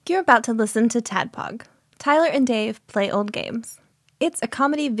You're about to listen to Tadpog. Tyler and Dave play old games. It's a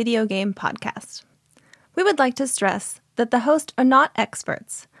comedy video game podcast. We would like to stress that the hosts are not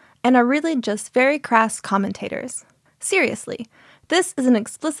experts and are really just very crass commentators. Seriously, this is an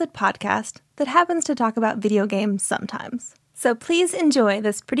explicit podcast that happens to talk about video games sometimes. So please enjoy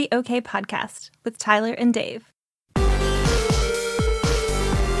this pretty okay podcast with Tyler and Dave.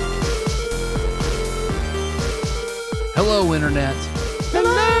 Hello, Internet.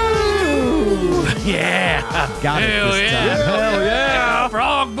 Hello! Yeah! Got it this time. Hell yeah!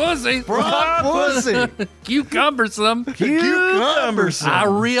 Frog pussy! Frog pussy! Cucumbersome. Cucumbersome. I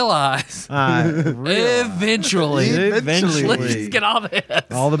realize. Eventually. Let's get all this.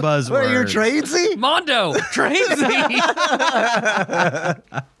 All the buzzwords. Wait, you're Tradesy? Mondo. Tradesy.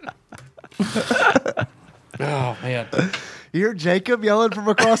 Oh, man. You hear Jacob yelling from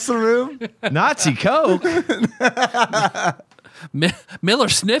across the room? Nazi Coke. Miller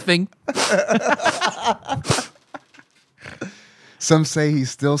sniffing. Some say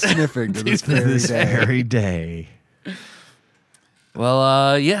he's still sniffing to this very day.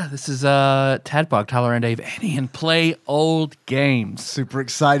 Well, yeah, this is Tadpog, Tyler and Dave, and play old games. Super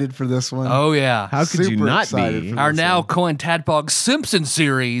excited for this one. Oh, yeah. How could you not be? Our now coined Tadpog Simpsons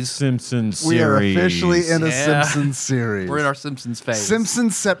series. Simpsons series. We are officially in a Simpsons series. We're in our Simpsons phase.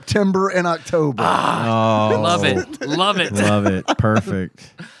 Simpsons September and October. Love it. Love it. Love it.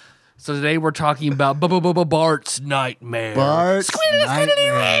 Perfect. So today we're talking about Bart's Nightmare. Bart's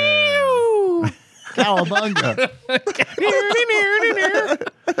Nightmare. Cowabunga.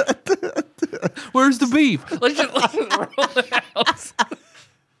 Where's the beef? Let's just roll it out.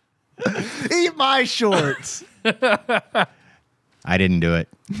 Eat my shorts. I didn't do it.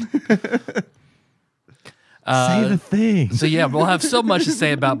 Say the thing. So yeah, we'll have so much to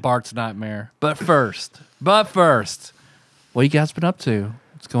say about Bart's Nightmare. But first, what you guys been up to?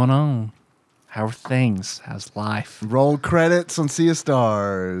 What's going on? How are things? How's life? Roll credits on Sea of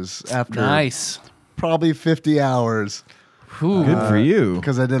Stars after Nice. probably 50 hours. Ooh. Good for you.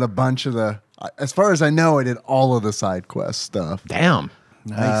 Because I did a bunch of as far as I know, I did all of the side quest stuff. Damn.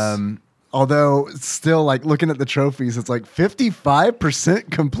 Nice. Although it's still like looking at the trophies, it's like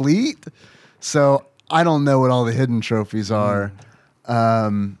 55% complete. So I don't know what all the hidden trophies are.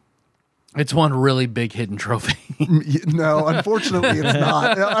 It's one really big hidden trophy. No, unfortunately it's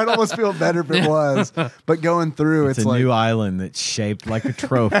not. I'd almost feel better if it was. But going through, It's it's a like new island that's shaped like a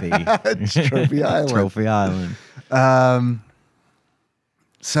trophy. it's Trophy Island. Trophy Island.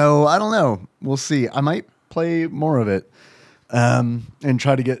 So I don't know. We'll see. I might play more of it and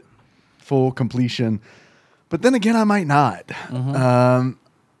try to get full completion. But then again, I might not.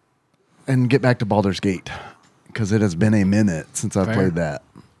 And get back to Baldur's Gate because it has been a minute since I've played that.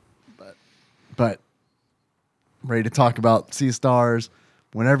 But ready to talk about Sea of Stars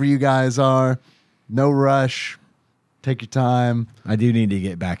whenever you guys are. No rush. Take your time. I do need to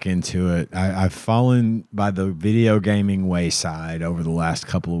get back into it. I've fallen by the video gaming wayside over the last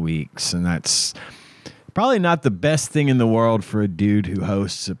couple of weeks, and that's probably not the best thing in the world for a dude who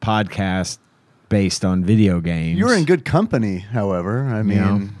hosts a podcast based on video games. You're in good company, however. I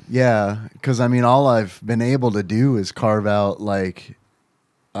mean, yeah, because I mean, all I've been able to do is carve out like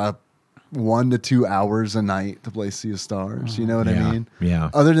 1 to 2 hours a night to play Sea of Stars. You know what I mean? Yeah.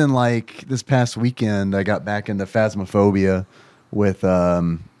 Other than like this past weekend, I got back into Phasmophobia with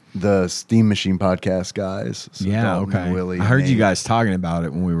the Steam Machine podcast guys. So Dalton and Willie I heard and you Nate. Guys talking about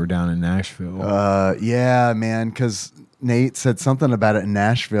it when we were down in Nashville. Yeah, man, because Nate said something about it in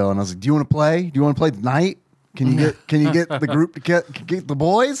Nashville, and I was like, "Do you want to play? Do you want to play tonight? Can you get the group to get the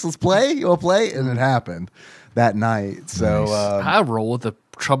boys? Let's play. You'll play." And it happened that night. So Nice. I roll with a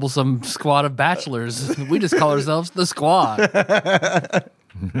troublesome squad of bachelors. We just call ourselves the Squad.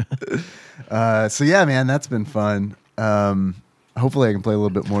 so yeah, man, that's been fun. Hopefully, I can play a little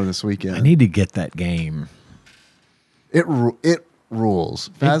bit more this weekend. I need to get that game. It rules.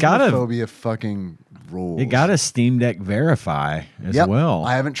 Phasmophobia fucking rules. It got a Steam Deck Verify as well.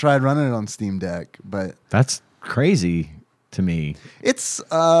 I haven't tried running it on Steam Deck, but That's crazy to me. it's.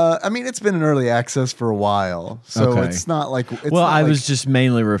 I mean, it's been in early access for a while, so Okay. it's not like. It's Well, not I like- was just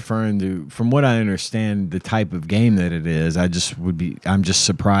mainly referring to, from what I understand, the type of game that it is. I'm just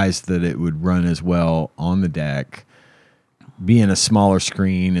surprised that it would run as well on the deck, being a smaller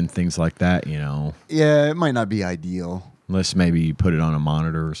screen and things like that, Yeah, it might not be ideal. unless maybe you put it on a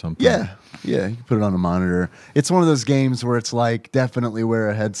monitor or something. Yeah, you can put it on a monitor. It's one of those games where it's like definitely wear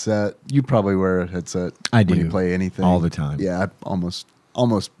a headset. You probably wear a headset. I when do. you play anything All the time. Yeah, I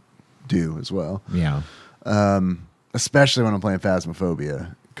almost do as well. Yeah. Especially when I'm playing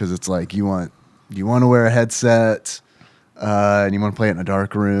Phasmophobia, because it's like you want to wear a headset. and you want to play it in a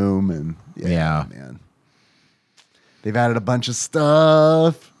dark room, and Yeah. man, they've added a bunch of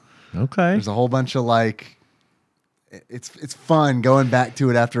stuff. Okay. There's a whole bunch of like, it's fun going back to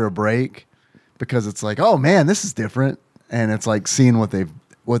it after a break because it's like, oh man, this is different, and it's like seeing what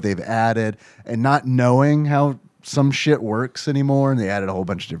they've added and not knowing how some shit works anymore, and they added a whole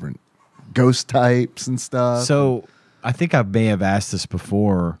bunch of different ghost types and stuff. So I think I may have asked this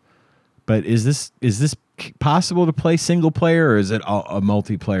before, but is this possible to play single player, or is it a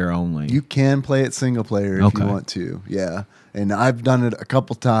multiplayer only? You can play it single player if you want to, yeah. And I've done it a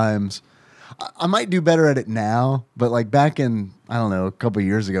couple times. I might do better at it now, but like back in, I don't know, a couple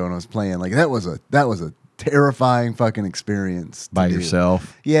years ago when I was playing, like that was a terrifying fucking experience by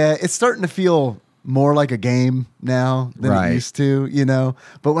yourself. Yeah, it's starting to feel more like a game now than it used to, you know.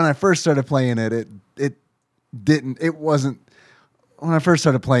 But when I first started playing it, it wasn't. When I first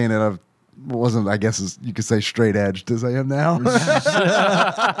started playing it, I wasn't, I guess, as you could say, straight edged as I am now.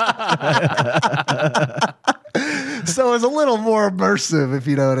 So it's a little more immersive, if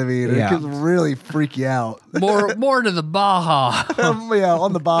you know what I mean. Yeah. It can really freak you out. More to the Baja. Yeah,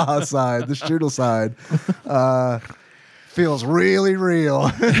 on the Baja side, the strudel side, feels really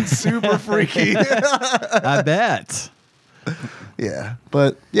real and super freaky. I bet. Yeah,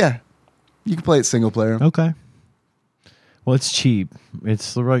 but yeah, you can play it single player. Okay. Well, it's cheap.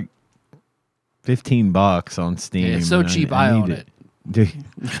 It's like $15 on Steam. Yeah, it's so cheap, I own it. Dude,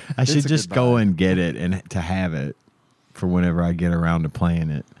 I should a just good go buy. and get it and to have it for whenever I get around to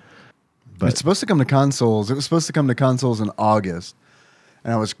playing it. But It's supposed to come to consoles. It was supposed to come to consoles in August.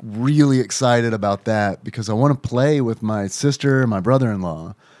 And I was really excited about that because I want to play with my sister and my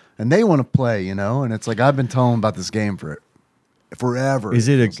brother-in-law. And they want to play, you know? And it's like I've been telling them about this game for forever. is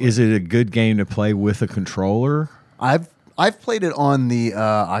it a good game to play with a controller? I've played it on the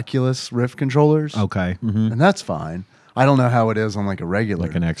Oculus Rift controllers. Okay. Mhm. And that's fine. I don't know how it is on like a regular.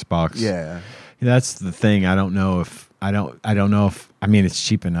 Like an Xbox. Yeah. That's the thing. I don't know if I mean it's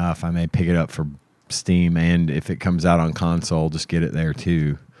cheap enough. I may pick it up for Steam, and if it comes out on console, just get it there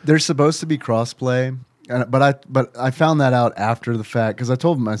too. There's supposed to be crossplay, but I found that out after the fact because I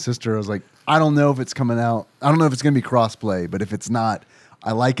told my sister, I was like, I don't know if it's coming out. I don't know if it's going to be crossplay, but if it's not,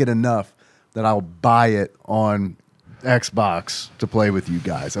 I like it enough that I'll buy it on Xbox to play with you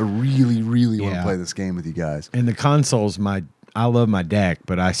guys. I really, really want to play this game with you guys. And the console's I love my deck,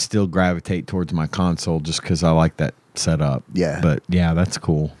 but I still gravitate towards my console just because I like that setup. Yeah. But yeah, that's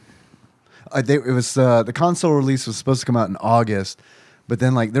cool. The console release was supposed to come out in August, but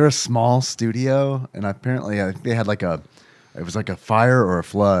then like they're a small studio, and apparently I think they had it was like a fire or a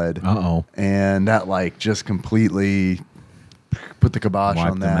flood. And that like just completely put the kibosh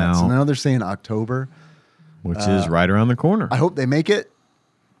Wiped on them that. So out. now they're saying October, Which is right around the corner. I hope they make it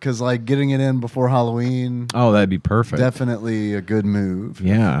because like getting it in before Halloween, Oh, that'd be perfect. definitely a good move.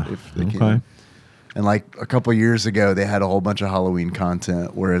 Yeah. if they Okay. can. And like a couple years ago, they had a whole bunch of Halloween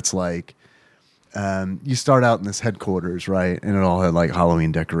content where it's like you start out in this headquarters, right? And it all had like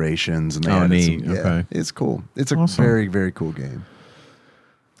Halloween decorations. And they added neat. some, Okay. it's cool. It's a Awesome. very, very cool game.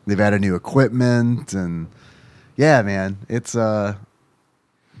 They've added new equipment, and yeah, man, it's a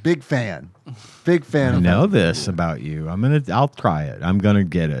big fan. Big fan. I of know Halloween. this about you. I'll try it. I'm gonna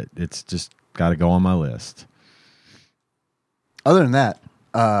get it. It's just got to go on my list. Other than that,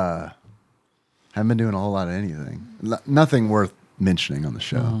 haven't been doing a whole lot of anything. Nothing worth mentioning on the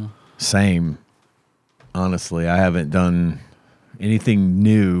show. Same. Honestly, I haven't done anything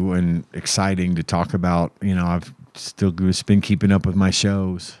new and exciting to talk about. You know, I've still just been keeping up with my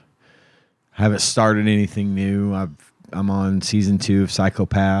shows. Haven't started anything new. I'm on season 2 of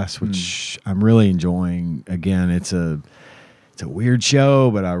Psychopaths, which I'm really enjoying. Again, it's a weird show,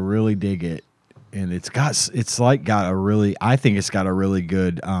 but I really dig it. And I think it's got a really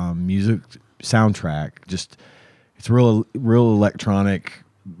good music soundtrack. Just it's real electronic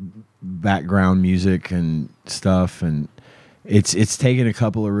background music and stuff, and it's taken a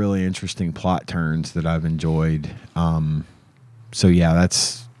couple of really interesting plot turns that I've enjoyed. So yeah,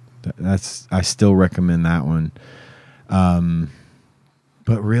 that's I still recommend that one.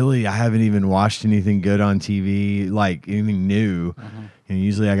 But really, I haven't even watched anything good on TV, like anything new. And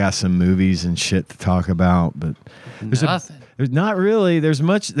usually I got some movies and shit to talk about, but there's Nothing. there's not really. There's a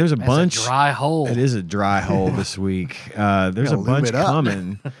bunch. That's a dry hole. It is a dry hole this week. There's a Gotta lube bunch it up.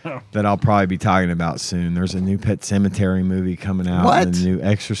 coming that I'll probably be talking about soon. There's a new Pet Cemetery movie coming out. What? And a new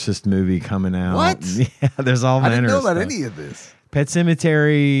Exorcist movie coming out. What? Yeah, there's all I manner didn't know of about stuff. any of this. Pet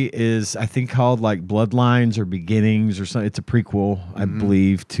Cemetery is, I think, called like Bloodlines or Beginnings or something. It's a prequel, I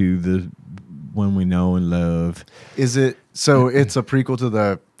believe, to the One We Know and Love. Is it so? It's a prequel to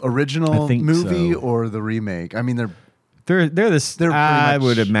the original I think movie so. or the remake? I mean, they're They're this. They're pretty I much-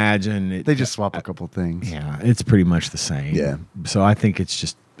 would imagine They just swap a couple things. Yeah, it's pretty much the same. Yeah. So I think it's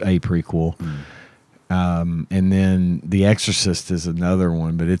just a prequel. And then The Exorcist is another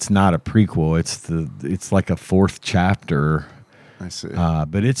one, but it's not a prequel. It's like a fourth chapter. I see.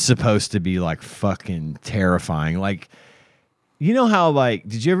 But it's supposed to be like fucking terrifying. Like, you know how, like,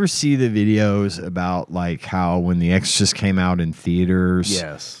 did you ever see the videos about like how when The Exorcist came out in theaters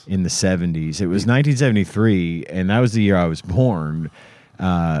Yes. in the 70s, it was 1973, and that was the year I was born.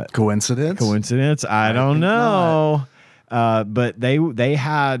 Coincidence? Coincidence? I don't think know. But they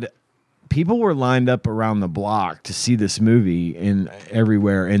had people were lined up around the block to see this movie and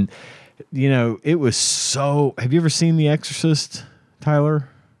everywhere. And, you know, it was so. Have you ever seen The Exorcist, Tyler?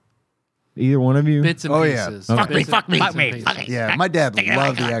 Either one of you? Bits and Oh, yeah. pieces. Fuck Bits me, and- fuck me, bits fuck and me, pieces. fuck me. Yeah, my dad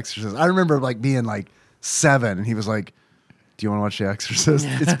loved The Exorcist. I remember like being like 7, and he was like, "Do you want to watch The Exorcist?"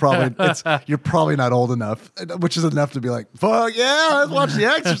 You're probably not old enough, which is enough to be like, "Fuck yeah, let's watch The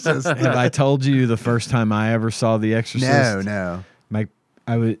Exorcist." Have I told you the first time I ever saw The Exorcist? No.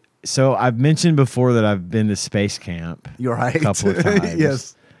 So I've mentioned before that I've been to space camp You're right. a couple of times.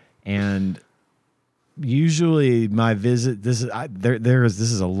 Yes. And usually my visit, this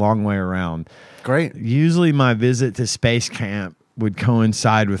is a long way around. Great. Usually my visit to space camp would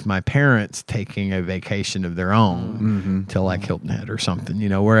coincide with my parents taking a vacation of their own to like Hilton Head or something, you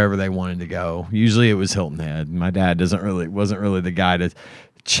know, wherever they wanted to go. Usually it was Hilton Head. My dad wasn't really the guy to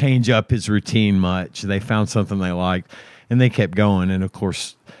change up his routine much. They found something they liked and they kept going. And of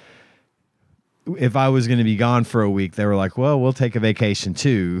course, if I was going to be gone for a week, they were like, well, we'll take a vacation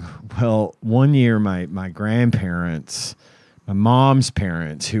too. Well, one year my grandparents, my mom's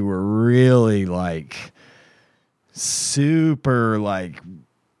parents, who were really like super like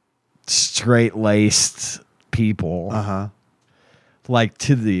straight-laced people, like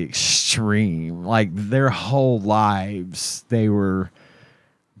to the extreme, like their whole lives they were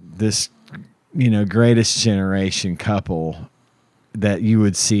this, you know, greatest generation couple that you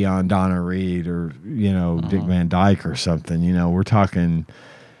would see on Donna Reed or, you know, Dick Van Dyke or something. You know, we're talking.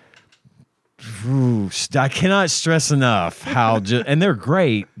 I cannot stress enough how and they're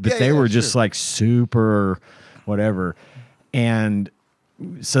great, but they were just like super whatever. And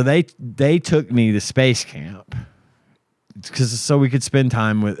so they took me to space camp so I could spend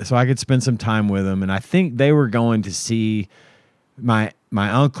some time with them. And I think they were going to see my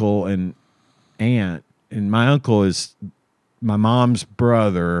uncle and aunt, and my uncle is my mom's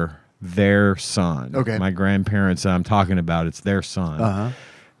brother, their son. Okay. My grandparents that I'm talking about, it's their son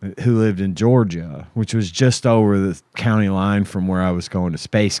who lived in Georgia, which was just over the county line from where I was going to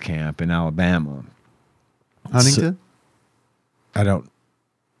space camp in Alabama. Huntington?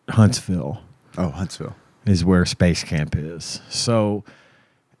 Huntsville Oh, Huntsville. is where space camp is. So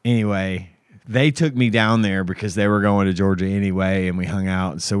anyway, they took me down there because they were going to Georgia anyway, and we hung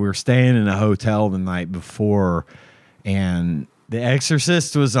out. And so we were staying in a hotel the night before, and The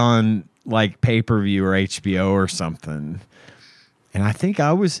Exorcist was on like pay-per-view or HBO or something. And I think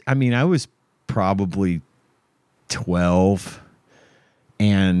I was probably 12,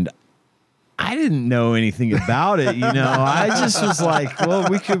 and I didn't know anything about it, you know. I just was like, well,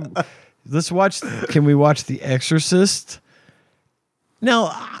 can we watch The Exorcist?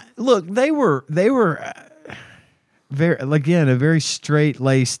 Now, look, they were very, again, a very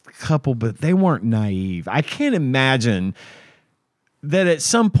straight-laced couple, but they weren't naive. I can't imagine that at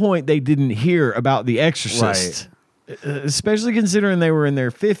some point they didn't hear about The Exorcist. Especially considering they were in their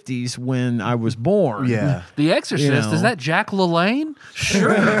 50s when I was born. Yeah. The Exorcist, You know. is that Jack LaLanne?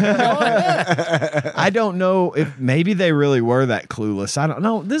 Sure. I don't know if maybe they really were that clueless. I don't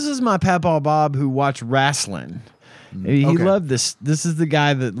know. This is my Papa Bob who watched wrestling. He Okay. loved this. This is the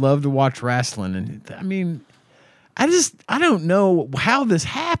guy that loved to watch wrestling. And I mean, I don't know how this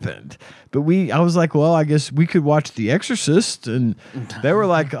happened. But I was like, well, I guess we could watch The Exorcist. And they were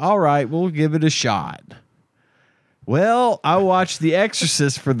like, all right, we'll give it a shot. Well, I watched The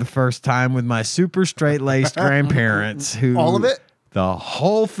Exorcist for the first time with my super straight-laced grandparents who... All of it? The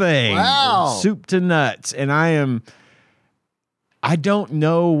whole thing. Wow. Soup to nuts. And I don't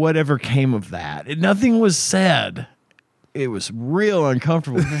know whatever came of that. Nothing was said. It was real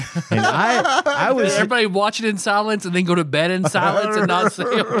uncomfortable. And I was... Everybody watch it in silence and then go to bed in silence and not say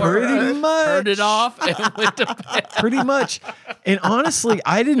a word. Pretty much. Turned it off and went to bed. Pretty much. And honestly,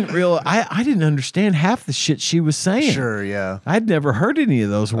 I didn't realize... I didn't understand half the shit she was saying. Sure, yeah. I'd never heard any of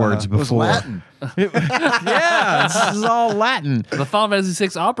those words It was before. Latin. Yeah, this is all Latin. The Final Fantasy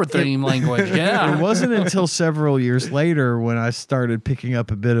VI opera theme language. Yeah. It wasn't until several years later when I started picking up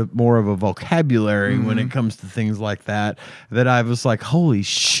a bit more of a vocabulary when it comes to things like that I was like, holy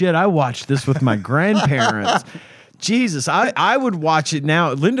shit, I watched this with my grandparents. Jesus, I would watch it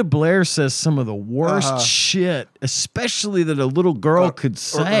now. Linda Blair says some of the worst shit, especially that a little girl could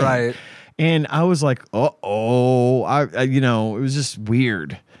say. Right. And I was like, uh-oh. I it was just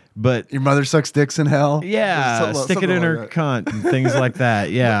weird. But your mother sucks dicks in hell. yeah, stick it in her cunt and things like that.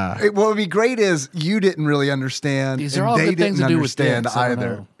 Yeah. What would be great is you didn't really understand. These are and all they good things didn't to do with understand dicks, I don't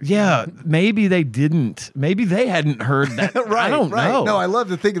either. know. Yeah, maybe they didn't. Maybe they hadn't heard that. I don't know. No, I love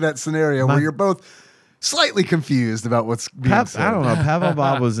to think of that scenario where you're both slightly confused about what's being said. I don't know. Pavel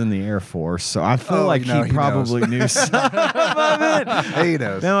Bob was in the Air Force, so I feel like he probably knew some of it. He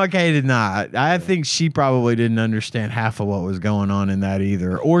knows. No, okay, did not. I think she probably didn't understand half of what was going on in that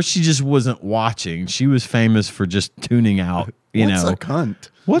either, or she just wasn't watching. She was famous for just tuning out. What's a cunt?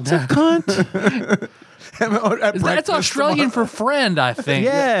 What's a cunt? That's Australian for friend, I think.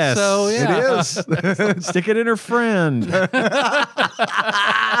 Yes. So, yeah. It is. Stick it in her friend.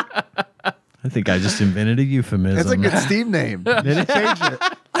 I think I just invented a euphemism. It's a good Steam name. Change it.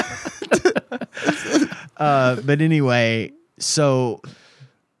 But anyway, so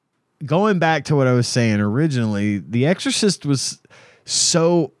going back to what I was saying originally, The Exorcist was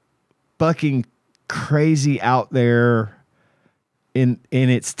so fucking crazy out there in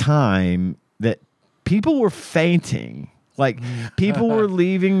its time that people were fainting. Like, people were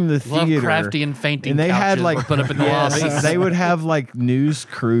leaving the theater. Lovecraftian fainting and they had couches like were put up in the lobby. They would have like news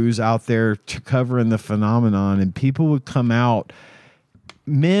crews out there covering the phenomenon, and people would come out.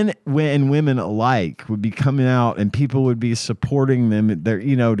 Men and women alike would be coming out, and people would be supporting them there,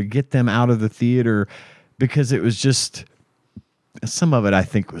 to get them out of the theater, because it was just, some of it I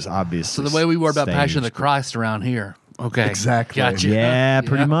think was obvious. So the way we were about Passion of the Christ around here. Okay. Exactly. Gotcha. Yeah,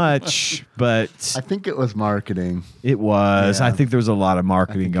 pretty much. But I think it was marketing. it was. Yeah. I think there was a lot of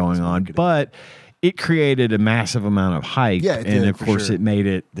marketing going on, but it created a massive amount of hype. Yeah, it and did, of for course sure. it made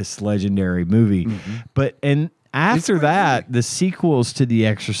it this legendary movie. And after that, the sequels to The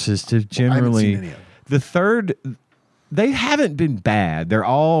Exorcist have generally, seen any of them. the third, they haven't been bad. They're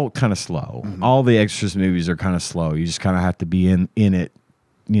all kind of slow. All the Exorcist movies are kind of slow. You just kind of have to be in it,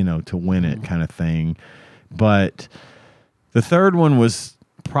 to win it, kind of thing. But the third one was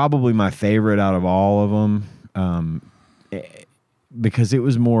probably my favorite out of all of them, because it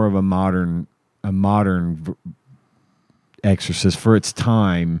was more of a modern Exorcist for its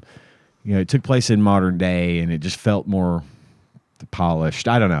time. It took place in modern day, and it just felt more polished.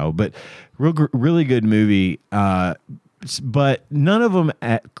 I don't know, but really good movie. But none of them.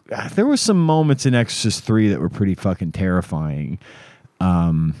 There were some moments in Exorcist 3 that were pretty fucking terrifying.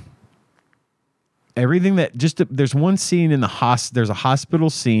 Everything that there's one scene in there's a hospital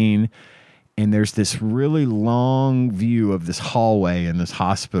scene, and there's this really long view of this hallway in this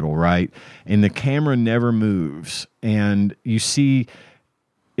hospital, right? And the camera never moves, and you see,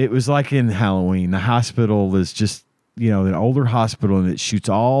 it was like in Halloween. The hospital is just, an older hospital, and it shoots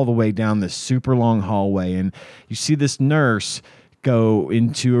all the way down this super long hallway, and you see this nurse go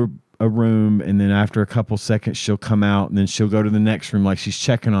into a room, and then after a couple seconds she'll come out, and then she'll go to the next room like she's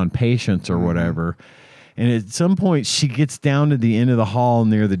checking on patients or whatever. And at some point she gets down to the end of the hall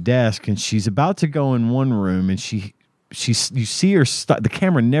near the desk, and she's about to go in one room, and you see her the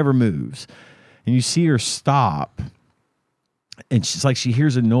camera never moves, and you see her stop, and she's like, she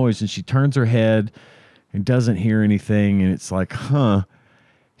hears a noise, and she turns her head and doesn't hear anything, and it's like,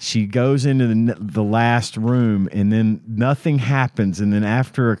 she goes into the last room, and then nothing happens. And then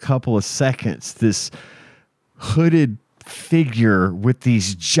after a couple of seconds, this hooded figure with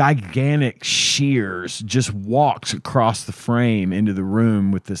these gigantic shears just walks across the frame into the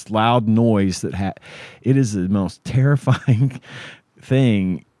room with this loud noise it is the most terrifying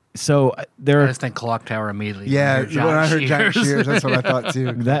thing. So I there, just think Clock Tower immediately. Yeah, when I heard Giant Shears. Shears, that's what I thought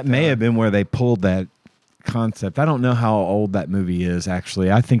too. that may have been where they pulled that concept. I don't know how old that movie is,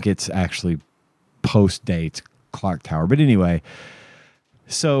 actually. I think it's actually post-dates Clock Tower. But anyway,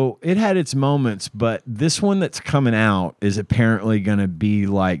 so it had its moments, but this one that's coming out is apparently going to be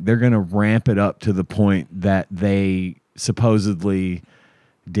like, they're going to ramp it up to the point that they supposedly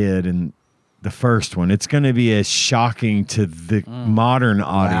did in the first one. It's going to be as shocking to the modern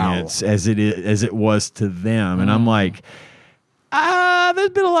audience as it was to them. And I'm like, there's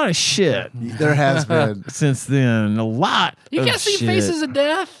been a lot of shit There has been. since then. A lot. You of can't see shit. Faces of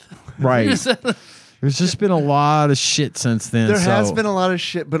Death. Right. There's just been a lot of shit since then. There has been a lot of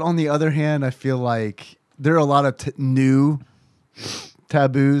shit, but on the other hand, I feel like there are a lot of new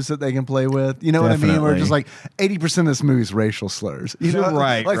taboos that they can play with. You know what I mean? Where Definitely. just like 80% of this movie is racial slurs. You know?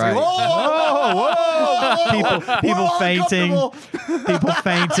 Right, Like, right. People fainting,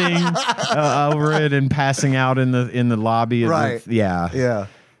 over it and passing out in the lobby. Right. Yeah. Yeah.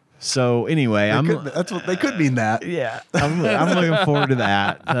 So anyway, that's what they could mean that. yeah, I'm looking forward to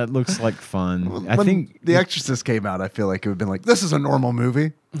that. That looks like fun. I When think The Exorcist came out, I feel like it would have been like, this is a normal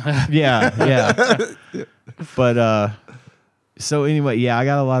movie. yeah. But so anyway, yeah, I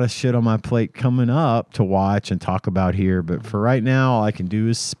got a lot of shit on my plate coming up to watch and talk about here. But for right now, all I can do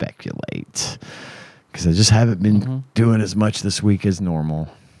is speculate because I just haven't been doing as much this week as normal.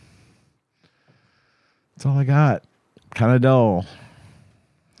 That's all I got. Kind of dull.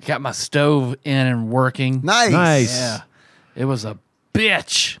 Got my stove in and working. Nice. Yeah. It was a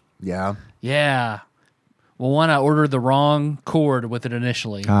bitch. Yeah. Yeah. Well, one, I ordered the wrong cord with it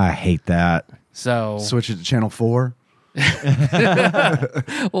initially. I hate that. So Switch it to channel 4.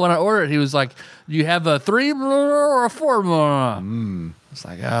 well, when I ordered it, he was like, "You have a 3 or a 4?" It's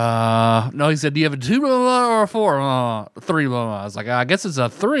like, no. He said, "Do you have a 2 or a 4? 3?" I was like, "I guess it's a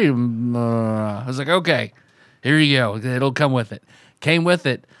 3." I was like, "Okay, here you go. It'll come with it." Came with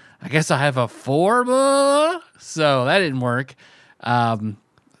it. I guess I have a 4. So that didn't work.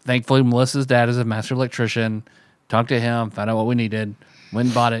 Thankfully, Melissa's dad is a master electrician. Talked to him, found out what we needed, went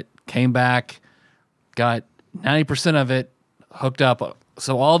and bought it, came back, got 90% of it hooked up.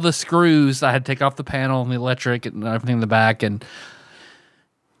 So all the screws, I had to take off the panel and the electric and everything in the back, and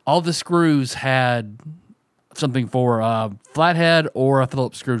all the screws had something for a flathead or a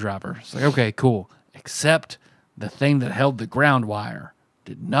Phillips screwdriver. It's like, okay, cool. Except the thing that held the ground wire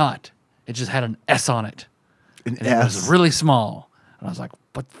did not. It just had an S on it. An And S. it was really small. And I was like,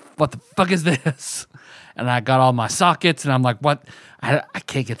 what the fuck is this? And I got all my sockets and I'm like, what? I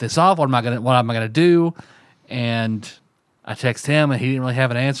can't get this off. What am I gonna do? And I text him and he didn't really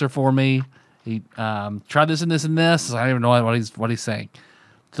have an answer for me. He tried this and this and this. I don't even know what he's saying.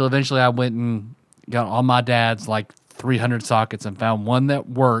 Till eventually I went and got all my dad's like 300 sockets and found one that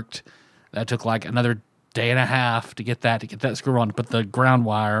worked. That took like another day and a half to get that screw on, to put the ground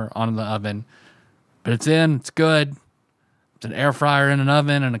wire on the oven. But it's in, it's good. It's an air fryer in an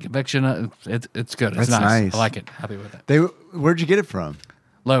oven and a convection. It's good. It's That's nice. I like it. Happy with it. Where'd you get it from?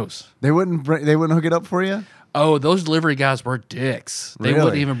 Lowe's. They wouldn't hook it up for you? Oh, those delivery guys were dicks. They Really?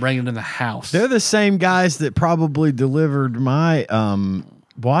 wouldn't even bring it in the house. They're the same guys that probably delivered my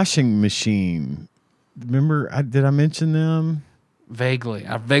washing machine. Remember, did I mention them? Vaguely.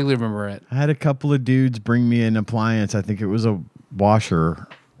 I vaguely remember it. I had a couple of dudes bring me an appliance. I think it was a washer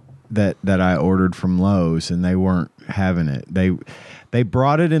that I ordered from Lowe's, and they weren't having it. They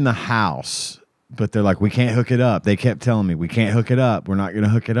brought it in the house, but they're like, we can't hook it up. They kept telling me, we can't hook it up. We're not going to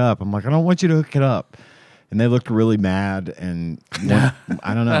hook it up. I'm like, I don't want you to hook it up. And they looked really mad, and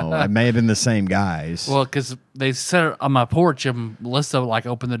I don't know. It may have been the same guys. Well, because they set it on my porch, and Melissa like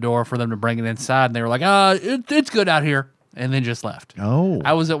opened the door for them to bring it inside, and they were like, it's good out here, and then just left. Oh.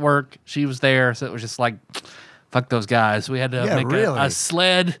 I was at work. She was there, so it was just like, fuck those guys. We had to make a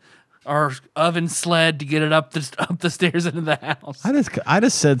sled, or oven sled, to get it up the stairs into the house. I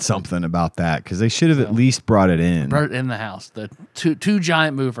just said something about that because they should have at least brought it in. Brought it in the house. The two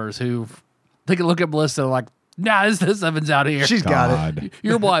giant movers who take a look at Melissa like, nah, this oven's out here. She's got it.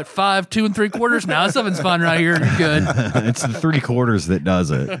 You're what, 5 2 3/4? Nah, this oven's fine right here. You're good. It's the 3/4 that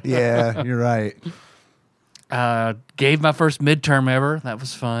does it. Yeah, you're right. Gave my first midterm ever. That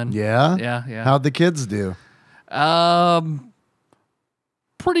was fun. Yeah? Yeah. How'd the kids do?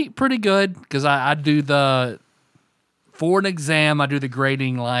 Pretty good, because I do for an exam, I do the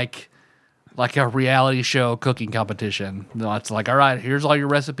grading like a reality show cooking competition. It's like, all right, here's all your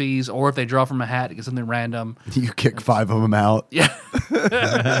recipes, or if they draw from a hat, get something random. You kick 5 of them out. Yeah.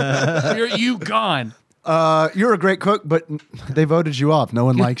 you gone. You're a great cook, but they voted you off. No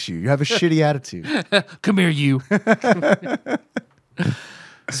one likes you. You have a shitty attitude. Come here, you.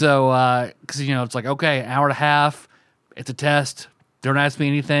 So, because, it's like, okay, hour and a half, it's a test. Don't ask me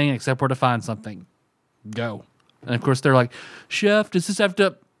anything except where to find something. Go. And, of course, they're like, Chef, does this have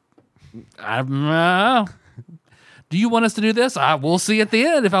to... I don't know. Do you want us to do this? We'll see at the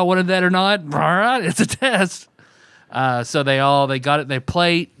end if I wanted that or not. All right, it's a test. So they got it. They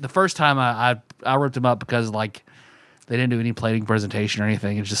plate. The first time I ripped them up because like they didn't do any plating presentation or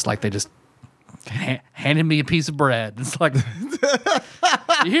anything. It's just like they just handed me a piece of bread. It's like,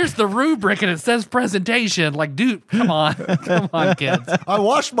 here's the rubric and it says presentation. Like, dude, come on, kids. I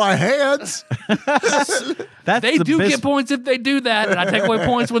washed my hands. They do get points if they do that, and I take away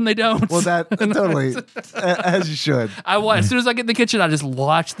points when they don't. Well, that totally, as you should. As soon as I get in the kitchen, I just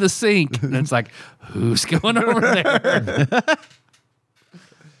watch the sink, and it's like, who's going over there?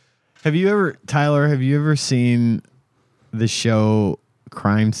 Tyler, have you ever seen the show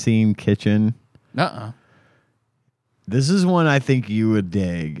Crime Scene Kitchen? Uh-uh. This is one I think you would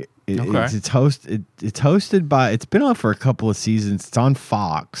dig. Okay. It's hosted by. It's been on for a couple of seasons. It's on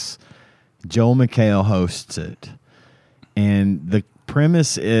Fox. Joel McHale hosts it, and the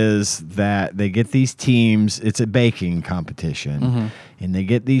premise is that they get these teams. It's a baking competition, and they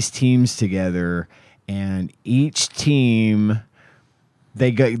get these teams together, and each team.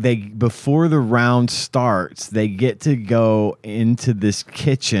 They before the round starts, they get to go into this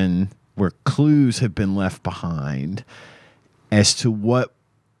kitchen where clues have been left behind as to what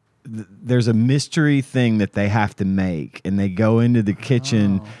there's a mystery thing that they have to make, and they go into the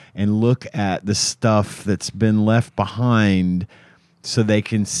kitchen and look at the stuff that's been left behind so they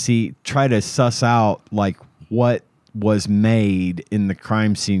can try to suss out like what was made in the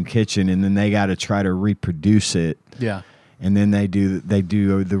crime scene kitchen, and then they got to try to reproduce it. Yeah. And then they do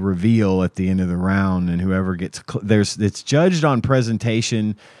the reveal at the end of the round, and whoever gets it's judged on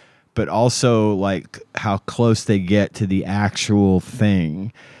presentation, but also like how close they get to the actual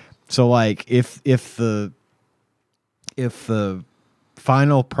thing. So like if the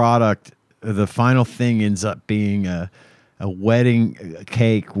final product, the final thing ends up being a wedding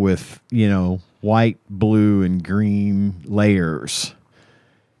cake with, white, blue, and green layers.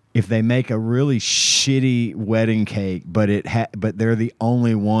 If they make a really shitty wedding cake, but they're the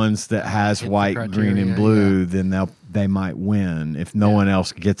only ones that has white, green, and blue, then they might win if no one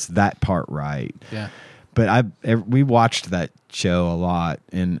else gets that part right. Yeah. But we watched that show a lot,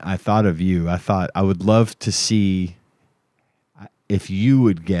 and I thought of you. I thought I would love to see if you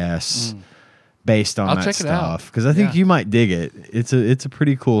would guess based on that stuff, because I think you might dig it. It's a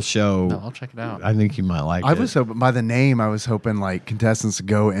pretty cool show. No, I'll check it out. I think you might like it. I was hoping by the name, I was hoping like contestants to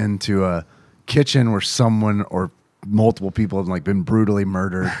go into a kitchen where someone or multiple people have like been brutally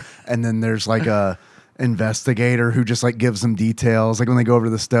murdered, and then there's like a investigator who just like gives them details. Like when they go over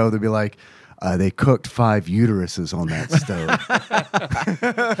to the stove, they'll be like, they cooked 5 uteruses on that stove.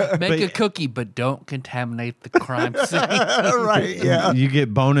 Make a cookie, but don't contaminate the crime scene. Right, yeah. You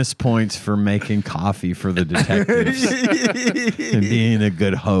get bonus points for making coffee for the detectives and being a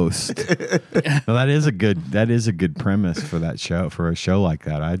good host. Well, that is a good premise for that show, for a show like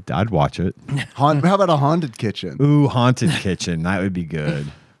that. I'd watch it. How about a haunted kitchen? Ooh, haunted kitchen. That would be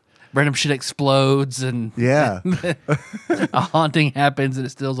good. Random shit explodes and Yeah. a haunting happens and it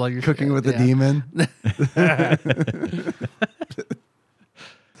steals all your Cooking shit. with a demon.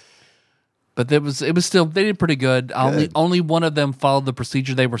 But it was still, they did pretty good. Only one of them followed the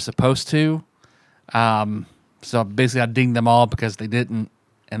procedure they were supposed to. So basically I dinged them all because they didn't,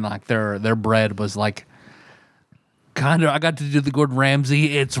 and like their bread was like kind of, I got to do the Gordon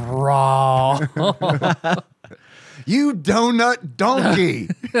Ramsay, it's raw. You donut donkey.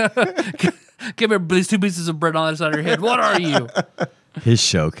 Give me these 2 pieces of bread on the other side of your head. What are you? His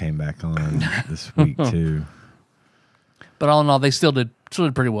show came back on this week too. But all in all, they still did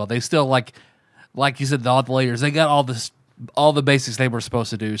pretty well. They still like you said, all the layers. They got all the basics they were supposed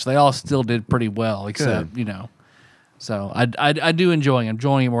to do. So they all still did pretty well, except So I do enjoy it. I'm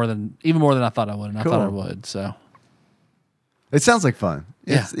enjoying it even more than I thought I would, and Cool. I thought I would. So It sounds like fun.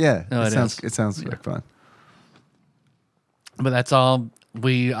 Yeah. No, It sounds like fun. But that's all.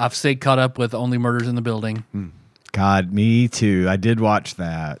 I've stayed caught up with Only Murders in the Building. God, me too. I did watch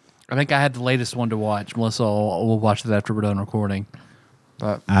that. I think I had the latest one to watch. Melissa will watch that after we're done recording.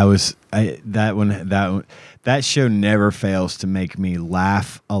 But that show never fails to make me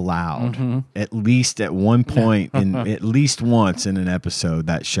laugh aloud. At least at one point at least once in an episode,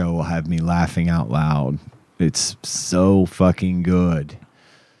 that show will have me laughing out loud. It's so fucking good.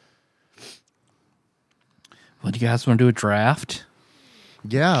 what do you guys want to do, a draft?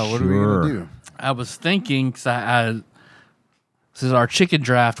 Yeah, what are we going to do? I was thinking, because since our chicken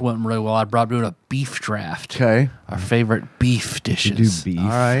draft went really well, I brought doing a beef draft. Okay. Our favorite beef dishes. Do beef. All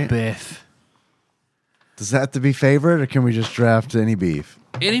right. Biff. Does that have to be favorite, or can we just draft any beef?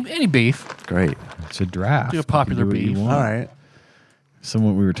 Any beef. Great. It's a draft. Do a You can popular what you beef. want. All right.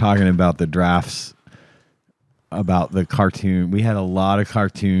 We were talking about the drafts, about the cartoon. We had a lot of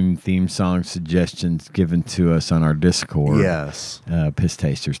cartoon theme song suggestions given to us on our Discord. Yes.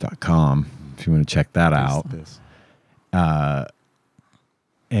 pisstasters.com if you want to check that out. Piss.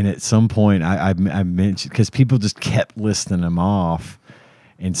 And at some point I mentioned, because people just kept listing them off,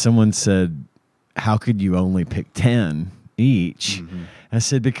 and someone said, how could you only pick 10 each? I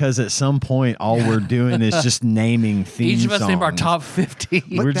said, because at some point all we're doing is just naming theme songs. Each of us name our top 50.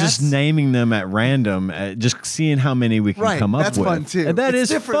 We're just naming them at random, just seeing how many we can come up with. That's fun too. And that It's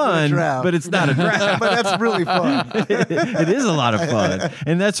is different than a fun, draft. but it's not a draft. But that's really fun. It is a lot of fun,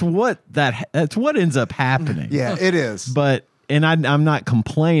 and that's what ends up happening. Yeah, it is. But and I'm not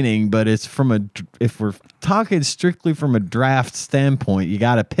complaining, but it's if we're talking strictly from a draft standpoint, you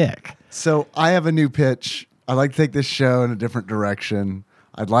got to pick. So I have a new pitch. I'd like to take this show in a different direction.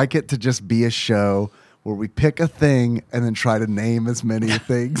 I'd like it to just be a show where we pick a thing and then try to name as many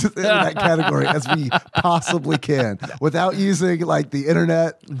things in that category as we possibly can without using like the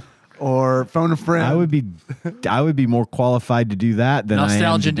internet or phone a friend. I would be more qualified to do that than I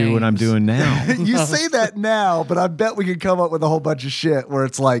am to do what I'm doing now. You say that now, but I bet we could come up with a whole bunch of shit where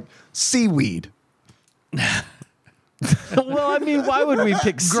it's like seaweed. Well, I mean, why would we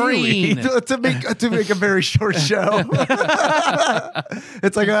pick Green seaweed? to make a very short show.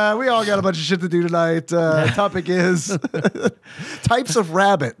 It's like we all got a bunch of shit to do tonight. Topic is types of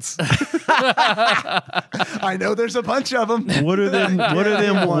rabbits. I know there's a bunch of them. What are them?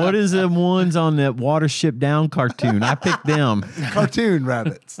 What is them ones on that Watership Down cartoon? I picked them. Cartoon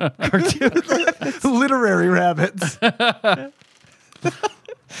rabbits. Literary rabbits.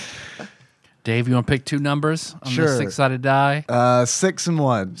 Dave, you want to pick 2 numbers on Sure. the 6-sided die? 6 and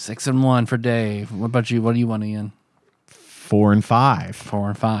 1. 6 and 1 for Dave. What about you? What do you want, Ian? 4 and 5. 4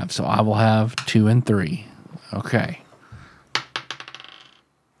 and 5. So I will have 2 and 3. Okay.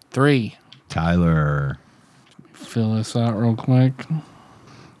 3. Tyler. Fill this out real quick.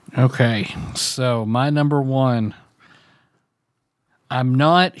 Okay. So my number 1. I'm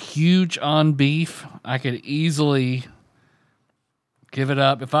not huge on beef. I could easily give it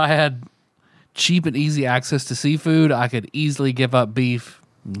up. If I had cheap and easy access to seafood, I could easily give up beef,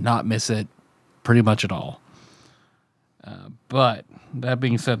 not miss it pretty much at all. But that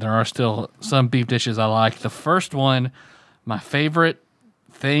being said, there are still some beef dishes I like. The first one, my favorite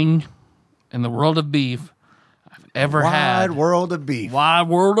thing in the world of beef I've ever had. Wide world of beef. Wide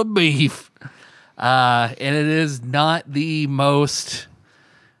world of beef. And it is not the most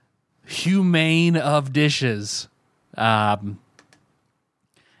humane of dishes.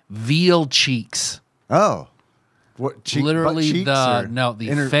 Veal cheeks. Oh. What cheek, Literally butt cheeks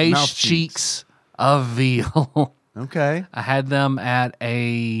the face mouth cheeks of veal. Okay. I had them at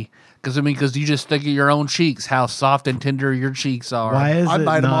because you just think of your own cheeks, how soft and tender your cheeks are. Why is I it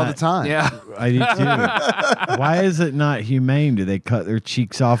bite them all not- the time. Yeah. I do too. Why is it not humane? Do they cut their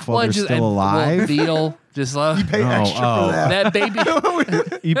cheeks off while they're still alive? Veal, just Pay extra for that. that baby.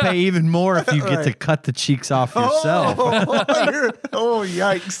 You pay even more if you get to cut the cheeks off yourself. Oh,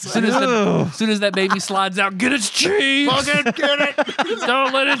 yikes. Soon as that baby slides out, get its cheeks. Fucking get it.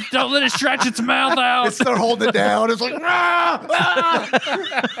 Don't let it stretch its mouth out. They're holding it down. It's like,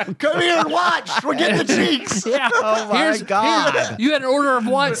 come here and watch. We're getting the cheeks. Yeah. Oh my God. You had an order of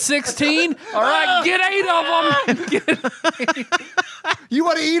what? 16? All right, get 8 of them. You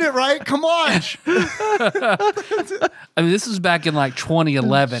want to eat it, right? Come on. I mean, this was back in like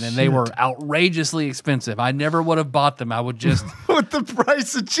 2011, and they were outrageously expensive. I never would have bought them. I would just. With the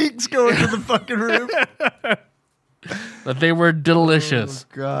price of cheeks going to the fucking roof. But they were delicious.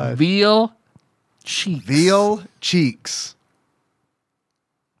 Oh, God. Veal cheeks. Veal cheeks.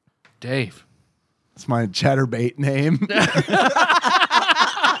 Dave. That's my chatterbait name.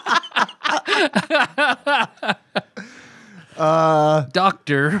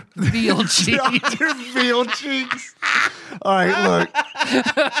 Dr. Veal cheeks. Dr. Veal cheeks. All right, look.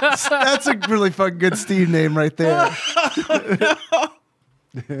 That's a really fucking good Steve name right there.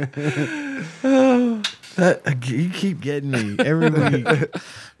 You keep getting me every week.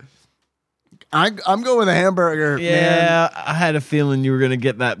 I'm going with a hamburger. Yeah, I had a feeling you were going to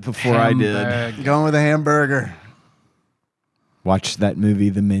get that before I did. Man. Going with a hamburger. Watch that movie,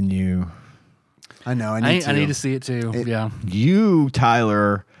 The Menu. I know. I need to see it too. Yeah. You,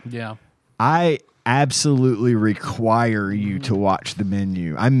 Tyler, Yeah. I absolutely require you to watch The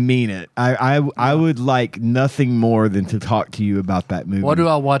Menu. I mean it. I would like nothing more than to talk to you about that movie. What do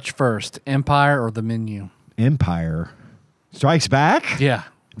I watch first? Empire or The Menu? Empire Strikes Back? Yeah.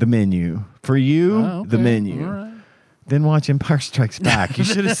 The Menu. For you, Oh, okay. The Menu. All right. Then watch Empire Strikes Back. You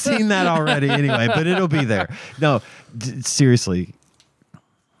should have seen that already anyway, but it'll be there. No, seriously.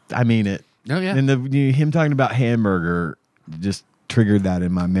 I mean it. Oh, yeah. And him talking about hamburger just triggered that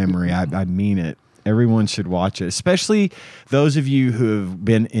in my memory. I mean it. Everyone should watch it, especially those of you who have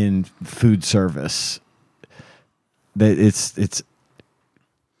been in food service. That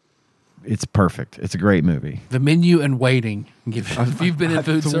it's perfect. It's a great movie. The Menu and Waiting. If you've been in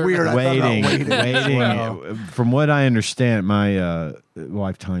food It's service. weird. I thought about Waiting. Wow. From what I understand, my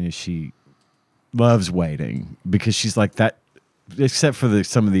wife Tanya, she loves Waiting because she's like that. Except for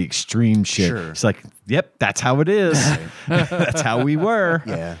some of the extreme shit, Sure. it's like, yep, that's how it is. That's how we were.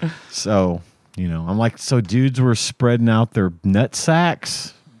 Yeah. So I'm like, so dudes were spreading out their nut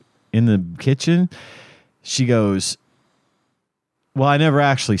sacks in the kitchen. She goes, "That's how we were." So, I'm like, so dudes were spreading out their nut sacks in the kitchen. She goes, "That's how we were." So, nut sacks in the kitchen. She goes, "That's how we were." So, I'm like, so dudes were spreading out their nut sacks in the kitchen. She goes, "That's how we were." So, dudes were spreading out their nut sacks in the kitchen. She goes, Well, I never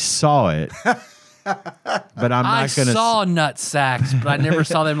actually saw it. But I'm I not going to. saw nut sacks, but I never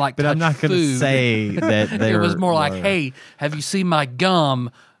saw them like. But I'm not going to say that they It was more like, were. "Hey, have you seen my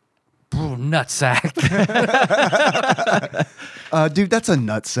gum? Nut sack." Dude, that's a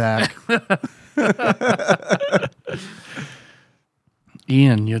nut sack.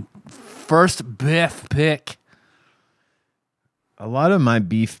 Ian, your first beef pick. A lot of my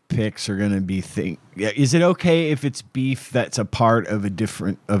beef picks are going to be Is it okay if it's beef that's a part of a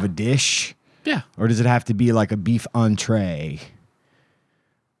dish? Yeah. Or does it have to be like a beef entree?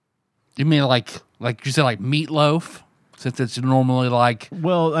 You mean like you said, like meatloaf? Since it's normally like.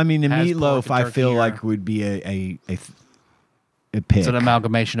 Well, I mean, the has meatloaf pork and I feel turkey like would be a pick. It's an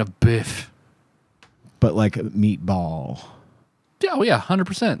amalgamation of beef. But like a meatball. Yeah, oh yeah,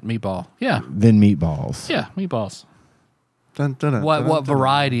 100% meatball. Yeah. Then meatballs. Yeah, meatballs. Dun, dun, dun, What dun, what dun.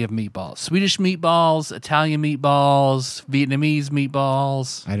 variety of meatballs? Swedish meatballs, Italian meatballs, Vietnamese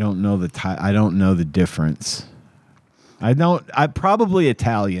meatballs. I don't know I don't know the difference. I probably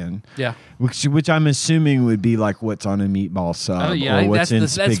Italian. Yeah. Which I'm assuming would be like what's on a meatball sub or what's in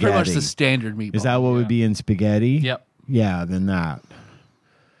spaghetti. That's pretty much the standard meatball. Is that what would be in spaghetti? Yep. Yeah, then that.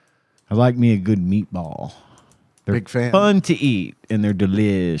 I like me a good meatball. They're Big fan. fun to eat and they're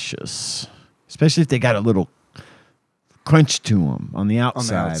delicious, especially if they got a little crunch to them on the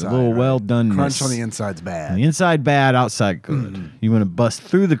outside, a little right. well done. Crunch on the inside's bad. On the inside bad, outside good. You want to bust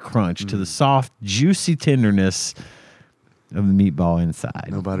through the crunch to the soft, juicy tenderness of the meatball inside.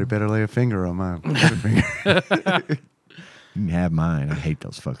 Nobody better lay a finger on my Butterfinger. You can have mine. I hate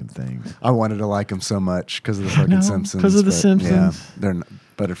those fucking things. I wanted to like them so much because of the fucking know, Simpsons. 'cause of the but, Simpsons. Yeah, they're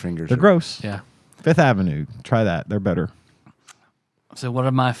Butterfingers. They're gross. Yeah. Fifth Avenue. Try that. They're better. So one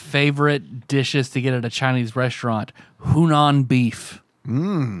of my favorite dishes to get at a Chinese restaurant, Hunan beef.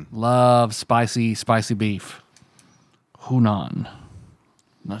 Love spicy beef. Hunan.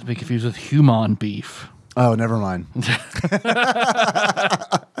 Not to be confused with human beef. Oh, never mind.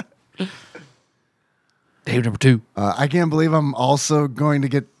 Dave number 2. I can't believe I'm also going to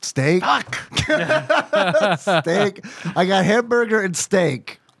get steak. Fuck. Steak. I got hamburger and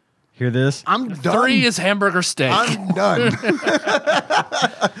steak. Hear this? I'm done. 3 is hamburger steak. I'm done.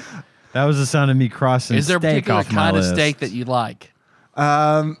 That was the sound of me crossing Is there a steak particular off my kind of list. steak that you like?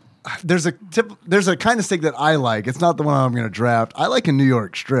 There's a kind of steak that I like. It's not the one I'm going to draft. I like a New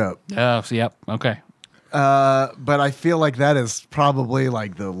York strip. Oh, so yep. Okay. But I feel like that is probably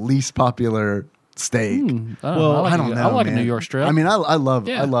like the least popular steak. Well, I don't know. I like man. a New York strip. I mean, I love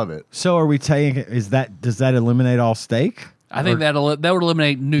Yeah. I love it. So are we saying, does that eliminate all steak? I think that would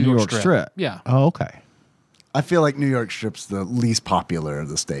eliminate New York strip. Yeah. Oh, okay. I feel like New York strip's the least popular of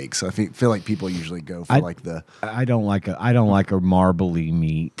the steaks. I feel like people usually go for like the I don't like a marbly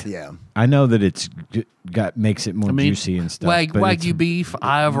meat. yeah. I know that it's makes it more I mean, juicy and stuff. but Wagyu it's- beef,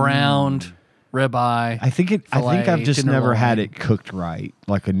 eye of round, ribeye. I think I've filet, just never had tenderloin. it cooked right,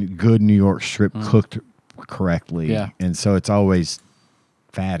 like a good New York strip cooked correctly. Yeah. And so it's always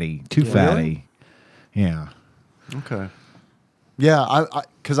fatty, too fatty. Yeah. Okay. Yeah,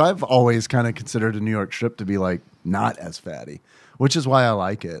 because I've always kind of considered a New York strip to be like not as fatty, which is why I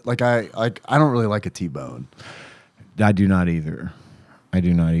like it. Like I don't really like a T-bone. I do not either. A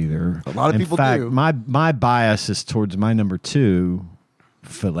lot of people In fact, do. my bias is towards my number 2,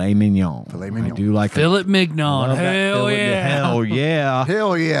 filet mignon. Filet mignon. I do like Fillet mignon. love that Hell filet- yeah. Hell yeah.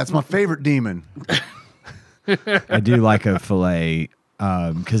 Hell yeah, it's my favorite demon. I do like a filet.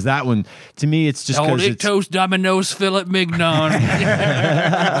 Because that one, to me, it's just Old because Ictos Domino's fillet mignon.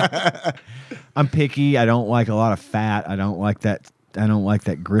 I'm picky. I don't like a lot of fat. I don't like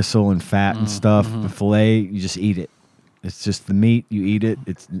that gristle and fat and stuff. The filet, you just eat it. It's just the meat. You eat it.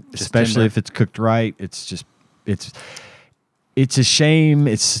 It's especially tender. if it's cooked right. It's a shame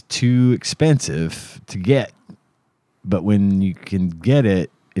it's too expensive to get, but when you can get it,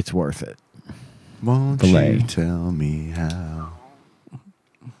 it's worth it. Won't Filet. you tell me how?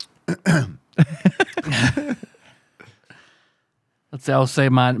 I'll say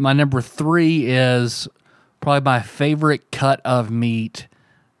my number 3 is probably my favorite cut of meat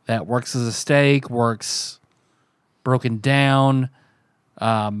that works as a steak, works broken down.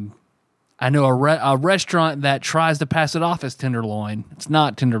 I know a restaurant that tries to pass it off as tenderloin. It's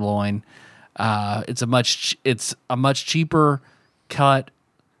not tenderloin. It's a much cheaper cut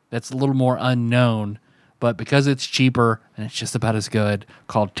that's a little more unknown, but because it's cheaper and it's just about as good,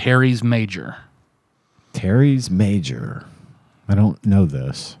 called Terry's Major. Terry's Major. I don't know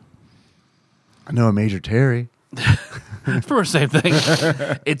this. I know a Major Terry. For the same thing.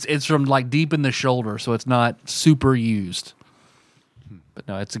 It's from like deep in the shoulder, so it's not super used. But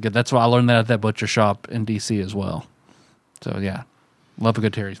no, it's a good. That's why I learned that at that butcher shop in DC as well. So yeah, Love a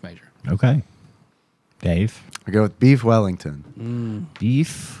good Terry's Major. Okay. Dave? I go with beef Wellington.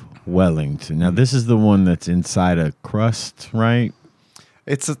 Beef Wellington. Now, this is the one that's inside a crust, right?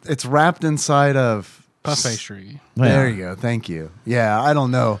 It's wrapped inside of Puff pastry. There you go. Thank you. Yeah, I don't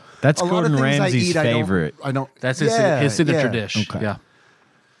know. That's A lot of Gordon things I Ramsay's eat, favorite. I don't. That's his signature dish. Okay. Yeah.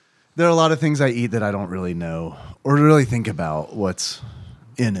 There are a lot of things I eat that I don't really know or really think about what's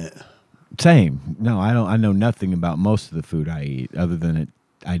in it. Same. No, I don't. I know nothing about most of the food I eat other than it.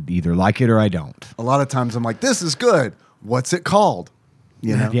 I either like it or I don't. A lot of times I'm like, this is good. What's it called?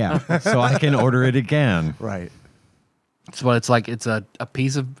 You know? Yeah. So I can order it again. Right. It's what it's like. It's a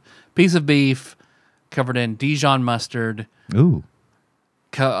piece of beef covered in Dijon mustard, Ooh.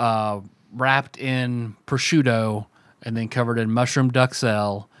 wrapped in prosciutto, and then covered in mushroom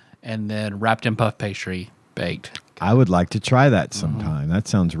duxelle, and then wrapped in puff pastry, baked. I would like to try that sometime. That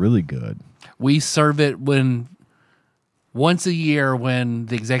sounds really good. We serve it once a year when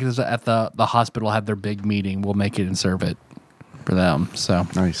the executives at the hospital have their big meeting. We'll make it and serve it for them. So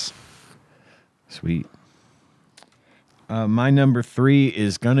Nice. Sweet. My number 3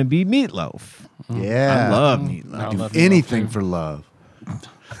 is going to be meatloaf. Yeah. I love meatloaf. I love Anything meatloaf, too. for love.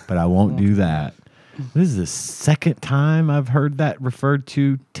 But I won't do that. This is the second time I've heard that referred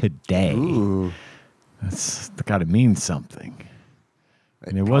to today. Ooh. That's got to mean something.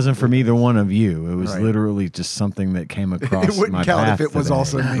 And it wasn't from either one of you. It was Right. literally just something that came across It wouldn't my count path if it was today.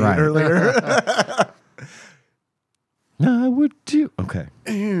 also me Right. earlier. No, I would too. Okay.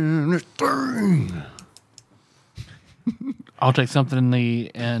 I'll take something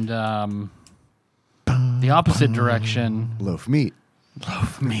in the opposite direction. Loaf meat.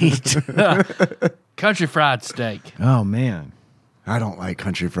 Meat. Country fried steak. Oh, man. I don't like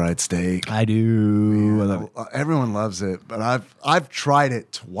country fried steak. I do. I love it. Everyone loves it, but I've tried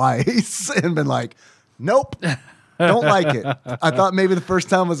it twice and been like, nope, don't like it. I thought maybe the first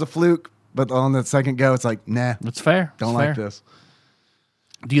time was a fluke, but on the second go, it's like, nah, That's fair. don't That's like fair. this.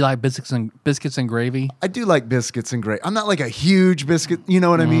 Do you like biscuits and gravy? I do like biscuits and gravy. I'm not like a huge biscuit, you know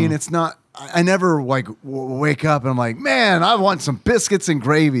what I mean? It's not. I never like wake up and I'm like, man, I want some biscuits and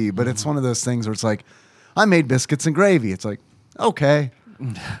gravy. But it's one of those things where it's like, I made biscuits and gravy. It's like, okay,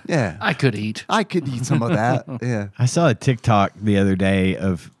 yeah, I could eat. I could eat some of that. Yeah, I saw a TikTok the other day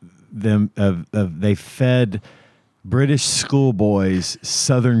of them of they fed British schoolboys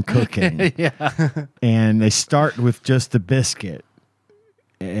Southern cooking. Yeah. And they start with just the biscuit.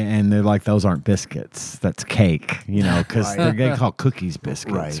 And they're like, those aren't biscuits. That's cake, you know, because Right. they call cookies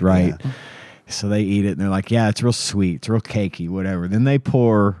biscuits, Right, right? So they eat it and they're like, yeah, it's real sweet. It's real cakey, whatever. Then they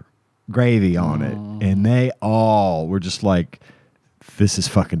pour gravy on it. And they all were just like, this is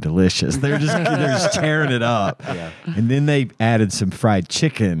fucking delicious. They're just tearing it up. Yeah. And then they added some fried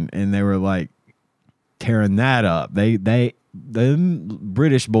chicken and they were like tearing that up. Them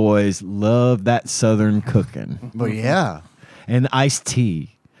British boys love that Southern cooking. but yeah, And iced tea,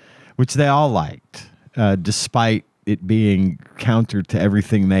 which they all liked, despite it being counter to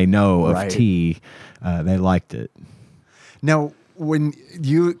everything they know of Right. tea. They liked it. Now,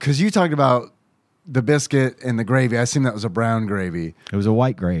 because you talked about the biscuit and the gravy, I assume that was a brown gravy. It was a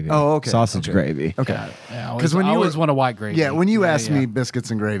white gravy. Oh, okay. Sausage Okay. gravy. Okay. Yeah, 'Cause when I you always were- want a white gravy. Yeah, when you asked yeah. me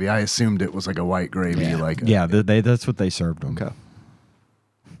biscuits and gravy, I assumed it was like a white gravy. Like Yeah, that's what they served them. Okay.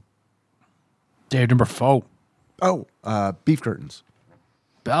 Dave, number 4. Oh, beef curtains.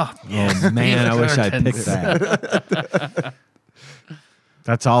 Oh, Oh, man, I wish I'd picked that.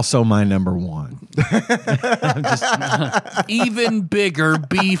 That's also my number 1. Even bigger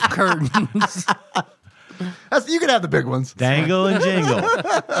beef curtains. You can have the big ones. Dangle and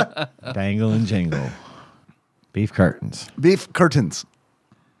jingle. Dangle and jingle. Beef curtains. Beef curtains.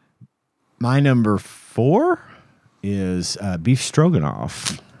 My number 4 is beef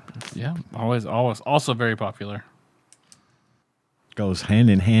stroganoff. Yeah, always, also very popular. Goes hand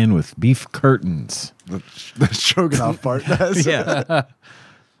in hand with beef curtains. The stroganoff part does. Yeah.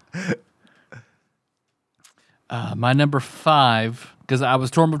 My number 5, because I was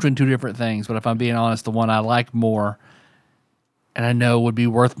torn between two different things, but if I'm being honest, the one I like more, and I know would be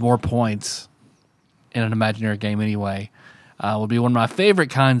worth more points in an imaginary game anyway, would be one of my favorite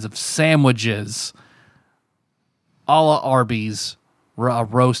kinds of sandwiches, a la Arby's, a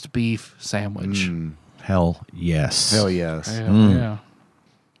roast beef sandwich. Hell yes. Hell yes. Yeah.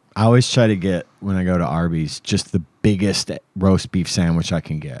 I always try to get, when I go to Arby's, just the biggest roast beef sandwich I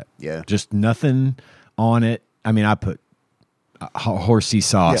can get. Yeah. Just nothing on it. I mean, I put horsey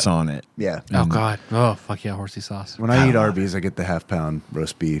sauce Yeah. on it. Yeah. Oh God! Oh fuck yeah, horsey sauce. When I eat Arby's, I get the half-pound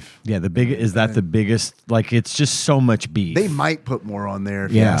roast beef. Yeah, the biggest? Like, it's just so much beef. They might put more on there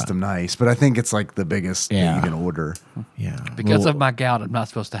if you Yeah. ask them nice, but I think it's like the biggest Yeah. that you can order. Yeah, Because Well, of my gout, I'm not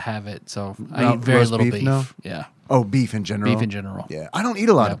supposed to have it, so I No, eat very roast little beef, beef. no? Yeah, Oh, beef in general. beef in general. Yeah, I don't eat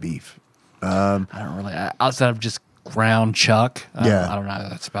a lot Yeah. of beef. I don't really outside of just ground chuck. Yeah. I don't know.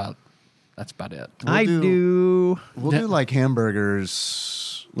 That's about it. I do. We'll do like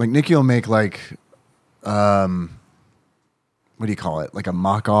hamburgers. Like Nikki will make like, what do you call it? Like a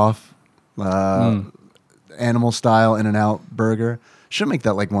mock-off, animal style In-N-Out burger. She'll make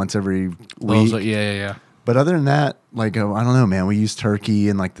that like once every week. Yeah. But other than that, like, I don't know, man. We use turkey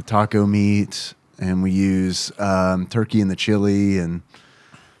and like the taco meat, and we use turkey and the chili, and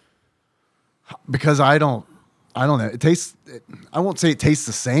because I don't know. It tastes. I won't say it tastes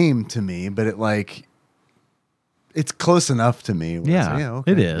the same to me, but it's close enough to me. where it's Yeah, like,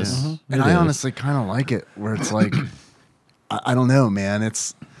 okay, it is. yeah. It And I is. honestly kind of like it, where it's like, I don't know, man.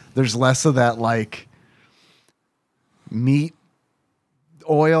 There's less of that like meat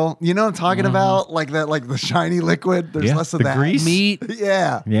oil. You know what I'm talking about? Like that, like the shiny liquid. There's Yeah, less of the that. grease. Meat.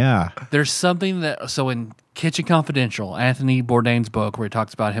 Yeah. Yeah. There's something that in Kitchen Confidential, Anthony Bourdain's book, where he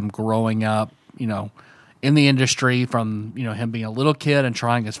talks about him growing up, in the industry from him being a little kid and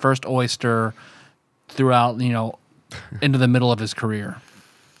trying his first oyster throughout into the middle of his career.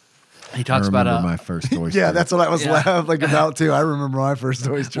 He talks I about remember my first oyster. Yeah, that's what I was Yeah. like about too. I remember my first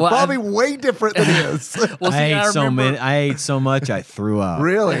oyster. Well, Probably way different than his. Well, see, I ate so much I threw up.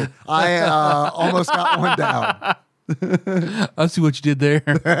 Really? I almost got one down. I see what you did there.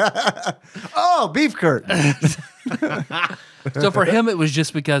 Oh, beef curtain. So for him, it was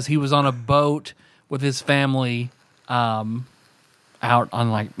just because he was on a boat with his family out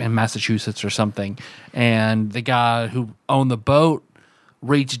on like in Massachusetts or something, and the guy who owned the boat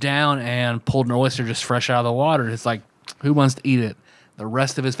reached down and pulled an oyster just fresh out of the water. It's like, who wants to eat it? The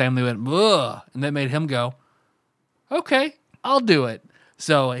rest of his family went, ugh, and that made him go, okay, I'll do it.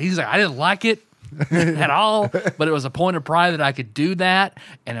 So he's like, I didn't like it at all, but it was a point of pride that I could do that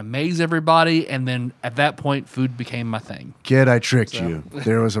and amaze everybody. And then at that point, food became my thing. Kid, I tricked you.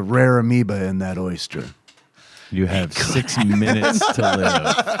 There was a rare amoeba in that oyster. You have 6 minutes to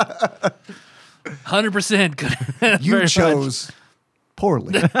live. 100%. You chose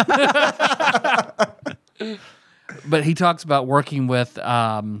poorly. But he talks about working with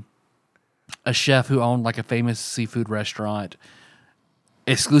a chef who owned like a famous seafood restaurant,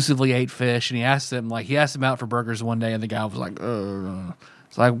 exclusively ate fish, and he asked him out for burgers one day, and the guy was like,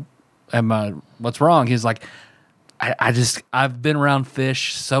 it's like, what's wrong? He's like, I've been around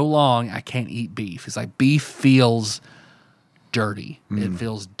fish so long, I can't eat beef. He's like, beef feels dirty. It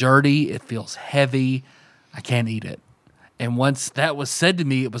feels dirty. It feels heavy. I can't eat it. And once that was said to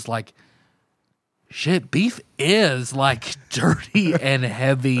me, it was like, shit, beef is like dirty and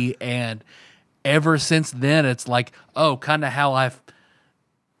heavy. And ever since then, it's like, oh, kind of how I've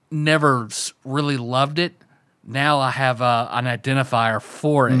never really loved it. Now I have an identifier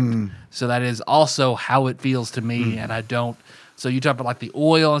for it. So that is also how it feels to me. And I don't. So you talk about like the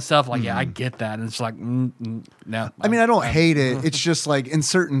oil and stuff. Like, yeah, I get that. And it's like, no. I mean, I don't hate it. It's just like in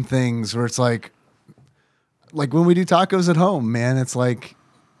certain things where it's like when we do tacos at home, man, it's like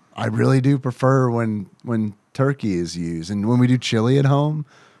I really do prefer when turkey is used, and when we do chili at home,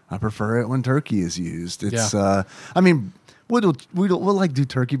 I prefer it when turkey is used. It's I mean, we'll like do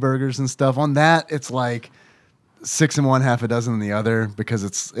turkey burgers and stuff. On that, it's like 6 in one, half a dozen in the other, because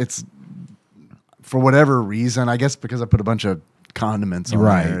it's for whatever reason. I guess because I put a bunch of condiments on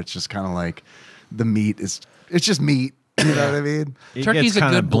there. It's just kind of like the meat it's just meat. You know what I mean? It Turkey's gets a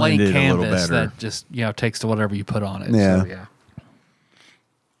kinda good blank blended a little canvas better. that just takes to whatever you put on it. Yeah. So, yeah.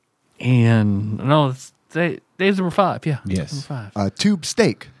 And no, it's days number 5. Yeah. Yes. Number 5. Tube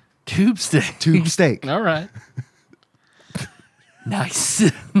steak. Tube steak. Tube steak. All right. Nice.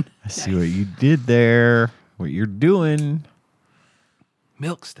 I see what you did there. What you're doing.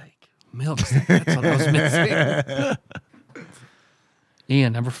 Milk steak. Milk steak. That's what I was missing.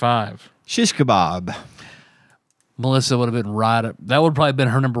 Ian, number 5. Shish kebab. Melissa would have been right up. That would have probably been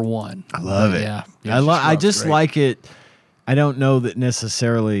her number 1. I love it. Yeah. I just great. like it. I don't know that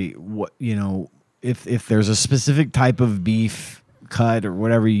necessarily what if there's a specific type of beef cut or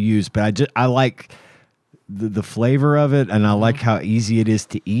whatever you use, but I like the flavor of it, and I like how easy it is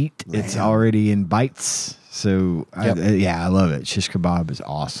to eat. It's already in bites, so I love it. Shish kebab is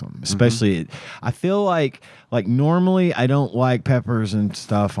awesome, especially I feel like normally I don't like peppers and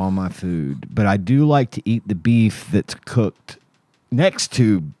stuff on my food, but I do like to eat the beef that's cooked next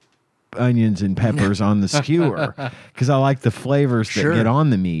to onions and peppers on the skewer because I like the flavors that get on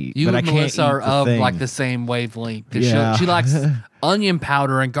the meat. You but and I can't Melissa are eat the of thing. like the same wavelength. 'Cause Yeah. She likes onion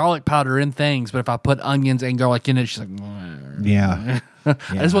powder and garlic powder in things, but if I put onions and garlic in it, she's like, Yeah. I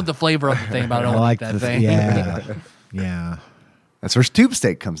just want the flavor of the thing, but I don't like that thing. Yeah. Yeah. That's where tube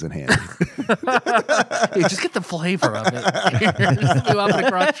steak comes in handy. Hey, just get the flavor of it. Just do up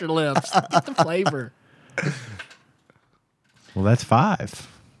across your lips. Get the flavor. Well, that's 5.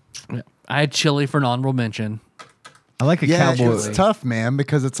 I had chili for an honorable mention. I like a Yeah, cowboy. it's tough, man,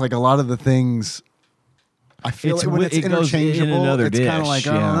 because it's like a lot of the things. I feel It's like when wi- it's it goes in interchangeable, another it's kind of dish, like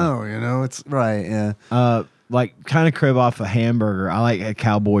I don't know, you know. It's right, yeah. Like kind of crib off a hamburger. I like a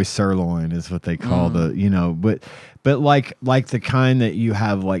cowboy sirloin is what they call the, but like the kind that you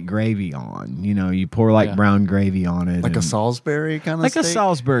have like gravy on. You pour like brown gravy on it, Like a and- Salisbury kind of like steak? a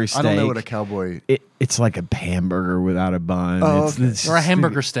Salisbury steak. I don't know what a cowboy. It's like a hamburger without a bun. Oh, It's- okay. it's Or a just-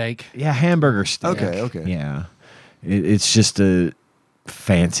 hamburger steak. Yeah, hamburger steak. Okay. Yeah, it's just a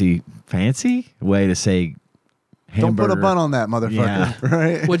fancy way to say Don't hamburger. put a bun on that, motherfucker. Yeah.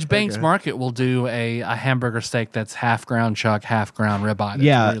 Right? Which Banks Market will do a hamburger steak that's half ground chuck, half ground ribeye. That's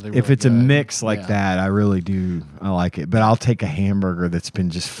Yeah, really, if really it's a good. mix like Yeah. that, I really do. I like it. But I'll take a hamburger that's been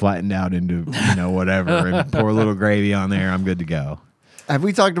just flattened out into whatever and pour a little gravy on there. I'm good to go. Have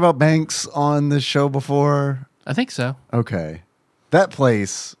we talked about Banks on this show before? I think so. Okay. That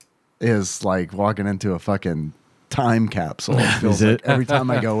place is like walking into a fucking time capsule. It feels Is it? like every time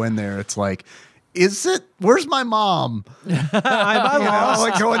I go in there, it's like, is it? Where's my mom? I You know,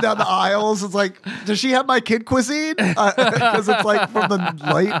 like going down the aisles, it's like, does she have my kid cuisine? Because it's like from the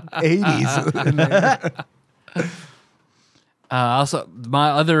late 80s. In there. Also,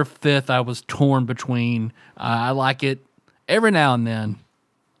 my other fifth, I was torn between. I like it every now and then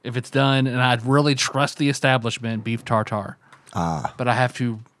if it's done, and I'd really trust the establishment, beef tartare. But I have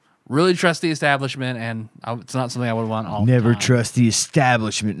to really trust the establishment, and it's not something I would want all Never the time. trust the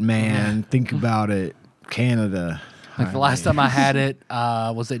establishment, man. Think about it. Canada. Like the last time I had it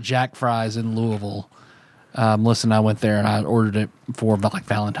was at Jack Fry's in Louisville. Melissa and I went there, and I ordered it for like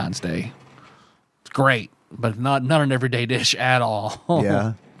Valentine's Day. It's great, but not an everyday dish at all.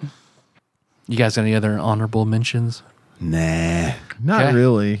 Yeah. You guys got any other honorable mentions? Nah. Not Okay.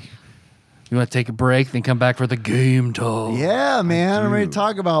 really. You want to take a break, then come back for the game talk? Yeah, man. I'm ready to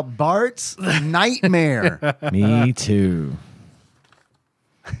talk about Bart's Nightmare. Me too.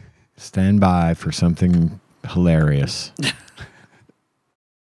 Stand by for something hilarious.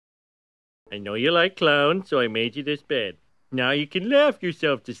 I know you like clowns, so I made you this bed. Now you can laugh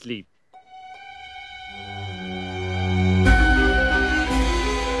yourself to sleep.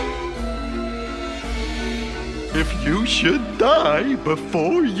 If you should die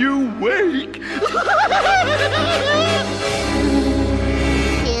before you wake.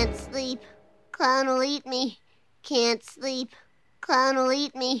 Can't sleep. Clown will eat me. Can't sleep. Clown will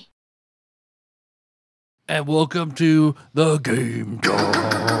eat me. And welcome to the game talk.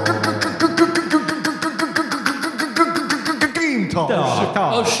 Game talk.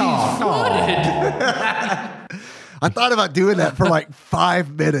 Oh, she's flooded. I thought about doing that for like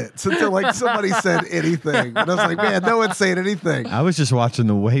 5 minutes until like somebody said anything. And I was like, man, no one's saying anything. I was just watching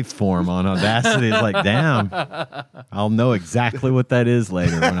the waveform on Audacity. It's like, damn, I'll know exactly what that is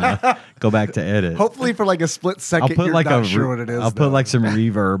later when I go back to edit. Hopefully for like a split second, I'll put you're like not sure what it is. I'll put like some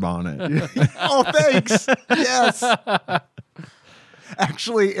reverb on it. Oh, thanks. Yes.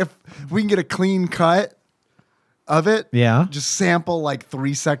 Actually, if we can get a clean cut of it, Yeah. just sample like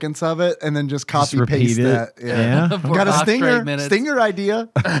 3 seconds of it and then just copy repeat paste it. that. Yeah. For Got a 5 straight stinger? minutes. Stinger idea.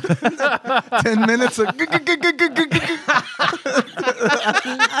 10 minutes of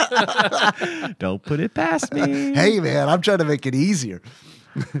Don't put it past me. Hey man, I'm trying to make it easier.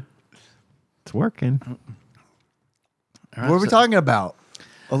 It's working. All right, What are we so- talking about?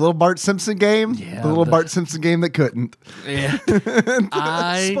 A little Bart Simpson game? Yeah, the little the- Bart Simpson game that couldn't. Yeah.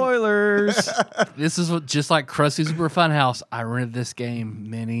 Spoilers. This is what, just like Krusty's Super Funhouse. I rented this game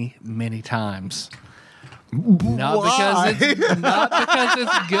many, many times. Not Why? because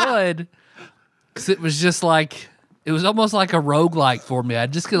it's good. Because it was just like it was almost like a roguelike for me.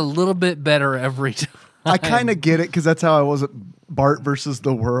 I'd just get a little bit better every time. I kind of get it because that's how I was at Bart versus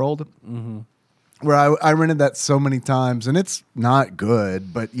the World. Where I rented that so many times and it's not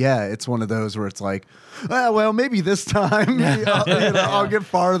good, but yeah, it's one of those where it's like, well, maybe this time I'll get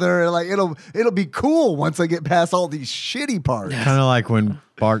farther and like it'll be cool once I get past all these shitty parts. Kind of like when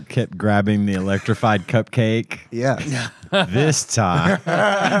Bart kept grabbing the electrified cupcake. Yes. This time.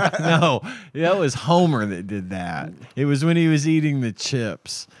 No, that was Homer that did that. It was when he was eating the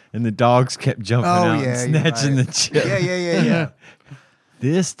chips and the dogs kept jumping out and snatching the chips. Yeah.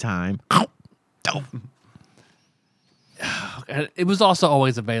 This time, It was also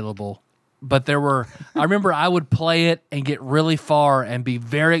always available. But I remember I would play it and get really far and be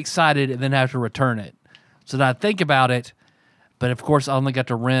very excited and then have to return it. So then I'd think about it, but of course I only got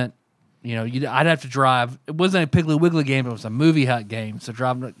to rent, I'd have to drive. It wasn't a Piggly Wiggly game, it was a Movie Hut game. So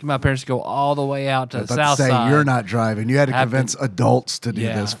driving my parents to go all the way out to the south side. You're not driving. You had to convince adults to do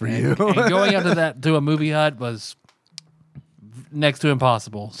this for you. And going out to a Movie Hut was next to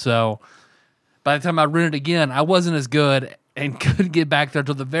impossible. So by the time I rented again, I wasn't as good and couldn't get back there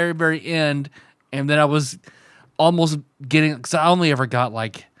till the very, very end. And then I was almost getting, because I only ever got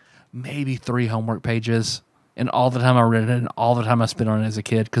like maybe 3 homework pages and all the time I read it and all the time I spent on it as a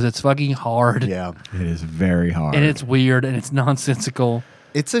kid, because it's fucking hard. Yeah. it is very hard. And it's weird and it's nonsensical.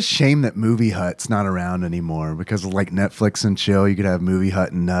 It's a shame that Movie Hut's not around anymore, because of like Netflix and chill, you could have Movie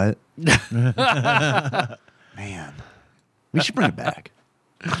Hut and Nut. Man, we should bring it back.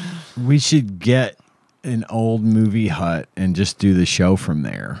 We should get an old Movie Hut and just do the show from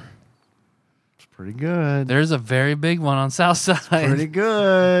there. It's pretty good. There's a very big one on South Side. Pretty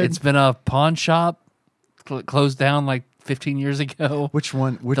good. It's been a pawn shop, closed down like 15 years ago. Which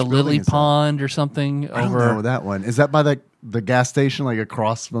one? Which the building Lily is that? Pond or something. I don't know that one. Is that by the gas station, like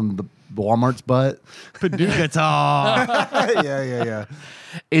across from the Walmart's butt? Paducah Talk. Yeah.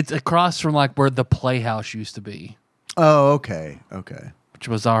 It's across from like where the Playhouse used to be, Oh, okay. which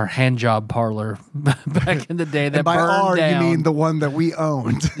was our hand job parlor back in the day that And by burned our, down. you mean the one that we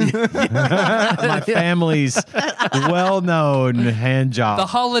owned. My family's well-known hand job. the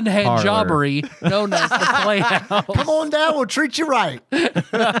Holland Hand parlor. Jobbery, known as the Playhouse. Come on down, we'll treat you right. 2 for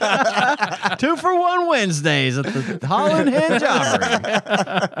 $1 Wednesdays at the Holland Hand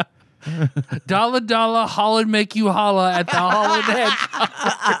Jobbery. $1 Holland make you holla at the Holland Hand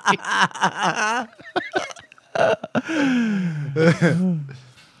Jobbery.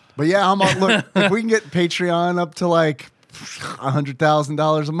 But yeah, look, if we can get Patreon up to like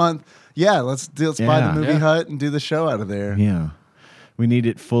 $100,000 a month, let's buy the Movie Hut and do the show out of there. Yeah. We need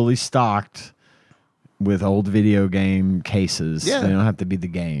it fully stocked with old video game cases. Yeah. They don't have to be the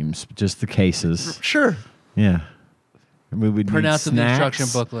games, but just the cases. Sure. Yeah. And we would Print need out the snacks instruction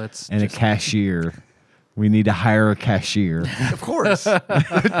booklets. and a cashier. We need to hire a cashier. Of course.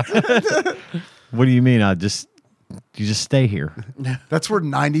 What do you mean? You just stay here. That's where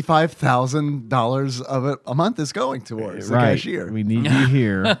 $95,000 of it a month is going towards the cashier. We need you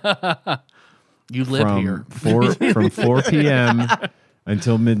here You live here. from 4 p.m.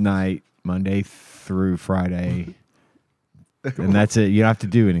 until midnight, Monday through Friday. And that's it. You don't have to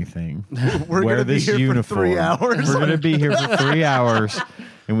do anything. We're Wear gonna be this here uniform. for 3 hours. We're going to be here for 3 hours,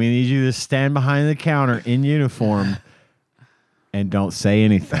 and we need you to stand behind the counter in uniform and don't say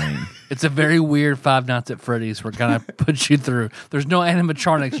anything. It's a very weird Five Nights at Freddy's. We're gonna put you through. There's no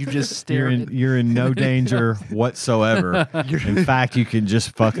animatronics. You just stare. You're in no danger whatsoever. In fact, you can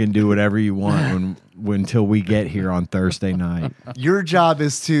just fucking do whatever you want until we get here on Thursday night. Your job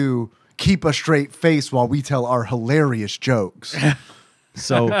is to keep a straight face while we tell our hilarious jokes.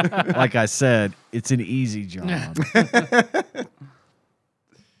 So, like I said, it's an easy job.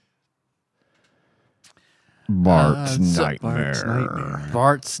 Bart's nightmare.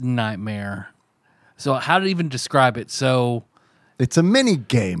 Bart's Nightmare. So how to even describe it? So It's a mini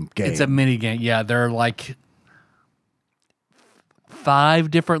game. it's a mini game. Yeah, there are like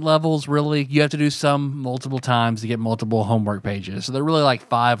 5 different levels. Really, you have to do some multiple times to get multiple homework pages. So they're really like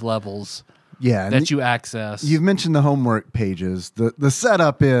 5 levels that you access. You've mentioned the homework pages. The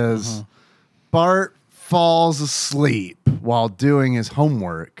setup is Bart falls asleep while doing his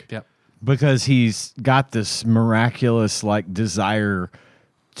homework. Yep. Because he's got this miraculous desire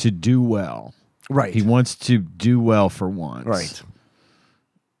to do well. Right. He wants to do well for once. Right.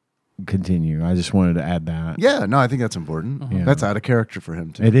 Continue. I just wanted to add that. Yeah, no, I think that's important. Yeah. That's out of character for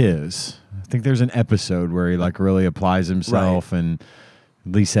him too. It is. I think there's an episode where he really applies himself and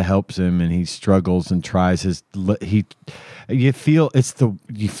Lisa helps him and he struggles and tries you feel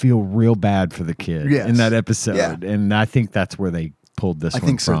real bad for the kid in that episode. Yeah. And I think that's where they pulled this I one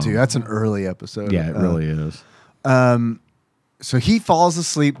think so from. too. That's an early episode. Yeah, it really is. So he falls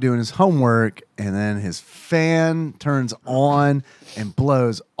asleep doing his homework, and then his fan turns on and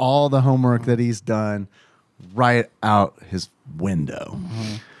blows all the homework that he's done right out his window.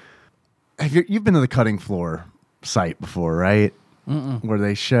 You've been to the cutting floor site before, right? Where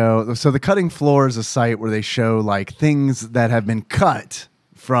they show. So the cutting floor is a site where they show things that have been cut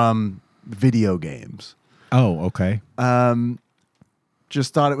from video games. Oh, okay.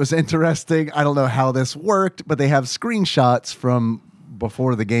 Just thought it was interesting. I don't know how this worked, but they have screenshots from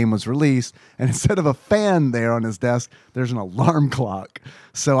before the game was released, and instead of a fan there on his desk, there's an alarm clock.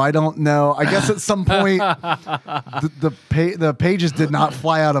 So I don't know. I guess at some point the pages did not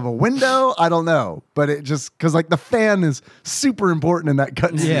fly out of a window. I don't know, but it just because like the fan is super important in that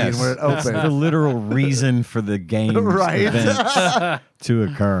cutscene where it opens. The literal reason for the game's events to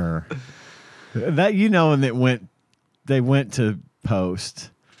occur. That and they went to post,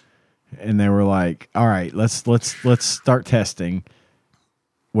 and they were like, "All right, let's start testing."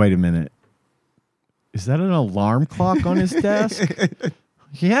 Wait a minute, is that an alarm clock on his desk?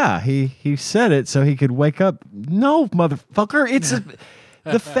 Yeah, he set it so he could wake up. No, motherfucker, it's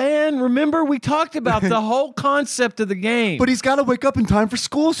the fan. Remember, we talked about the whole concept of the game. But he's got to wake up in time for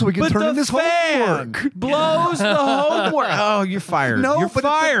school so he can turn in his fan homework. Blows the homework. Oh, you're fired. No, you're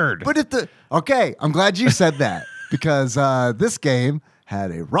fired. Okay, I'm glad you said that because this game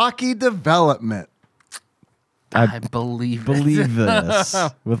had a rocky development. I believe this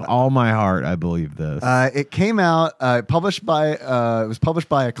with all my heart. I believe this. It came out published by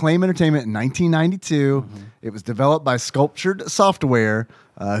Acclaim Entertainment in 1992. Mm-hmm. It was developed by Sculptured Software,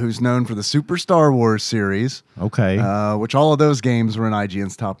 who's known for the Super Star Wars series. Okay, which all of those games were in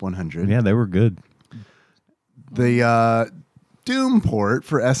IGN's top 100. Yeah, they were good. The Doom port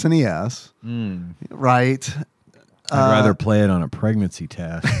for SNES, right? I'd rather play it on a pregnancy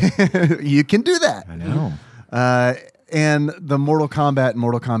test. You can do that. I know. And the Mortal Kombat and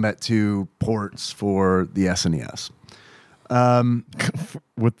Mortal Kombat 2 ports for the SNES.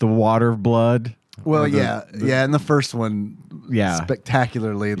 With the water blood? Well, and the first one,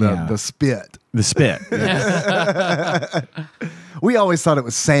 spectacularly, the spit. The spit. We always thought it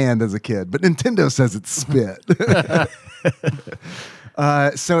was sand as a kid, but Nintendo says it's spit.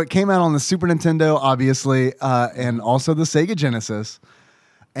 So it came out on the Super Nintendo, obviously, and also the Sega Genesis.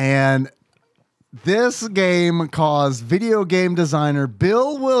 And this game caused video game designer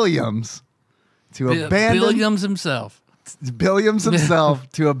Bill Williams to abandon Williams himself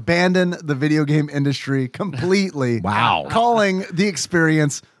to abandon the video game industry completely. Wow. Calling the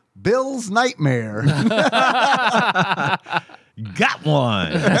experience Bill's nightmare. Got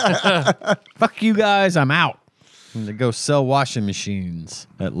one. Fuck you guys, I'm out. I'm gonna go sell washing machines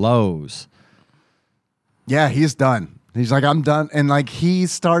at Lowe's. Yeah, he's done. He's like, I'm done. And like he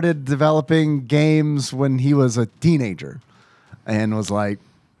started developing games when he was a teenager and was like,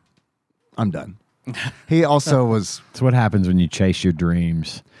 I'm done. He also was. It's what happens when you chase your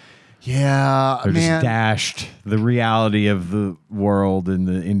dreams. Yeah, They're just dashed. The reality of the world and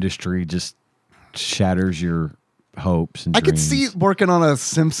the industry just shatters your hopes and dreams. I could see working on a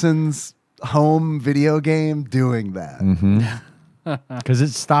Simpsons home video game doing that. Mm-hmm. Because it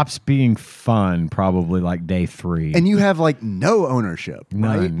stops being fun probably like day 3. And you have like no ownership,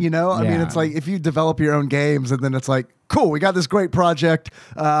 right? None. You know, I mean, it's like if you develop your own games and then it's like, cool, we got this great project.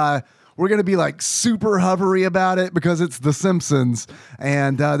 We're going to be like super hovery about it because it's The Simpsons.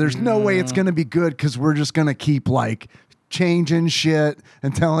 And there's no way it's going to be good because we're just going to keep like changing shit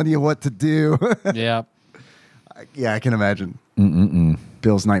and telling you what to do. Yeah. Yeah, I can imagine.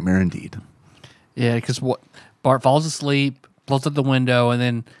 Bill's nightmare indeed. Yeah, because Bart falls asleep, blows up the window, and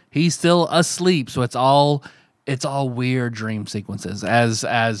then he's still asleep. So it's all weird dream sequences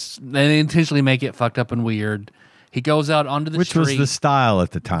as they intentionally make it fucked up and weird. He goes out onto the street. Which was the style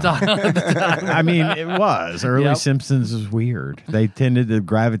at the time. I mean, it was. Early Simpsons was weird. They tended to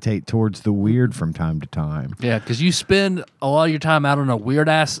gravitate towards the weird from time to time. Yeah, because you spend a lot of your time out on a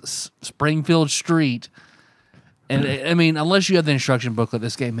weird-ass Springfield street. And I mean, unless you have the instruction booklet,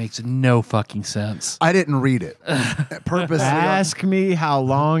 this game makes no fucking sense. I didn't read it. Purposely. Ask me how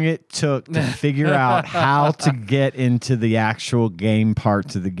long it took to figure out how to get into the actual game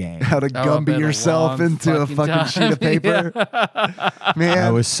parts of the game. How to Gumby yourself into a fucking sheet of paper. Yeah. Man.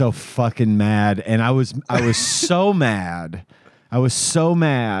 I was so fucking mad. And I was so mad. I was so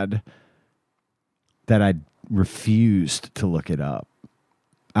mad that I refused to look it up.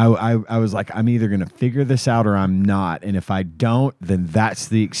 I was like, I'm either going to figure this out or I'm not. And if I don't, then that's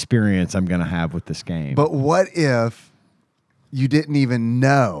the experience I'm going to have with this game. But what if you didn't even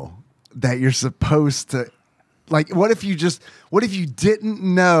know that you're supposed to, like, what if you didn't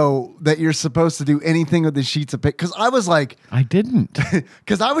know that you're supposed to do anything with the sheets of paper? Because I was like, I didn't.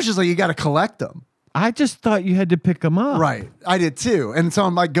 Because I was just like, you got to collect them. I just thought you had to pick them up. Right. I did too. And so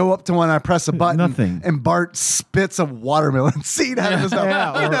I'm like, go up to one, I press a button. Nothing. And Bart spits a watermelon seed out of his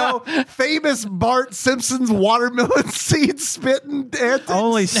mouth. Famous Bart Simpson's watermelon seed spitting antics.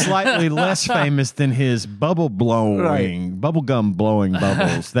 Only slightly less famous than his bubblegum blowing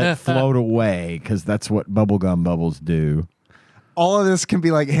bubbles that float away because that's what bubblegum bubbles do. all of this can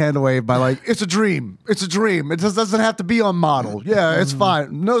be like hand waved by like, it's a dream. It's a dream. It just doesn't have to be on model. Yeah, it's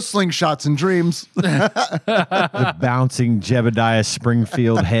fine. No slingshots and dreams. The bouncing Jebediah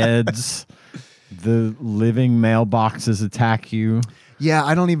Springfield heads. The living mailboxes attack you. Yeah,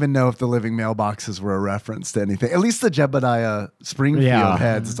 I don't even know if the living mailboxes were a reference to anything. At least the Jebediah Springfield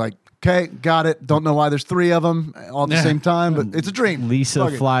heads. It's like, okay, got it. Don't know why there's 3 of them all at the same time, but it's a dream.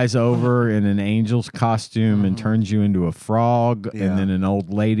 Lisa flies over in an angel's costume and turns you into a frog, and then an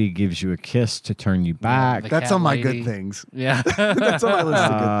old lady gives you a kiss to turn you back. That's on my good things. Yeah. That's on my list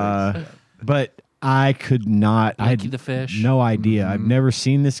of good things. But I could not. I Lucky had the fish. no idea. I've never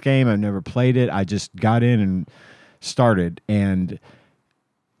seen this game. I've never played it. I just got in and started, and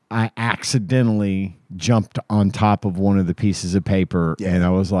I accidentally jumped on top of one of the pieces of paper, and I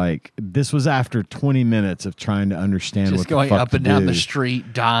was like, this was after 20 minutes of trying to understand Just what going the fuck up and to down do. the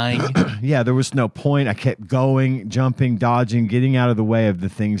street, dying. Yeah, there was no point. I kept going, jumping, dodging, getting out of the way of the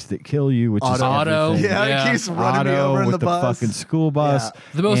things that kill you, which is Auto. everything. Yeah, it keeps running me Auto over in with the bus. fucking school bus. Yeah.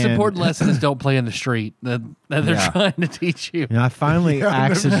 The most And- important lesson is don't play in the street that they're trying to teach you. And I finally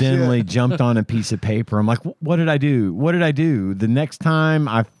accidentally jumped on a piece of paper. I'm like, what did I do? What did I do? The next time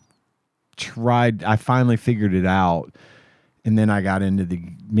I finally figured it out. And then I got into the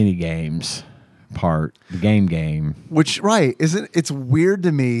mini games part, the game. Which, right, it's weird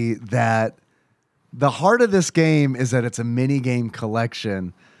to me that the heart of this game is that it's a mini game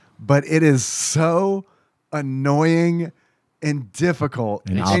collection, but it is so annoying and difficult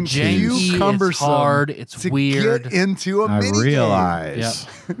And and obtuse. too cumbersome. It's hard, it's to weird. get into a I mini realize.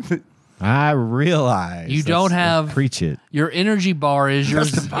 I realize. You don't have preach it. your energy bar is your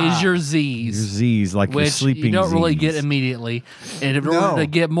Your Z's, Z's, like your which sleeping you don't really Zs. get immediately. And in order to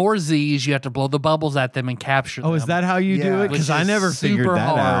get more Z's, you have to blow the bubbles at them and capture them. Oh, is that how you do Yeah. it? Because Which I is never figured super that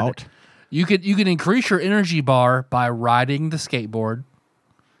hard. out. You can increase your energy bar by riding the skateboard,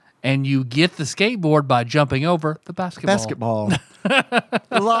 and you get the skateboard by jumping over the basketball.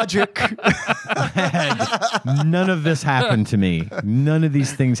 Logic. None of this happened to me. None of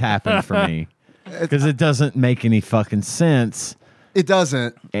these things happened for me. Because it doesn't make any fucking sense. It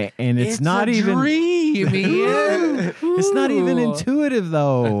doesn't. And it's not a even dream, Ian. it's not even Ooh. intuitive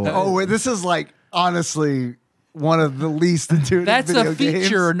though. Oh, this is like honestly one of the least intuitive That's video a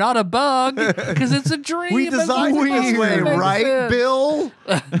feature, games. not a bug, because it's a dream. We designed it this way, right, Bill?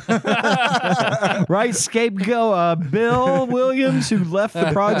 Right, scapegoat Bill Williams, who left the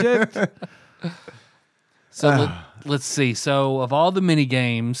project. So let's see. So of all the mini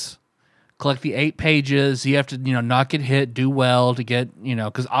games, collect the 8 pages. You have to, not get hit, do well to get,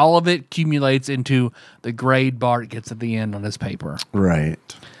 because all of it accumulates into the grade Bart gets at the end on his paper.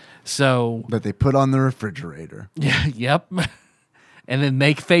 Right. So, That they put on the refrigerator. yeah, yep. And then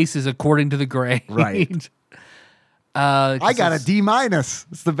make faces according to the grade. Right. I got a D-.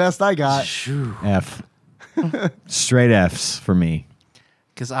 It's the best I got. F. Straight F's for me.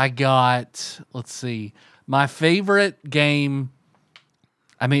 Because I got, let's see, my favorite game.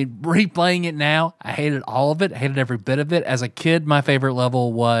 I mean, replaying it now, I hated all of it. I hated every bit of it. As a kid, my favorite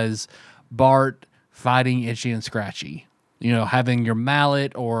level was Bart fighting Itchy and Scratchy. Having your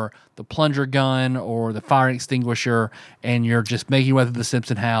mallet or the plunger gun or the fire extinguisher, and you're just making your way through the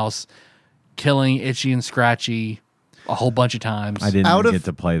Simpson house, killing Itchy and Scratchy a whole bunch of times. I didn't even get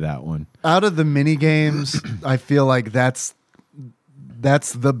to play that one. Out of the mini games, I feel like that's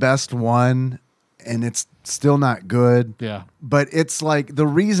the best one, and it's still not good. Yeah. But it's like the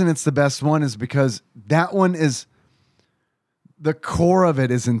reason it's the best one is because that one is the core of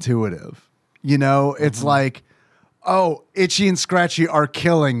it is intuitive. It's like, oh, Itchy and Scratchy are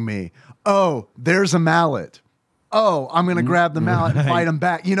killing me. Oh, there's a mallet. Oh, I'm going to grab the mallet and fight them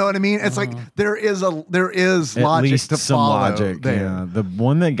back. You know what I mean? It's like there is At logic least to some follow logic. there. Yeah. The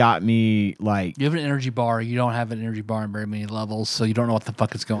one that got me like You have an energy bar. You don't have an energy bar in very many levels, so you don't know what the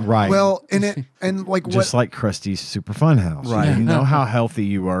fuck is going on. right. Well, and like just what like Krusty's Super Fun House. Right. You know how healthy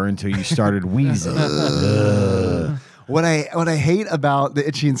you were until you started wheezing. Ugh. What I hate about the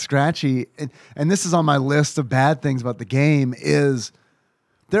Itchy and Scratchy, and this is on my list of bad things about the game, is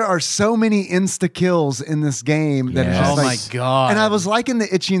there are so many insta kills in this game that it's Yes. just Oh like, my God. And I was liking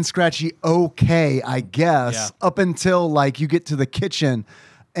the Itchy and Scratchy okay, I guess, up until like you get to the kitchen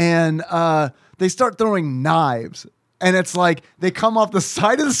and they start throwing knives. And it's like they come off the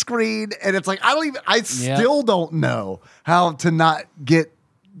side of the screen, and it's like I still don't know how to not get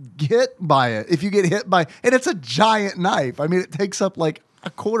hit by it. If you get hit by, and it's a giant knife. I mean, it takes up like a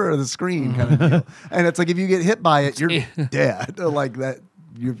quarter of the screen kind of deal. And it's like if you get hit by it, you're dead. Like that,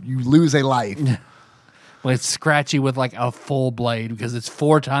 you lose a life. Well, it's Scratchy with like a full blade because it's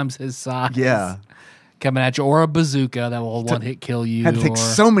 4 times his size. Yeah. coming at you, or a bazooka that will one-hit kill you. Had to take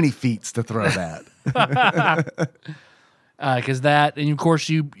so many feats to throw that. Because that, and of course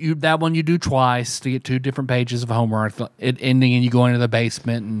you that one you do twice to get 2 different pages of homework. It ending and you go into the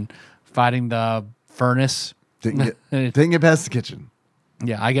basement and fighting the furnace. Didn't get past the kitchen.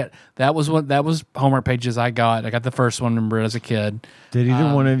 Yeah, that was homework pages I got. I got the first one, remember, as a kid. Did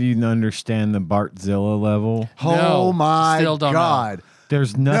either one of you understand the Bartzilla level? Oh my still don't God. know.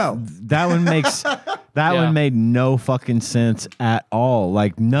 There's no. That one makes one made no fucking sense at all.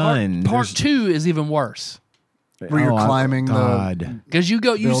 Like none. Part 2 is even worse. Where you're climbing the because you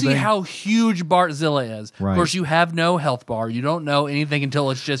see building. how huge Bartzilla is. Right. Of course, you have no health bar. You don't know anything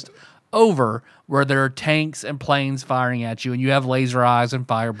until it's just over, where there are tanks and planes firing at you, and you have laser eyes and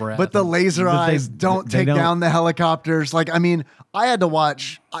fire breath. But the laser eyes don't take down the helicopters. Like, I mean, I had to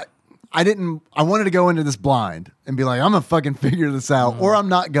watch. I wanted to go into this blind and be like, I'm gonna fucking figure this out, or I'm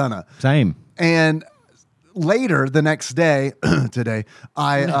not gonna. Same. And later the next day, today,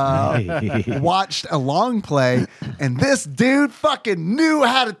 I watched a long play, and this dude fucking knew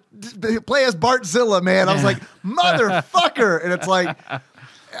how to play as Bartzilla, man. I was like, motherfucker. And it's like,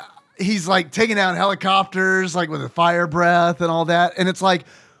 he's like taking down helicopters, like with a fire breath and all that. And it's like,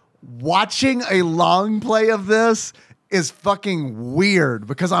 watching a long play of this is fucking weird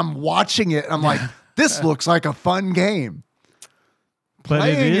because I'm watching it and I'm like, this looks like a fun game. But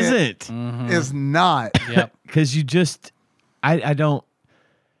it isn't. Is not. Yep. Because you just, I don't.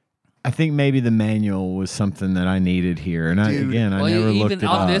 I think maybe the manual was something that I needed here, and I never looked it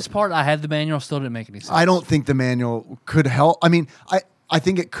up. On this part, I had the manual, still didn't make any sense. I don't think the manual could help. I mean, I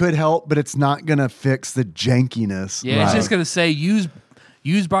think it could help, but it's not gonna fix the jankiness. Yeah, it's just gonna say use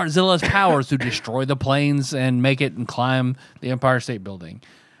Bartzilla's powers to destroy the planes and make it and climb the Empire State Building.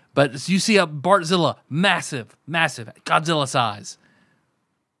 But you see a Bartzilla, massive, Godzilla size.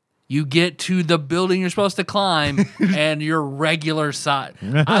 You get to the building you're supposed to climb, and you're regular size.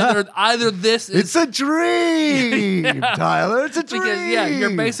 Either this is... It's a dream, Tyler. It's a dream.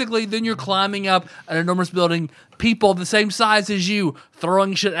 Because, you're climbing up an enormous building, people the same size as you,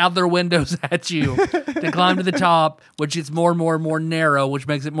 throwing shit out their windows at you to climb to the top, which is more and more and more narrow, which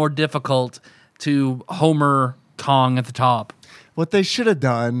makes it more difficult to Homer Kong at the top. What they should have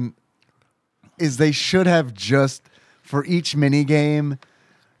done is they should have just, for each mini game,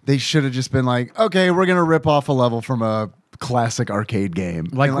 they should have just been like, okay, we're going to rip off a level from a classic arcade game.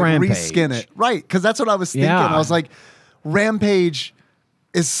 Like Rampage. Reskin it. Right, because that's what I was thinking. Yeah. I was like, Rampage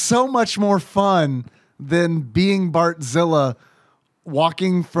is so much more fun than being Bartzilla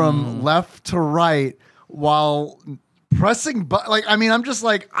walking from left to right while pressing I'm just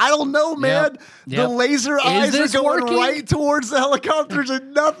like, I don't know, man. Yep. The laser eyes are going working? right towards the helicopters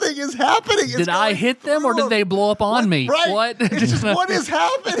and nothing is happening. Did I hit them or did they blow up on me? Right. What? It's just, what is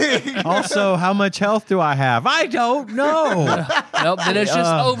happening? Also, how much health do I have? I don't know. Nope, then it's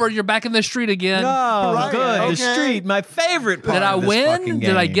just over. You're back in the street again. No, Right, good. okay. The street, my favorite part Did I of this win? fucking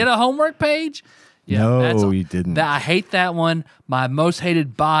Did I game. get a homework page? No, you didn't. I hate that one. My most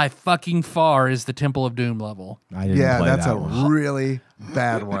hated by fucking far is the Temple of Doom level. I didn't play that's that a one. really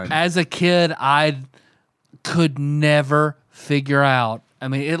bad one. As a kid, I could never figure out. I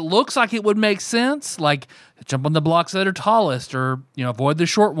mean, it looks like it would make sense, like jump on the blocks that are tallest, or avoid the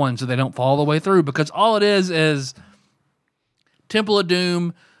short ones so they don't fall all the way through. Because all it is Temple of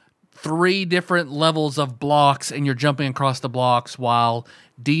Doom, 3 different levels of blocks, and you're jumping across the blocks while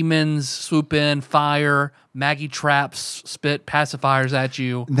demons swoop in, fire, Maggie traps, spit pacifiers at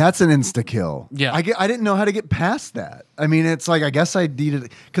you. That's an insta kill. Yeah. I didn't know how to get past that. I mean, it's like, I guess I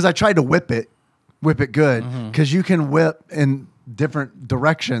needed, because I tried to whip it good, because you can whip in different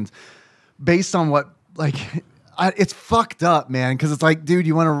directions based on what, it's fucked up, man. Because it's like, dude,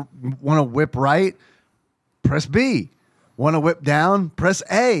 you want to whip right? Press B. Want to whip down? Press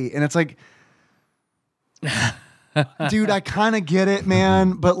A. And it's like, dude, I kind of get it,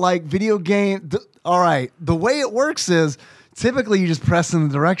 man. But video game, all right. The way it works is typically you just press in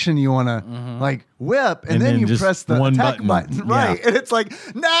the direction you want to whip, and then you just press the one attack button. button. Right. Yeah. And it's like,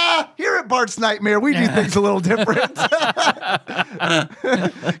 nah, here at Bart's Nightmare, we do things a little different.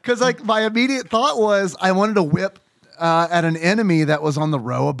 Because my immediate thought was I wanted to whip at an enemy that was on the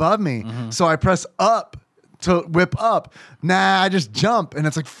row above me. So I press up to whip up. Nah, I just jump, and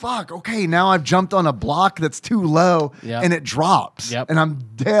it's like, fuck, okay, now I've jumped on a block that's too low, and it drops, and I'm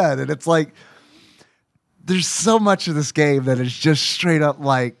dead. And it's like, there's so much of this game that is just straight up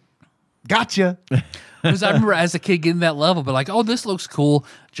gotcha. Because I remember as a kid getting that level, but oh, this looks cool.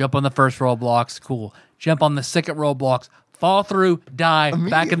 Jump on the first row of blocks, cool. Jump on the second row of blocks, fall through, die,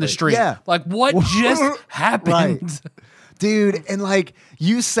 back in the street. Yeah. What just happened? Right. Dude, and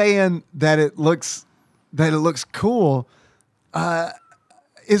you saying that it looks that it looks cool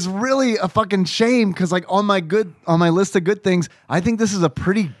is really a fucking shame because like on my list of good things, I think this is a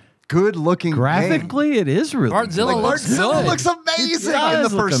pretty good looking Graphically, it is really Bartzilla good. looks Bartzilla good. looks amazing It in the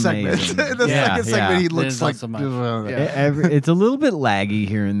does look first segment. amazing. In the Yeah, second segment, he It looks is like not so much. It's a little bit laggy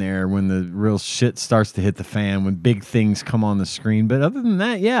here and there when the real shit starts to hit the fan, when big things come on the screen. But other than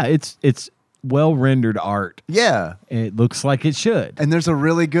that, yeah, it's well rendered art. Yeah. It looks like it should. And there's a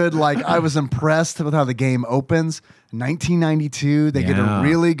really good, like, I was impressed with how the game opens. 1992, they get a Yeah.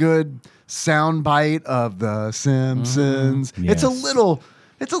 really good sound bite of the Simpsons. It's a Yes.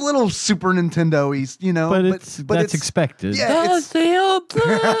 little Super Nintendo-y, you know. But that's expected. Yeah, it's,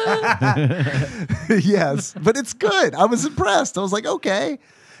 yes, but it's good. I was impressed. I was like, okay.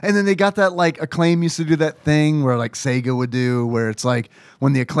 And then they got that, like, Acclaim used to do that thing where, like, Sega would do, where it's like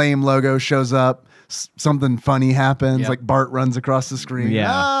when the Acclaim logo shows up, something funny happens, Yep. like Bart runs across the screen.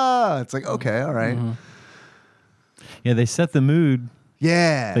 Yeah. It's like, okay, all right. Yeah, they set the mood.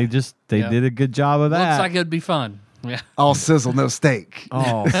 Yeah. They Yeah. did a good job of that. Looks like it'd be fun. Yeah. All sizzle, no steak.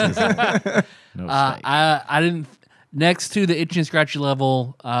 Oh, sizzle. No steak. I didn't. Next to the itchy and scratchy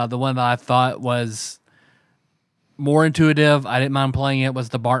level, the one that I thought was more intuitive, I didn't mind playing it, was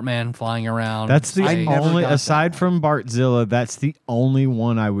the Bartman flying around. That's the I never only, got aside from Bartzilla, that's the only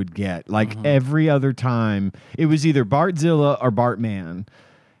one I would get. Like every other time, it was either Bartzilla or Bartman.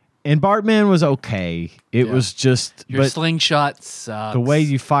 And Bartman was okay. It Yeah. was just, Your but slingshot sucks. the way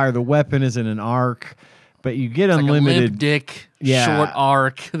you fire the weapon is in an arc, but you get It's like a unlimited. limp dick Yeah. short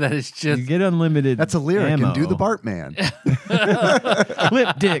arc that is You just get unlimited. That's a lyric, ammo. and do the Bartman.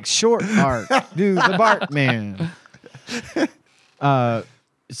 Lip dick short arc. Do the Bartman.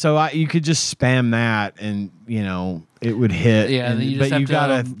 So you could just spam that, and it would hit. Yeah, and, then you but just have you to,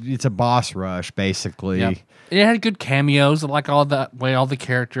 gotta. It's a boss rush, basically. Yep. It had good cameos, like all the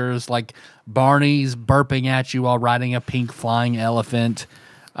characters, like Barney's burping at you while riding a pink flying elephant.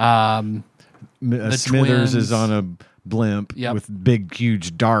 The Smithers twins. is on a blimp Yep. with big,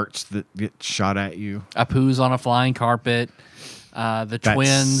 huge darts that get shot at you. Apu's on a flying carpet. The That's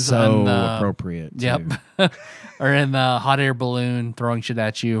twins, so and the, appropriate. Yep, too. or in the hot air balloon throwing shit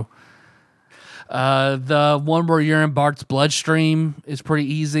at you. The one where you're in Bart's bloodstream is pretty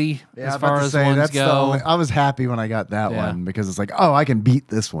easy as far as ones go. I was happy when I got that Yeah. one because it's like, oh, I can beat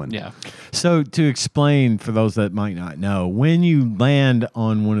this one. Yeah, So to explain for those that might not know, when you land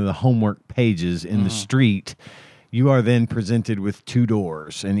on one of the homework pages in the street, you are then presented with two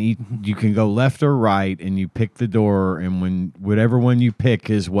doors, and you can go left or right, and you pick the door, and whatever one you pick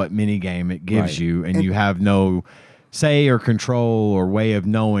is what mini game it gives Right. you, and you have no say or control or way of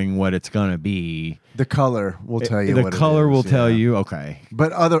knowing what it's going to be. The color will tell you. The what color it is, will tell yeah. you, okay.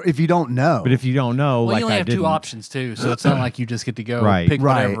 But if you don't know, But if you don't know, well, like you only I have didn't, two options too, so it's not like you just get to go Right. pick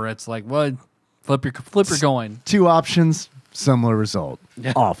Right. whatever. It's like, what? Flip your coin. two options, similar result.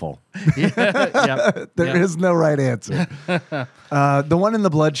 Awful. Yep. There is no right answer. The one in the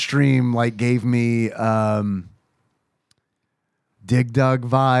bloodstream gave me Dig Dug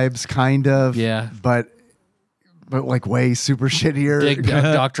vibes, kind of. Yeah. But like way super shittier. Big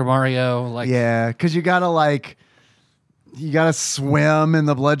Dr. Mario, like Yeah, because you gotta swim in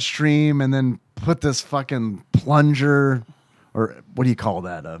the bloodstream and then put this fucking plunger, or what do you call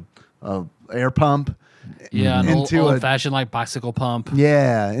that? A air pump. an into old fashioned like bicycle pump.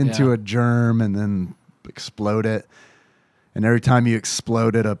 Yeah, into Yeah. a germ and then explode it. And every time you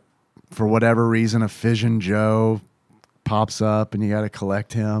explode it, for whatever reason, a Fission Joe pops up and you got to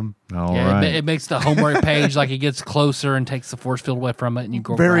collect him. All Yeah, right. it makes the homework page like it gets closer and takes the force field away from it, and you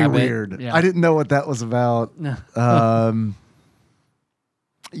go Very grab it. weird. Yeah. I didn't know what that was about.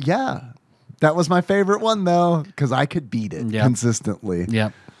 Yeah, that was my favorite one though, because I could beat it Yep. consistently.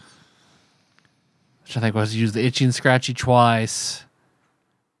 Yep. Which I think was use the itchy and scratchy twice.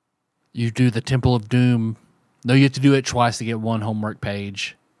 You do the Temple of Doom. No, you have to do it twice to get one homework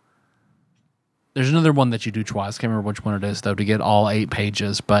page. There's another one that you do twice. Can't remember which one it is though to get all 8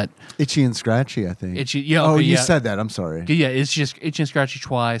 pages. But Itchy and Scratchy, I think. itchy, yeah. Oh, okay, you yeah. said that. I'm sorry. Yeah, it's just itchy and scratchy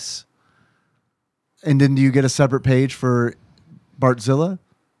twice. And then do you get a separate page for Bartzilla?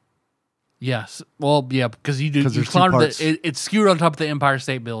 Yes. Well, yeah, because you 'Cause you there's two climb parts. it's skewed on top of the Empire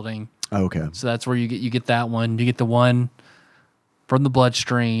State Building. Okay. So that's where you get that one. You get the one from the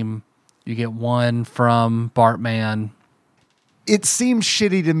bloodstream. You get one from Bartman. It seems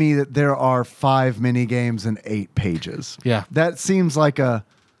shitty to me that there are 5 mini games and 8 pages. Yeah. That seems like a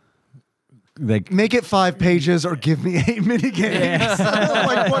make it 5 pages or give me 8 mini games.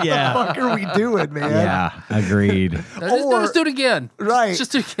 Like, what the fuck are we doing, man? Yeah, agreed. Just do it again. Right.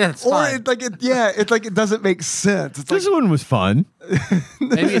 Just do it again. It's Or fine. it's like it doesn't make sense. It's This like, one was fun.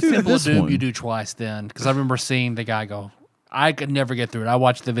 Maybe it's Temple of This Doom one. you do twice then. Because I remember seeing the guy go, I could never get through it. I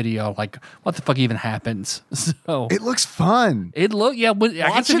watched the video, like, what the fuck even happens? So it looks fun. I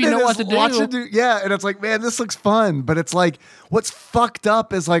guess if you know what to do. Yeah, and it's like, man, this looks fun. But it's like, what's fucked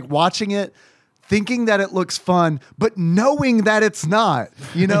up is like watching it, thinking that it looks fun, but knowing that it's not.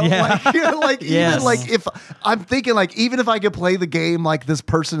 You know, Yeah. like Yes. even like if I'm thinking like even if I could play the game like this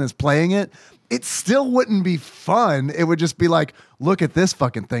person is playing it, it still wouldn't be fun. It would just be like, look at this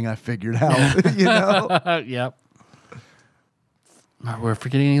fucking thing I figured out. You know? Yep. We're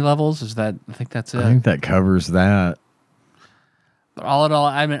forgetting any levels? I think that's it. I think that covers that. But all in all,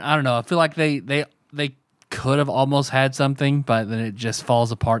 I mean, I don't know. I feel like they could have almost had something, but then it just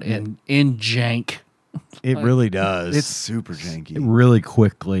falls apart in jank. It really does. It's super janky. It really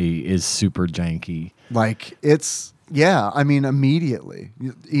quickly is super janky. Like it's I mean immediately.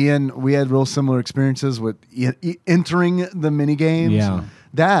 Ian, we had real similar experiences with entering the mini games. Yeah.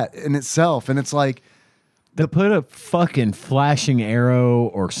 That in itself, and it's like To put a fucking flashing arrow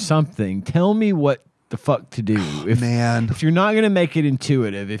or something, tell me what the fuck to do. If you're not going to make it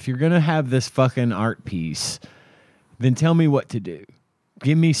intuitive, if you're going to have this fucking art piece, then tell me what to do.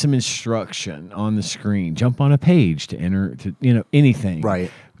 Give me some instruction on the screen. Jump on a page to enter, anything.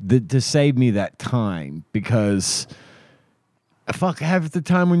 Right. To save me that time, because half the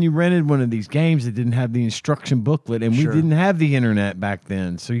time when you rented one of these games, it didn't have the instruction booklet, and we didn't have the internet back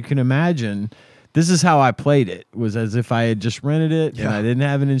then. So you can imagine, this is how I played it, was as if I had just rented it and I didn't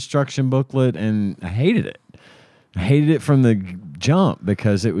have an instruction booklet, and I hated it. I hated it from the jump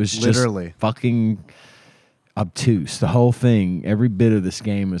because it was just fucking obtuse. The whole thing, every bit of this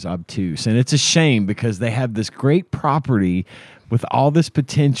game is obtuse. And it's a shame because they have this great property with all this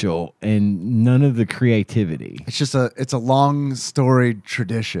potential and none of the creativity. It's a long storied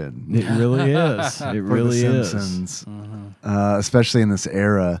tradition. It really is. It really The is. Simpsons, especially in this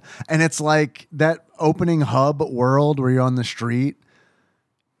era. And it's like that opening hub world where you're on the street.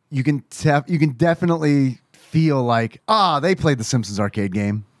 You can definitely feel like, they played the Simpsons arcade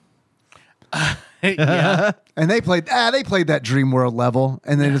game. Yeah. And they played that Dream World level,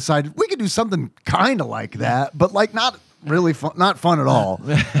 and they decided we could do something kind of like that, but like not really fun, not fun at all.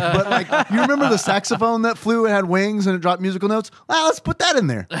 But like, you remember the saxophone that flew and had wings and it dropped musical notes? Well, let's put that in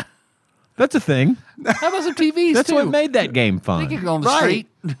there. That's a thing. How about some TVs That's too? what made that game You fun. can go on the street.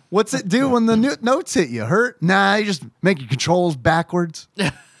 What's it do when the notes hit you? Hurt? Nah, you just make your controls backwards.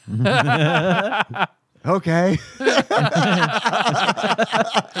 Okay.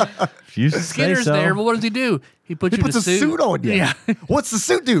 If you say Skinner's so. there, but what does he do? He puts you in Puts a suit on you. Yeah. What's the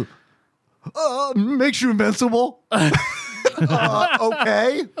suit do? Makes you invincible. Okay.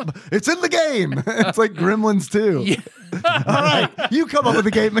 It's in the game. It's like Gremlins 2. Yeah. All right. You come up with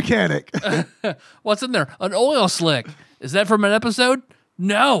a game mechanic. What's in there? An oil slick. Is that from an episode?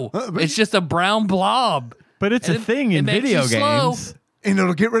 No. It's just a brown blob. But it's And a it- thing it in makes video you slow. games. And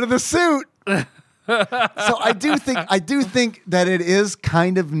it'll get rid of the suit. So I do think that it is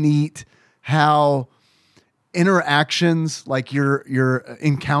kind of neat how interactions, like your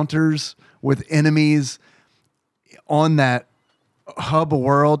encounters with enemies on that hub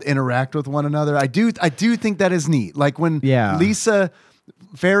world, interact with one another. I do think that is neat. Like when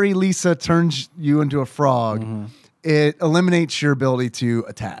Fairy Lisa turns you into a frog, it eliminates your ability to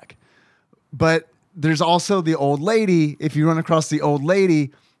attack. But there's also the old lady. If you run across the old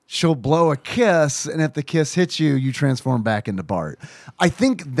lady, she'll blow a kiss, and if the kiss hits you, you transform back into Bart. I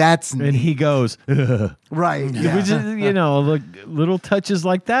think that's neat. And he goes, Right. Yeah. Which is, look, little touches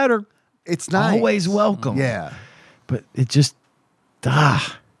like that are It's nice. always welcome. Yeah. But it just, And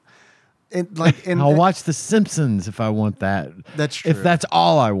I'll watch The Simpsons if I want that. That's true. If that's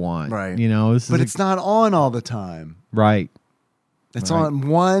all I want. Right. But it's not on all the time. right. It's Right. on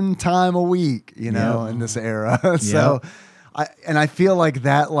one time a week, in this era. So I feel like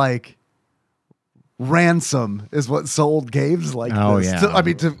that ransom is what sold games like Oh, this.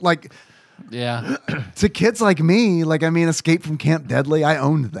 yeah. To kids like me, Escape from Camp Deadly, I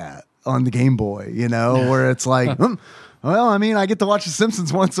owned that on the Game Boy, where it's like, I get to watch The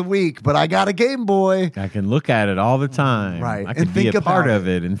Simpsons once a week, but I got a Game Boy. I can look at it all the time. Right. I can And be think a part about of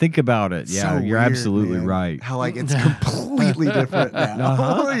it and think about it. Yeah, So you're weird, absolutely man. right. How it's completely different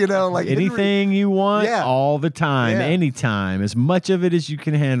now. Anything you want, Yeah. all the time, Yeah. anytime, as much of it as you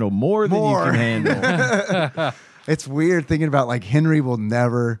can handle, more than you can handle. It's weird thinking about Henry will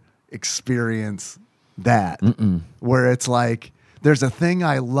never experience that, where it's like there's a thing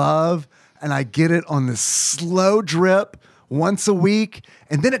I love and I get it on this slow drip once a week,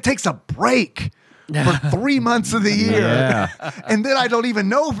 and then it takes a break for 3 months of the year. Yeah. And then I don't even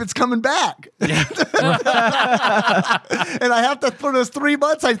know if it's coming back. And I have to, for those 3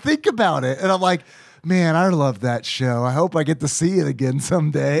 months, I think about it. And I'm like, man, I love that show. I hope I get to see it again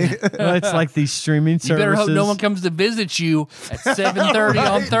someday. Well, it's like these streaming You services. better hope no one comes to visit you at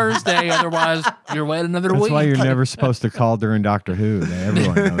 7:30 on Thursday. Otherwise, you're waiting another That's week. why you're never supposed to call during Doctor Who.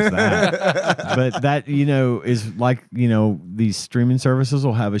 Everyone knows that. But that, is like, these streaming services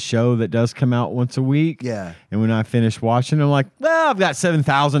will have a show that does come out once a week. Yeah. And when I finish watching, I'm like, well, I've got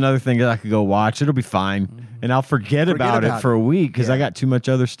 7,000 other things I could go watch. It'll be fine. And I'll forget about it for a week because I got too much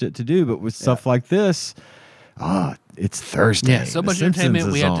other shit to do. But with stuff like this, it's Thursday. Yeah, so The much entertainment,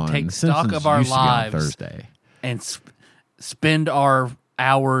 Simpsons we is have to on. take The stock Simpsons of our used to be on lives. Thursday. And spend our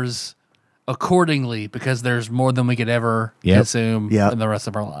hours accordingly because there's more than we could ever consume in the rest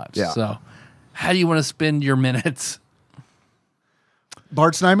of our lives. Yeah. So, how do you want to spend your minutes?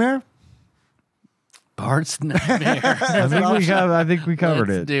 Bart's Nightmare? Bart's Nightmare. I think we covered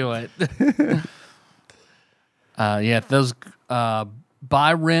Let's it. do it. Those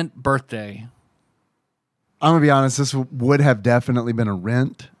buy rent birthday. I'm going to be honest, this would have definitely been a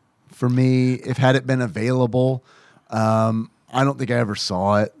rent for me if had it been available. I don't think I ever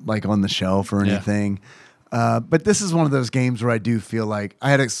saw it like on the shelf or anything. But this is one of those games where I do feel like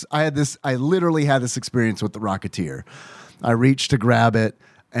I literally had this experience with the Rocketeer. I reached to grab it,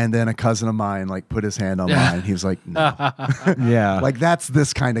 and then a cousin of mine like put his hand on mine. He was like, no. Yeah. Like that's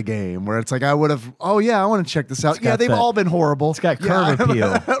this kind of game where it's like I would have, I want to check this out. Yeah, got they've that- all been horrible. It's got curb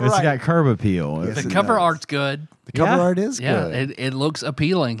appeal. It's Right. got curb appeal. Yes, The it cover does. art's good. The cover Yeah. art is Yeah, good. it looks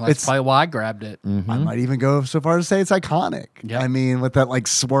appealing. That's It's- probably why I grabbed it. I might even go so far as to say it's iconic. Yep. I mean, with that like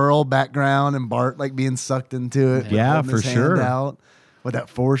swirl background and Bart like being sucked into it. with Yeah, holding his for hand sure. Out, with that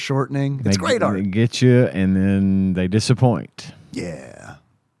foreshortening. It's great art. They get you, and then they disappoint. Yeah.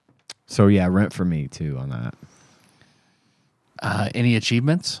 So, yeah, rent for me, too, on that. Any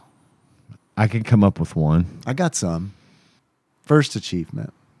achievements? I can come up with one. I got some. First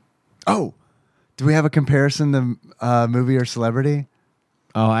achievement. Oh, do we have a comparison to movie or celebrity?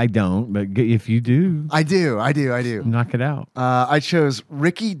 Oh, I don't, but if you do, I do. knock it out. I chose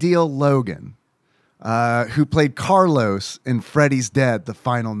Ricky Deal Logan, who played Carlos in Freddy's Dead: The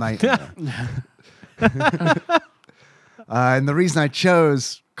Final Nightmare. And the reason I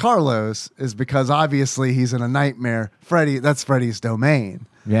chose Carlos is because obviously he's in a nightmare. That's Freddy's domain.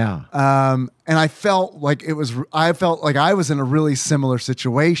 Yeah. And I felt like I was in a really similar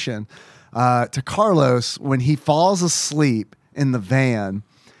situation to Carlos when he falls asleep in the van,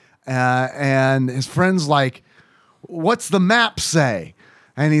 and his friend's like, "What's the map say?"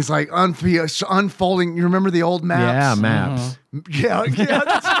 And he's like unfolding. You remember the old maps? Yeah, maps. Yeah.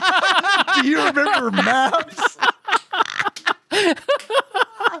 Do you remember maps?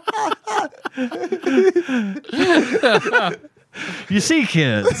 You see,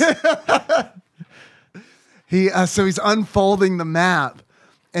 kids. So he's unfolding the map,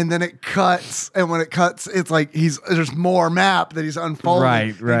 and then it cuts. And when it cuts, it's like there's more map that he's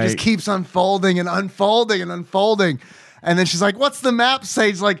unfolding. Right. He just keeps unfolding and unfolding and unfolding. And then she's like, "What's the map say?"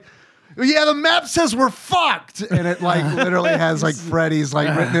 He's like, "Yeah, the map says we're fucked." And it like literally has like Freddy's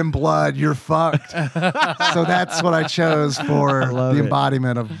like written in blood, "You're fucked." So that's what I chose for love the it.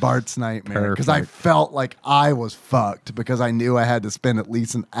 embodiment of Bart's Nightmare. Because I Perfect. felt like I was fucked because I knew I had to spend at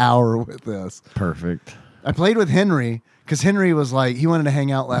least an hour with this. Perfect. I played with Henry because Henry was like, he wanted to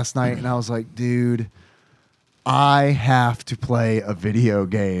hang out last night. And I was like, dude, I have to play a video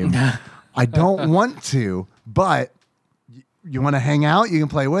game. I don't want to, but you want to hang out? You can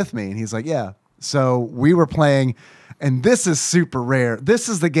play with me. And he's like, yeah. So we were playing, and this is super rare. This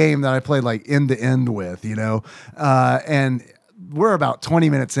is the game that I played like end to end with, and we're about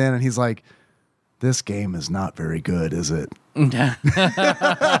 20 minutes in, and he's like, this game is not very good, is it? That's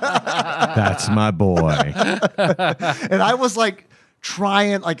my boy. And I was like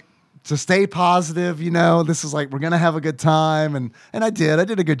trying like to stay positive, this is like, we're going to have a good time. And I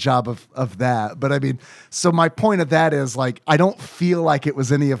did a good job of that. But I mean, so my point of that is like, I don't feel like it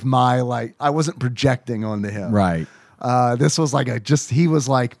was any of my, like, I wasn't projecting onto him. Right. This was like he was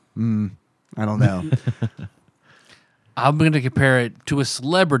like, I don't know. I'm going to compare it to a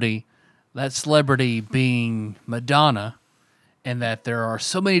celebrity, that celebrity being Madonna, and that there are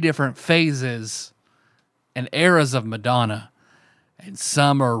so many different phases and eras of Madonna, and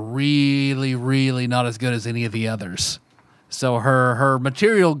some are really, really not as good as any of the others. So her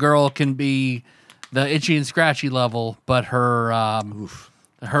Material Girl can be the itchy and scratchy level, but her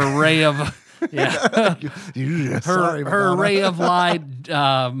ray of Yeah. Sorry, her Madonna. ray of light.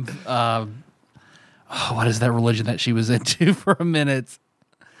 What is that religion that she was into for a minute?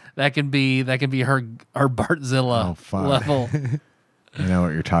 That can be her Bartzilla level. I know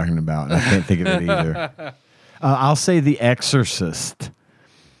what you're talking about. And I can't think of it either. I'll say The Exorcist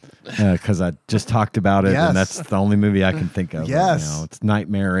because I just talked about it, Yes. and that's the only movie I can think of. Yes. Right now. It's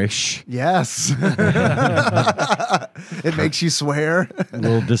nightmarish, Yes. It makes you swear. a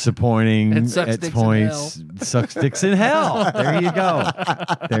little disappointing It sucks at dicks in points. Sucks dicks in hell. There you go.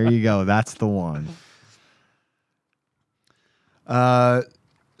 There you go. That's the one.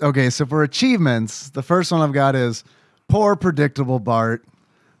 Okay, so for achievements, the first one I've got is Poor Predictable Bart.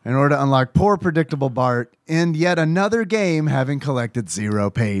 In order to unlock Poor Predictable Bart, end yet another game having collected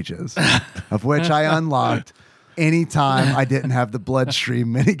 0 pages, of which I unlocked anytime I didn't have the Bloodstream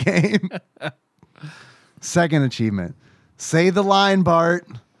minigame. Second achievement, Say the Line Bart.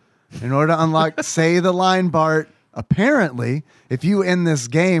 In order to unlock Say the Line Bart, apparently, if you end this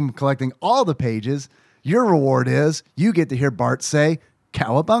game collecting all the pages, your reward is you get to hear Bart say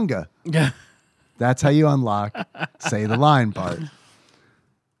Cowabunga. Yeah. That's how you unlock Say the Line Bart.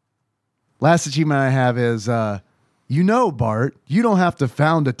 Last achievement I have is, Bart, you don't have to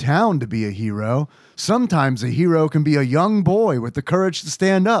found a town to be a hero. Sometimes a hero can be a young boy with the courage to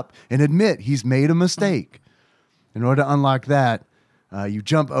stand up and admit he's made a mistake. In order to unlock that, you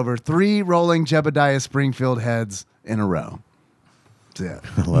jump over 3 rolling Jebediah Springfield heads in a row. That's it.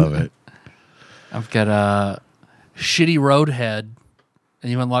 I love it. I've got a Shitty Roadhead,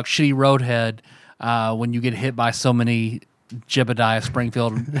 and you unlock Shitty Roadhead when you get hit by so many Jebediah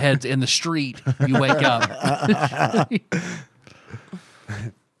Springfield heads in the street, you wake up.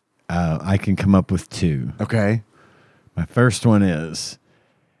 I can come up with 2. Okay. My first one is,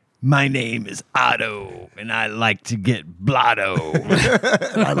 my name is Otto, and I like to get blotto.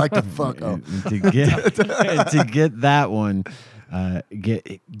 I like to fuck. Oh. And to get that one,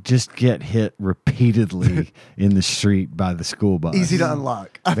 get hit repeatedly in the street by the school bus. Easy to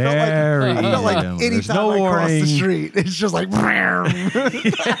unlock. I Very felt like easy. There's anytime no I cross the warning. street, it's just like,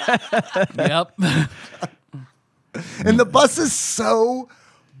 Yep. and the bus is so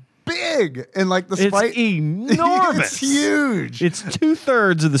big, and like the It's sprite, enormous. It's huge. It's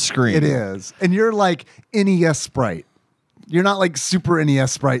 2/3 of the screen. It is, and you're like NES Sprite. You're not like Super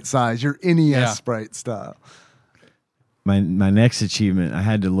NES Sprite size. You're NES Yeah. Sprite style. My next achievement, I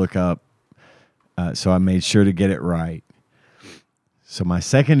had to look up, so I made sure to get it right. So my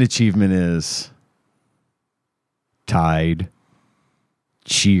second achievement is Tide,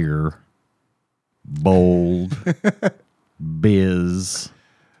 Cheer, Bold, Biz,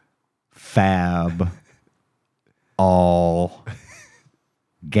 Fab, All,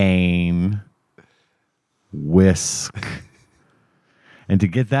 Gain, Whisk. And to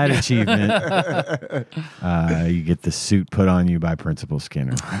get that achievement, you get the suit put on you by Principal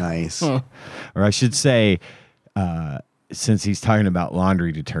Skinner. Nice. Or I should say, since he's talking about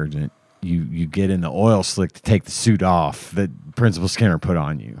laundry detergent, you get in the oil slick to take the suit off that Principal Skinner put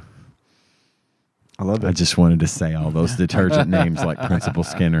on you. I love it. I just wanted to say all those detergent names like Principal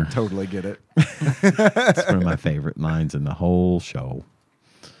Skinner. Totally get it. It's one of my favorite lines in the whole show.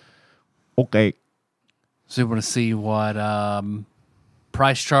 Okay. So we want to see what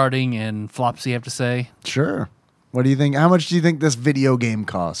price charting and Flopsy have to say. Sure. What do you think? How much do you think this video game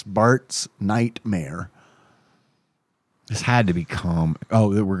costs? Bart's Nightmare. This had to be calm.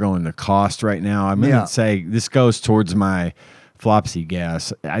 Oh, we're going to cost right now. I'm going to say this goes towards my Flopsy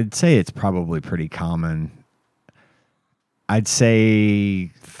guess. I'd say it's probably pretty common. I'd say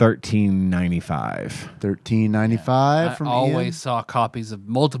 $13.95. $13.95 from I always Ian? saw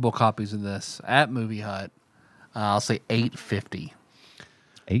multiple copies of this at Movie Hut. I'll say $8.50.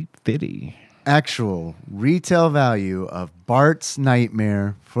 $8.50. Actual retail value of Bart's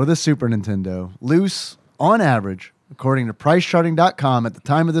Nightmare for the Super Nintendo, loose on average, according to PriceCharting.com at the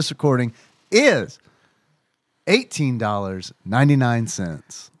time of this recording, is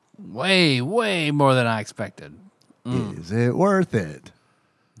 $18.99. Way, way more than I expected. Is it worth it?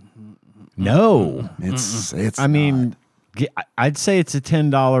 No. It's I mean, I'd say it's a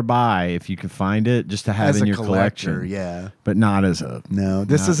 $10 buy if you can find it just to have as in a your collector, collection. yeah. But not as a No,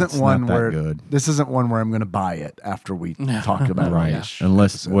 this isn't it's one not that where good. this isn't one where I'm going to buy it after we talk about it. Right. on this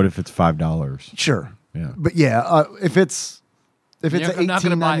Unless episode. what if it's $5? Sure. Yeah. But yeah, if it's I'm not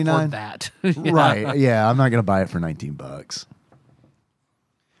going to buy it for $18.99, that. right? Yeah, I'm not going to buy it for $19.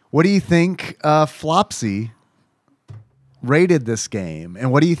 What do you think Flopsy rated this game,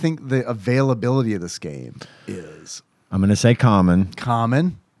 and what do you think the availability of this game is? I'm going to say common.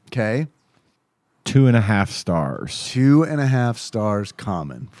 Common, okay. 2.5 stars. 2.5 stars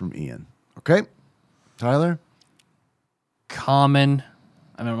common from Ian. Okay. Tyler? Common.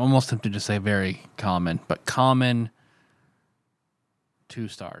 I mean, I'm almost tempted to say very common, but common 2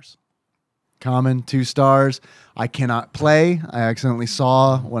 stars. Common, 2 stars. I cannot play. I accidentally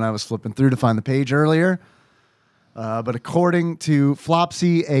saw when I was flipping through to find the page earlier. But according to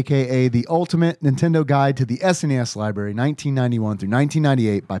Flopsy, a.k.a. the Ultimate Nintendo Guide to the SNES Library, 1991 through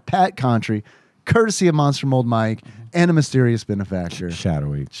 1998 by Pat Contry, courtesy of Monster Mold Mike and a mysterious benefactor.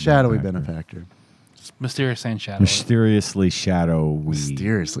 Shadowy benefactor. Mysterious and shadowy. Mysteriously shadowy.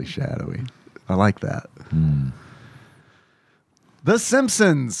 Mysteriously shadowy. I like that. The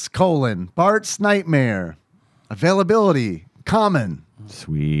Simpsons, Bart's Nightmare. Availability, common.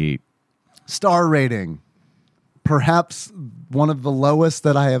 Sweet. Star rating, perhaps one of the lowest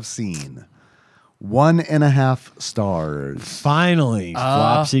that I have seen. 1.5 stars. Finally,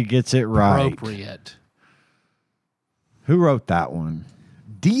 Flopsy gets it right. Appropriate. Who wrote that one?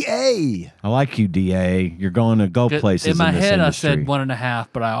 DA. I like you, DA. You're going to go places in my this head. industry. I said 1.5,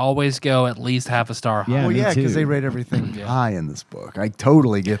 but I always go at least half a star high. Yeah, Well, me yeah, because too. they rate everything high in this book. I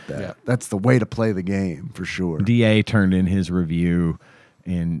totally get that. Yeah. That's the way to play the game, for sure. DA turned in his review,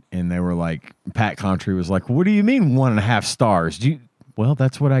 and they were like, Pat Contry was like, "What do you mean 1.5 stars? Well,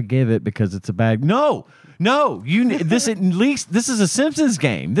 that's what I give it because it's a bad." No, this at least this is a Simpsons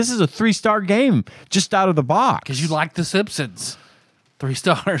game. This is a 3-star game just out of the box. Because you like The Simpsons. 3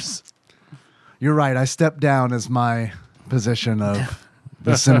 stars. You're right. I stepped down as my position of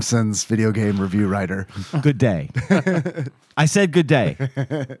the Simpsons video game review writer. Good day. I said good day.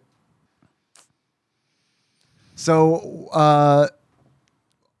 So, I'm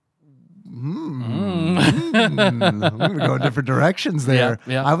going to go in different directions there.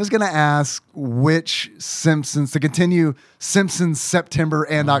 Yeah. I was going to ask which Simpsons, to continue Simpsons September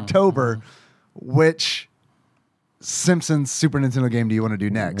and October, which Simpsons Super Nintendo game do you want to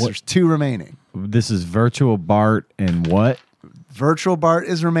do next? There's 2 remaining. This is Virtual Bart and what? Virtual Bart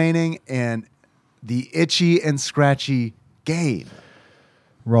is remaining, and the Itchy and Scratchy game.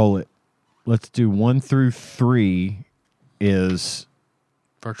 Roll it. Let's do 1 through 3 is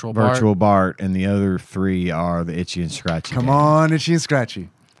Virtual Bart, and the other 3 are the Itchy and Scratchy. Come game. on, Itchy and Scratchy.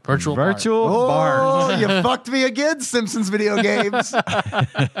 Virtual Bart. Bart. Oh, you fucked me again, Simpsons video games.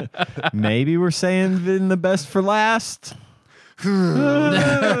 Maybe we're saving the best for last.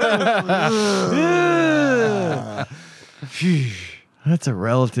 That's a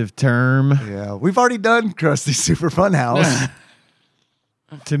relative term. Yeah, we've already done Krusty Super Funhouse.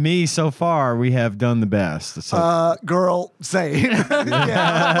 To me, so far, we have done the best. So, Girl, same.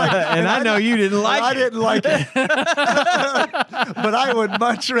 Yeah, and I know you didn't like I it. didn't like it. But I would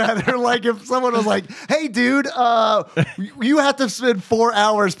much rather like if someone was like, "Hey, dude, you have to spend 4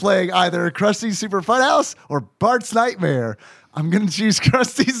 hours playing either Krusty Super Funhouse or Bart's Nightmare." I'm going to choose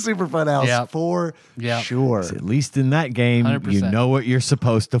Krusty Super Funhouse for sure. At least in that game, 100%. you know what you're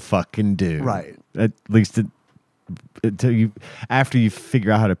supposed to fucking do. Right. At least until you, after you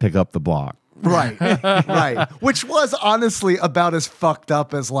figure out how to pick up the block. Right, right. Which was honestly about as fucked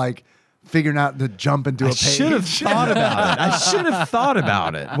up as like figuring out to jump into a I page. should have thought about it. I should have thought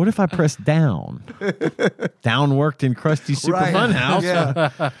about it. What if I pressed down? Down worked in Krusty Super Right. Funhouse.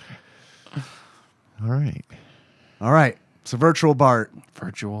 Yeah. All right. So Virtual Bart.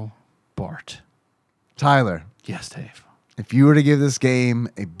 Virtual Bart. Tyler, Yes, Dave. if you were to give this game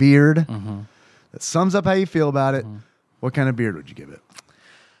a beard that sums up how you feel about it, what kind of beard would you give it?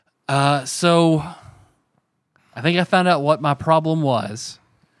 So I think I found out what my problem was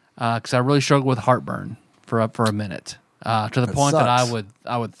because I really struggled with heartburn for a minute to the point that sucks.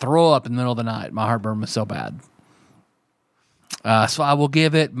 I would throw up in the middle of the night. My heartburn was so bad. So I will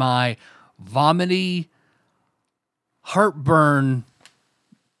give it my vomity heartburn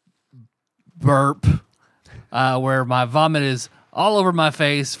burp where my vomit is all over my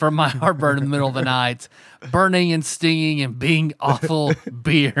face from my heartburn in the middle of the night, burning and stinging and being awful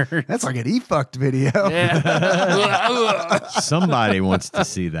beard. That's like an e-fucked video. Yeah. Somebody wants to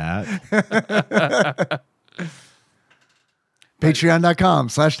see that.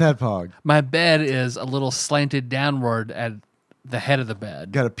 Patreon.com/tadpog. My bed is a little slanted downward at the head of the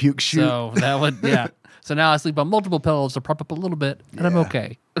bed. Got a puke shoot. So that would, yeah. So now I sleep on multiple pillows to prop up a little bit, and I'm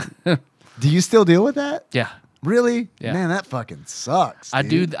okay. Do you still deal with that? Yeah. Really? Yeah. Man, that fucking sucks. I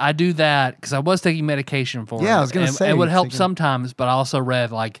dude. do that because I was taking medication for it. Yeah, I was gonna and say, it would help taking- sometimes, but I also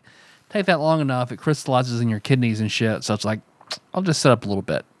read like take that long enough, it crystallizes in your kidneys and shit. So it's like I'll just set up a little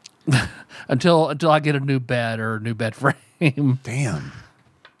bit until I get a new bed or a new bed frame. Damn.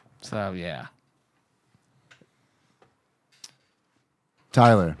 So yeah.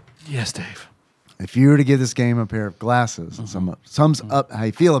 Tyler, Yes, Dave. if you were to give this game a pair of glasses and sums up how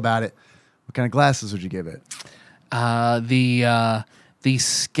you feel about it, What kind of glasses would you give it? The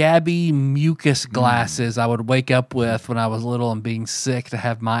scabby mucus glasses I would wake up with when I was little and being sick, to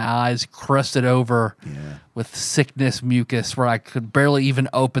have my eyes crusted over with sickness mucus where I could barely even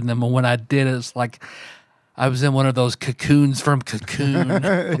open them. And when I did, it's like I was in one of those cocoons from Cocoon.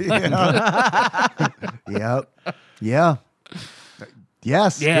 Yep. Yeah.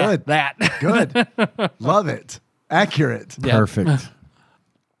 Yes. Yeah, Good. that. Good. Love it. Accurate. Yeah. Perfect.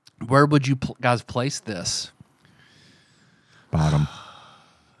 Where would you guys place this? Bottom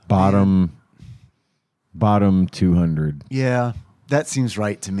 200. Yeah, that seems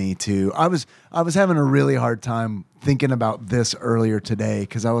right to me too. I was having a really hard time thinking about this earlier today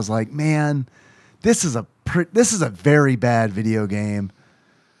because I was like, man, this is a very bad video game,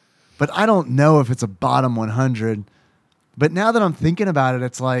 but I don't know if it's a bottom 100. But now that I'm thinking about it,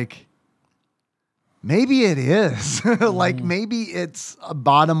 it's like maybe it is. Like maybe it's a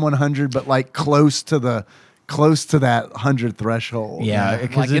bottom 100, but like close to that 100 threshold. Yeah, Like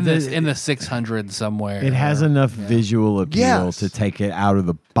because in the 600 somewhere. it has enough visual appeal Yes. to take it out of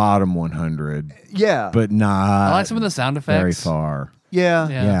the bottom 100, Yeah. but not I like some of the sound effects. very far. Yeah.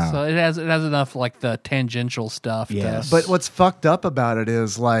 Yeah. So it has enough like the tangential stuff. Yes. To, But what's fucked up about it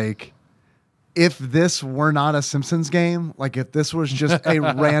is like, if this were not a Simpsons game, like if this was just a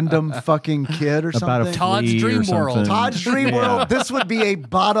random fucking kid or About a something, Todd's flea or Dream World. something. Todd's Dream Yeah. World, this would be a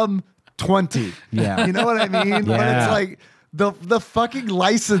bottom 20. Yeah. You know what I mean? But Yeah. it's like the fucking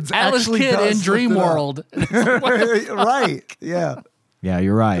license Alice actually Kid does in Dream lift it up. World. Right. Yeah. Yeah,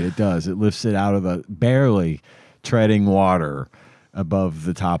 you're right. It does. It lifts it out of the barely treading water above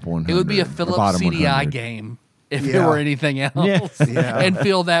the top 100. It would be a or Philips bottom CDI 100. game if Yeah. it were anything else. Yeah. And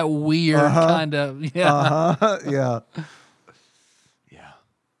feel that weird kind of Yeah. Yeah.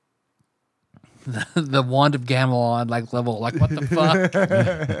 the wand of Gamelon like level. Like what the fuck?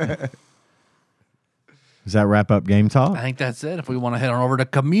 Does that wrap up Game Talk? I think that's it. If we want to head on over to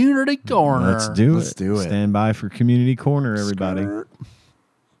Community Corner. Let's do Let's it. do it. Stand by for Community Corner, everybody.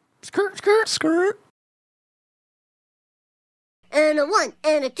 Skirt, skirt, skirt. And a 1,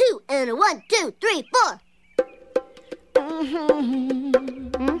 and a 2, and a 1, 2, 3, 4.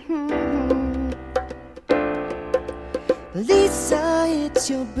 Lisa, it's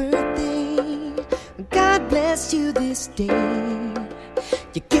your birthday. God bless you this day.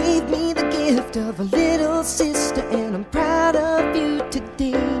 You gave me the gift of a little sister, and I'm proud of you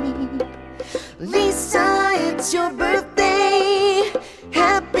today. Lisa, it's your birthday.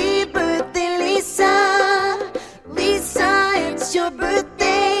 Happy birthday, Lisa. Lisa, it's your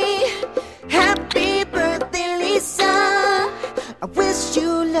birthday. Happy birthday, Lisa. I wish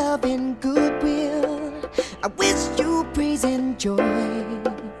you love and goodwill. I wish you praise and joy.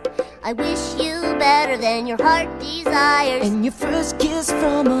 I wish you better than your heart desires. And your first kiss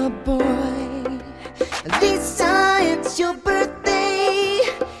from a boy. Lisa, it's your birthday.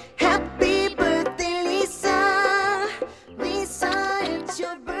 Happy birthday, Lisa. Lisa, it's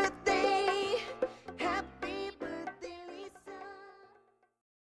your birthday. Happy birthday, Lisa.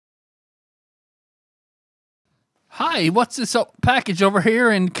 Hi, what's this package over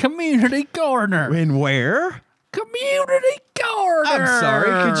here in Community Corner? In where? Community Corner. I'm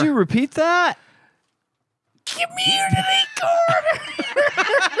sorry. Could you repeat that? Community Corner.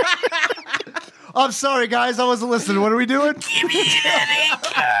 I'm sorry, guys. I wasn't listening. What are we doing?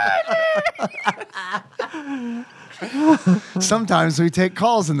 Sometimes we take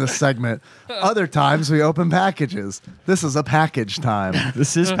calls in this segment. Other times we open packages. This is a package time.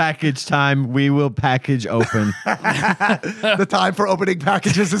 This is package time. We will package open. The time for opening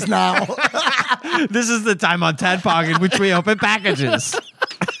packages is now. This is the time on Tadpog in which we open packages.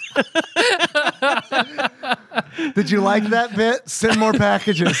 Did you like that bit? Send more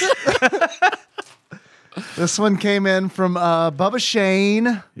packages. This one came in from Bubba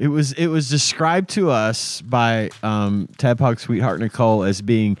Shane. It was described to us by Tadpog Sweetheart Nicole as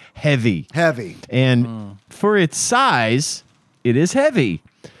being heavy. Heavy. And for its size, it is heavy.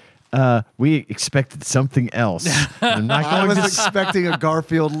 We expected something else. I'm not I going was to expecting a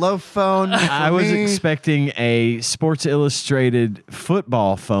Garfield loaf phone. I was expecting a Sports Illustrated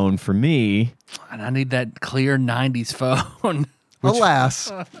football phone for me. And I need that clear 90s phone.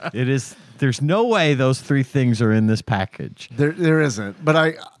 Alas, It is. There's no way those three things are in this package. there isn't.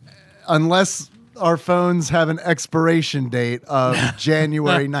 But unless our phones have an expiration date of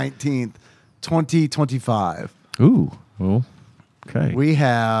January 19th, 2025. Ooh. Well, okay. We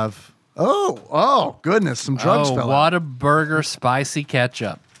have oh goodness, some drugs fell out. Whataburger spicy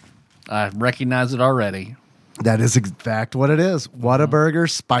ketchup. I recognize it already. That is in fact what it is. Whataburger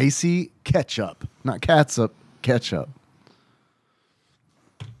spicy ketchup, not catsup, ketchup.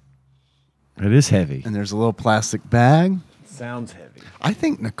 It is heavy. And there's a little plastic bag. Sounds heavy. I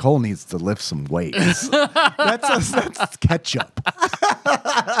think Nicole needs to lift some weights. that's ketchup.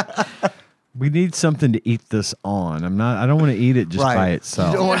 We need something to eat this on. I don't want to eat it just by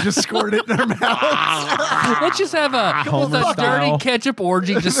itself. You don't want to just squirt it in our mouths. Let's just have a Homer dirty style. ketchup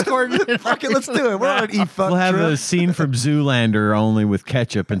orgy. Just squirt it in. Fuck it, let's do it. We're on an e-fuck We'll have trip. a scene from Zoolander only with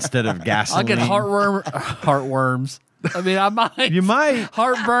ketchup instead of I'll gasoline. get heartworms. I mean, I might. You might.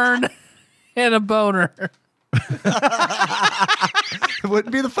 Heartburn and a boner. It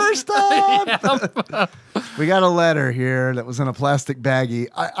wouldn't be the first time. We got a letter here that was in a plastic baggie.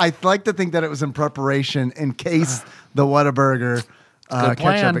 I like to think that it was in preparation in case the Whataburger plan.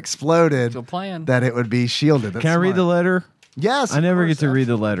 ketchup exploded. Good plan. That it would be shielded. That's Can I read the smart. letter? Yes. I of never course, get to read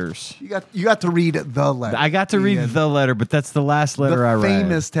the letters. You got to read the letter. I got to read Ian. the letter, but that's the last letter I the read.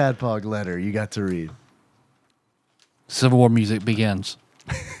 famous Tadpog letter you got to read. Civil War music begins.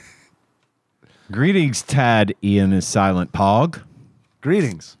 Greetings, Tad. Ian is silent. Pog.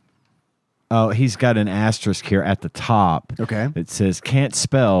 Greetings. Oh, he's got an asterisk here at the top. Okay. It says, can't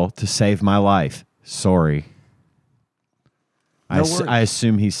spell to save my life. Sorry. No worries. I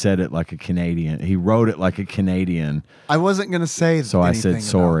assume he said it like a Canadian. He wrote it like a Canadian. I wasn't going to say So I said anything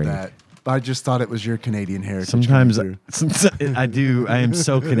sorry. about that. I just thought it was your Canadian heritage. Sometimes coming through. I do. I am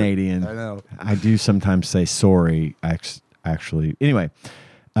so Canadian. I know. I do sometimes say sorry, actually. Anyway,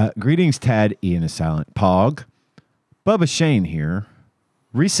 greetings, Tad. Ian is silent. Pog. Bubba Shane here.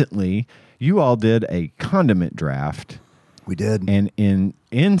 Recently, you all did a condiment draft. We did. And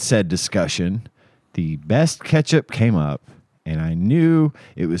in said discussion, the best ketchup came up, and I knew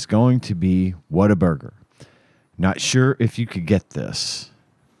it was going to be Whataburger. Not sure if you could get this,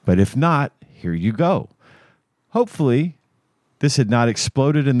 but if not, here you go. Hopefully, this had not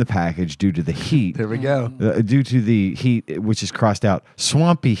exploded in the package due to the heat. There we go. Due to the heat, which is crossed out,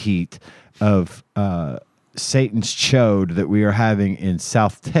 swampy heat of Satan's chode that we are having in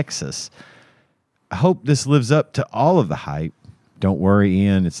South Texas. I hope this lives up to all of the hype. Don't worry,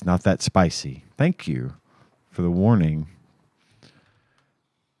 Ian, it's not that spicy. Thank you for the warning.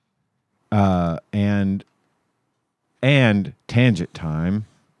 And tangent time.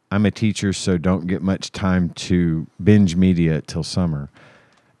 I'm a teacher, so don't get much time to binge media till summer.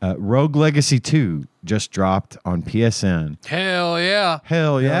 Rogue Legacy 2 just dropped on PSN. Hell yeah.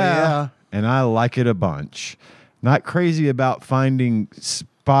 Hell yeah. yeah. And I like it a bunch. Not crazy about finding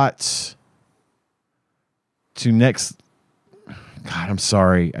spots to next. God, I'm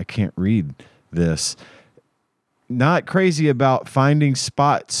sorry. I can't read this. Not crazy about finding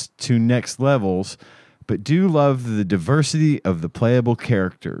spots to next levels, but do love the diversity of the playable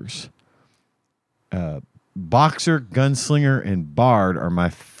characters. Boxer, Gunslinger, and Bard are my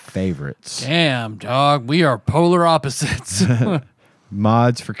favorites. Damn, dog. We are polar opposites.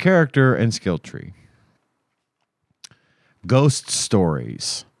 Mods for character and skill tree. Ghost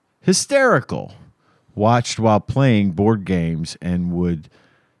stories. Hysterical. Watched while playing board games and would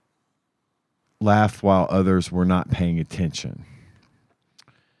laugh while others were not paying attention.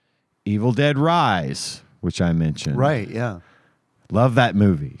 Evil Dead Rise, which I mentioned. Right, yeah. Love that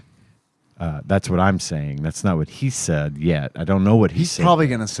movie. That's what I'm saying. That's not what he said yet. I don't know what he said. He's probably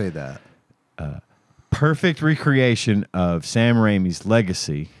going to say that. Perfect recreation of Sam Raimi's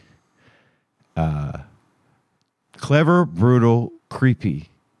legacy. Clever, brutal, creepy.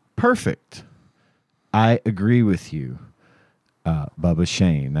 Perfect. I agree with you, Bubba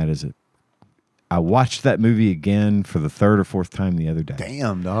Shane. That is it. I watched that movie again for the third or fourth time the other day.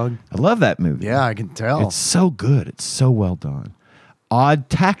 Damn, dog. I love that movie. Yeah, I can tell. It's so good. It's so well done. Odd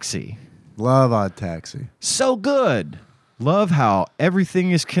Taxi. Love Odd Taxi. So good. Love how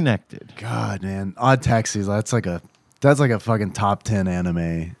everything is connected. God, man. Odd Taxi, that's like a fucking top 10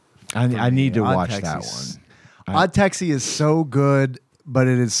 anime. I need to Odd watch that Taxi's- one. Odd Taxi is so good, but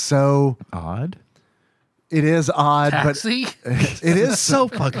it is so... Odd? It is odd, Taxi? but it is So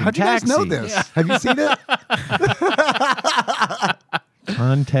fucking How'd you guys know taxi. this? Have you seen it?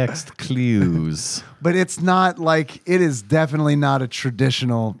 Context clues. But it's not like, it is definitely not a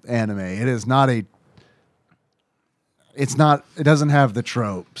traditional anime. It is not a, it's not, it doesn't have the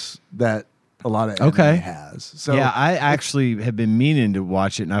tropes that a lot of anime has. So yeah, I actually have been meaning to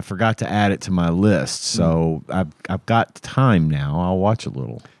watch it, and I forgot to add it to my list. So I've got time now. I'll watch a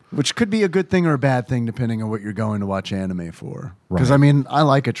little. which could be a good thing or a bad thing depending on what you're going to watch anime for. Because Right. I mean, I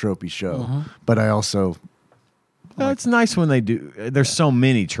like a tropey show, but I also Well, it's nice when they do. There's so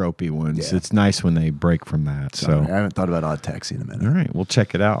many tropey ones. Yeah. It's nice when they break from that. sorry, I So, haven't thought about Odd Taxi in a minute. all right, we'll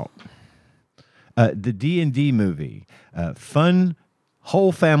check it out. The D&D movie, fun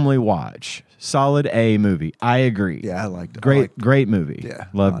whole family watch. solid A movie. I agree. Yeah, I liked it. Great movie. Yeah,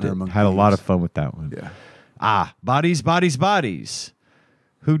 loved Honor it. Among Had a lot Thieves. of fun with that one. Yeah. Bodies, bodies, bodies.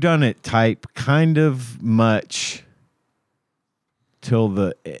 Who done it type? Kind of much till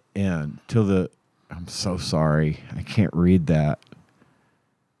the end. I'm so sorry. I can't read that.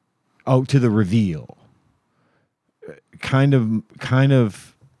 Oh, to the reveal. Kind of.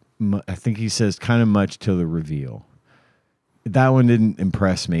 I think he says kind of much till the reveal. That one didn't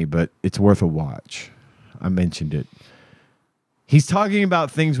impress me, but it's worth a watch. I mentioned it. He's talking about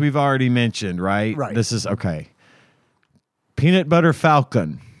things we've already mentioned, right? Right. This is okay. Peanut Butter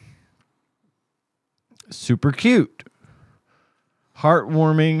Falcon. Super cute.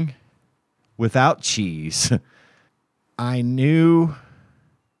 Heartwarming without cheese. I know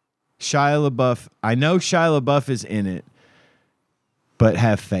Shia LaBeouf is in it, but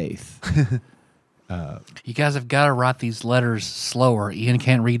have faith. You guys have got to write these letters slower. Ian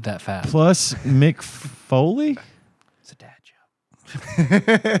can't read that fast. Plus Mick Foley. It's a dad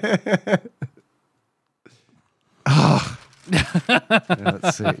joke.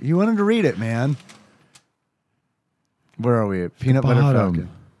 Let's see. You wanted to read it, man. Where are we? Peanut Butter Bottom. Falcon.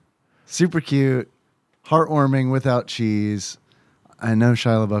 Super cute. Heartwarming without cheese. I know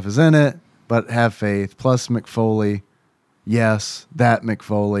Shia LaBeouf is in it, but have faith. Plus McFoley. Yes, that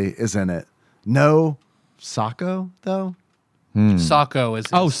McFoley is in it. No Sacco, though? Sacco is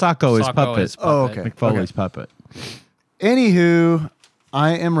Sacco is puppet. Oh, okay. McFoley's puppet. Anywho,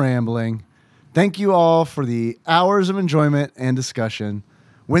 I am rambling. Thank you all for the hours of enjoyment and discussion.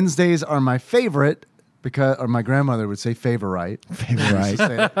 Wednesdays are my favorite or my grandmother would say favorite.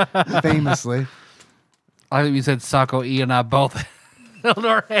 Famously. I think you said Sacco. Ian and I both held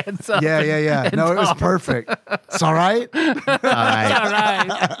our hands up. Yeah. No, it was perfect. It's all right.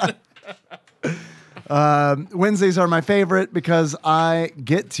 Wednesdays are my favorite because I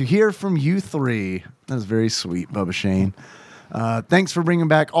get to hear from you three. That was very sweet, Bubba Shane. Thanks for bringing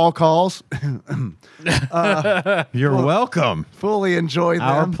back all calls. You're welcome. Fully enjoy them.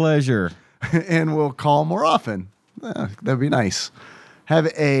 Our pleasure. And we'll call more often. That'd be nice. Have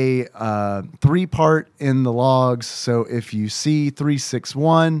a 3-part in the logs. So if you see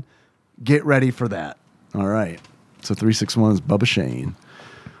 361, get ready for that. All right. So 361 is Bubba Shane.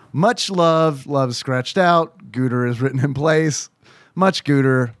 Much love. Love scratched out. Gooter is written in place. Much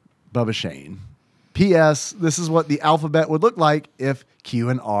Gooter. Bubba Shane. P.S. This is what the alphabet would look like if Q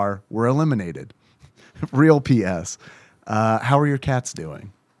and R were eliminated. Real P.S. How are your cats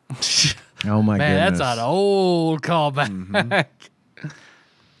doing? Oh my Man, goodness. that's an old callback.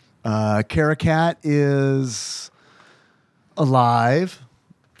 Caracat is alive,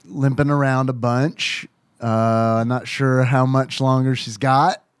 limping around a bunch. Not sure how much longer she's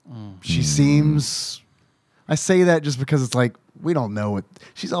got. She seems... I say that just because it's like, we don't know what...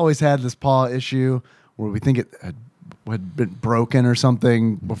 She's always had this paw issue where we think it had been broken or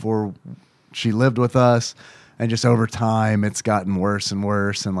something before she lived with us. And just over time, it's gotten worse and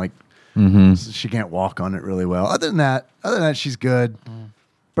worse. And like, she can't walk on it really well. Other than that, she's good.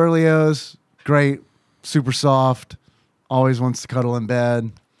 Berlioz, great, super soft, always wants to cuddle in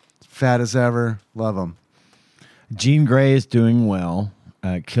bed, fat as ever, love him. Jean Grey is doing well,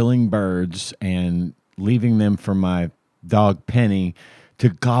 killing birds and leaving them for my dog Penny to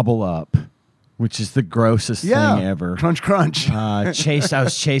gobble up, which is the grossest thing ever. Crunch, crunch. I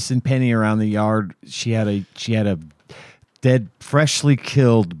was chasing Penny around the yard. She had a dead, freshly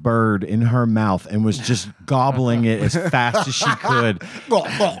killed bird in her mouth and was just gobbling it as fast as she could.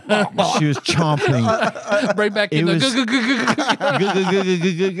 She was chomping. Bring back in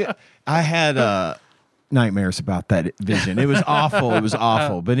I had nightmares about that vision. It was awful. It was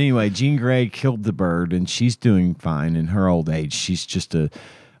awful. But anyway, Jean Grey killed the bird, and she's doing fine in her old age. She's just a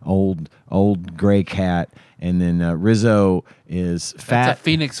old gray cat. And then Rizzo is fat. That's a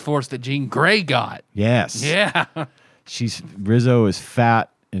Phoenix Force that Jean Grey got. Yes. Yeah. Rizzo is fat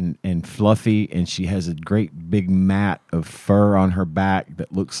and fluffy, and she has a great big mat of fur on her back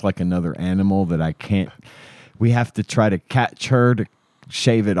that looks like another animal that I can't. We have to try to catch her to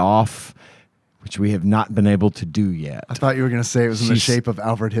shave it off, which we have not been able to do yet. I thought you were going to say it was in the shape of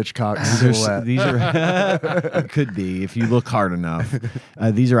Alfred Hitchcock's silhouette. These are could be if you look hard enough.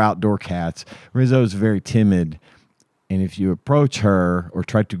 These are outdoor cats. Rizzo is very timid, and if you approach her or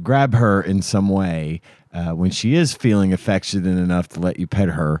try to grab her in some way, when she is feeling affectionate enough to let you pet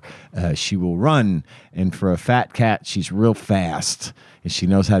her, she will run. And for a fat cat, she's real fast, and she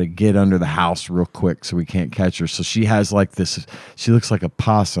knows how to get under the house real quick, so we can't catch her. So she has like this. She looks like a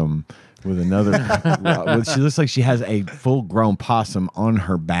possum with another. She looks like she has a full-grown possum on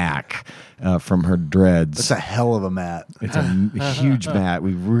her back from her dreads. That's a hell of a mat. It's a huge mat.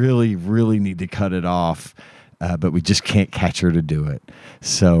 We really, really need to cut it off, but we just can't catch her to do it.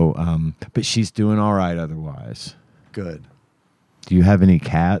 So, but she's doing all right otherwise. Good. Do you have any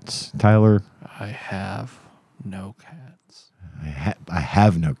cats, Tyler? I have no cats. I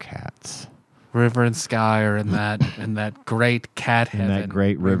have no cats. River and Sky are in that great cat heaven. In that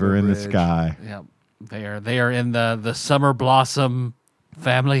great river in the Ridge. sky. Yep. They are in the summer blossom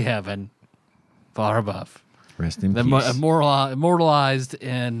family heaven, far above. Rest in They're peace. immortalized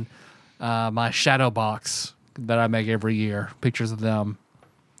in my shadow box that I make every year. Pictures of them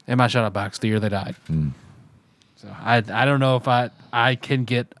in my shadow box the year they died. So I don't know if I can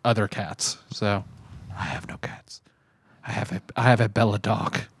get other cats. So I have no cats. I have a Bella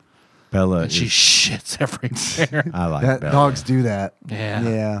dog. Bella, And she shits everywhere. I like That Bella. dogs do that. Yeah.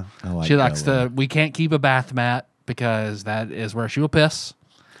 Yeah. I like She likes Bella. we can't keep a bath mat because that is where she will piss.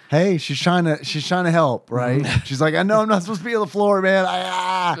 Hey, she's trying to help, right? She's like, I know I'm not supposed to be on the floor, man.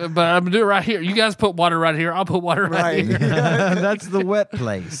 But I'm gonna do it right here. You guys put water right here. I'll put water right Right. here. That's the wet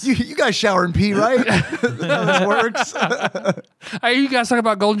place. You guys shower and pee, right? That's how this works. I hear you guys talk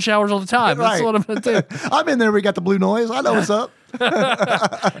about golden showers all the time. That's Right. what I'm gonna do. I'm in there. We got the blue noise. I know what's up.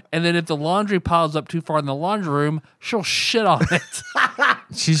 And then if the laundry piles up too far in the laundry room, she'll shit on it.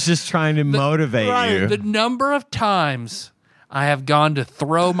 She's just trying to motivate you. The number of times I have gone to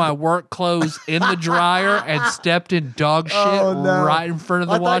throw my work clothes in the dryer and stepped in dog shit right in front of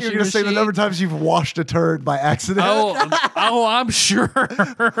the I thought washing you were going to say the machine. number of times you've washed a turd by accident. Oh, I'm sure.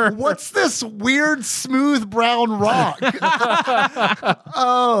 What's this weird smooth brown rock?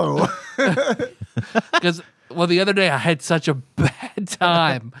 Oh. Because the other day I had such a bad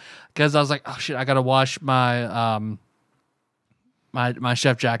time because I was like, oh shit, I gotta wash my my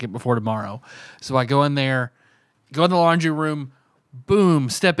chef jacket before tomorrow. So I go in there, go in the laundry room, boom,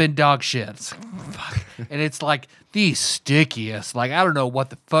 step in dog shit. It's like, fuck. And it's like the stickiest. Like I don't know what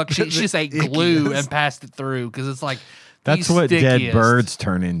the fuck. She just ate glue ickiest. and passed it through because it's like That's the what dead stickiest. birds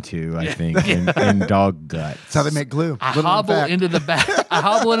turn into, I think, in dog guts. That's how they make glue. I Little known hobble fact. into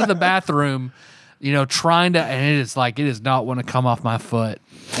the bathroom, trying to, and it is not want to come off my foot.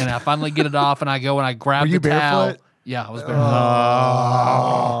 And I finally get it off, and I go and I grab Were you the towel. barefoot? Yeah, I was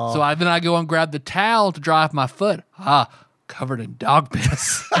barefoot. So then I go and grab the towel to dry off my foot. Covered in dog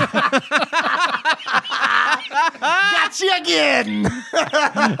piss. Got you again.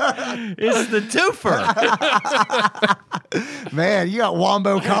 It's the twofer. Man, you got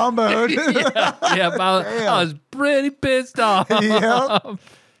wombo comboed. Yeah, I was pretty pissed off. Yep.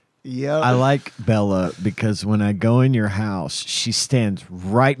 Yep. I like Bella because when I go in your house, she stands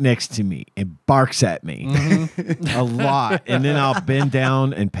right next to me and barks at me a lot. And then I'll bend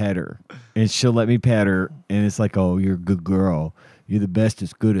down and pet her. And she'll let me pet her. And it's like, oh, you're a good girl. You're the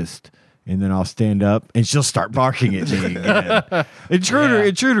bestest, goodest. And then I'll stand up and she'll start barking at me again. Intruder,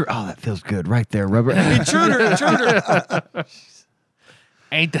 intruder. Oh, that feels good right there, rubber. Intruder, intruder.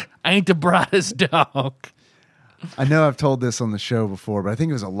 Ain't the brightest dog. I know I've told this on the show before, but I think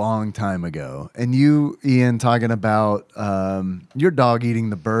it was a long time ago. And you, Ian, talking about your dog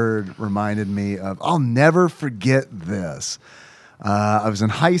eating the bird reminded me of, I'll never forget this. I was in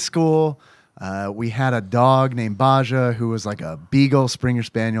high school. We had a dog named Baja who was like a Beagle Springer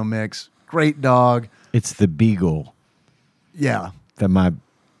Spaniel mix. Great dog. It's the beagle Yeah, that my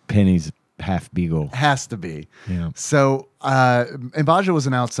Penny's half beagle. has to be. Yeah. So, and Baja was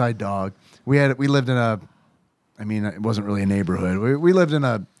an outside dog. We lived in it wasn't really a neighborhood. We lived in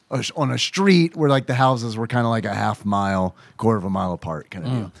on a street where like the houses were kind of like a quarter of a mile apart kind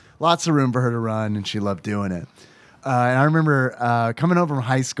of deal. Lots of room for her to run, and she loved doing it. And I remember coming home from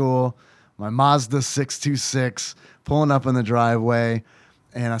high school, my Mazda 626 pulling up in the driveway,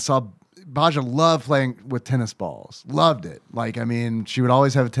 and I saw Baja loved playing with tennis balls. Loved it. She would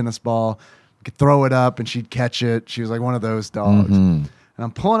always have a tennis ball, could throw it up, and she'd catch it. She was like one of those dogs. And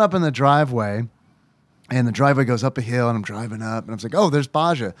I'm pulling up in the driveway. And the driveway goes up a hill, and I'm driving up, and I was like, oh, there's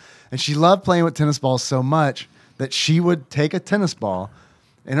Baja. And she loved playing with tennis balls so much that she would take a tennis ball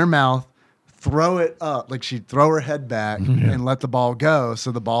in her mouth, throw it up, like she'd throw her head back and let the ball go.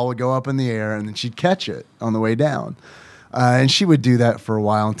 So the ball would go up in the air, and then she'd catch it on the way down. And she would do that for a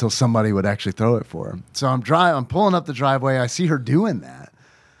while until somebody would actually throw it for her. So I'm pulling up the driveway. I see her doing that.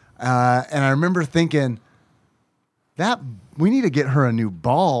 And I remember thinking, we need to get her a new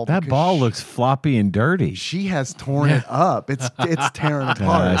ball. That ball looks floppy and dirty. She has torn it up. It's tearing I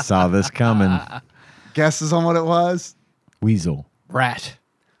apart. saw this coming. Guesses on what it was? Weasel. Rat.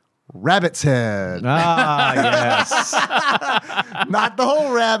 rabbit's head. Ah, yes. Not the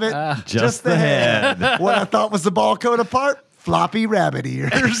whole rabbit, Just the head. What I thought was the ball coat apart, floppy rabbit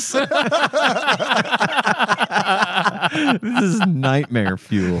ears. This is nightmare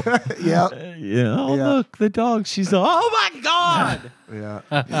fuel. Yep. Oh, Yeah. look, the dog. She's like, oh, my God.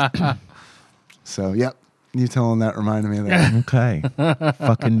 Yeah. So, yep. You telling that reminded me of that. Okay.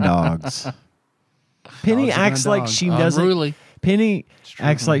 Fucking dogs. Penny Dogs are acts gonna like dog. she doesn't. Unruly. Penny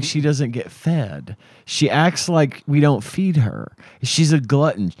acts like she doesn't get fed. She acts like we don't feed her. She's a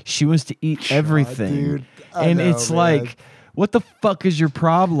glutton. She wants to eat everything. dude. I And know, it's man. like, what the fuck is your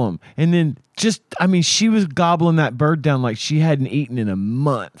problem? And then she was gobbling that bird down like she hadn't eaten in a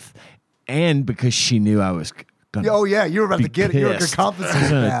month. And because she knew I was gonna Oh, yeah. You were about be to get it. You were going pissed. to compensate I was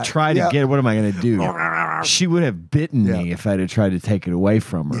gonna that. try to Yep. get it. What am I going to do? She would have bitten me Yeah. if I'd have tried to take it away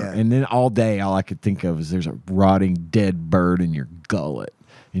from her. Yeah. And then all day, all I could think of is there's a rotting dead bird in your gullet,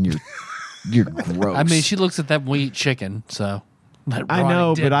 and you're gross. I mean, she looks at that when we eat chicken, so. that I know,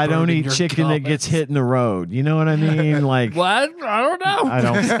 rotting but dead I don't bird in eat your chicken that gullet. gets hit in the road. You know what I mean? Like, What? I don't know. I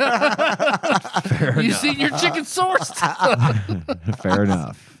don't. You seen your chicken sourced? Fair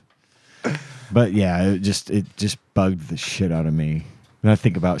enough. But yeah, it just bugged the shit out of me. And I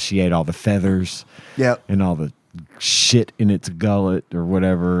think about she ate all the feathers. Yep. And all the shit in its gullet or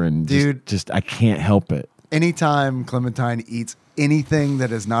whatever, and Dude. just I can't help it. Anytime Clementine eats anything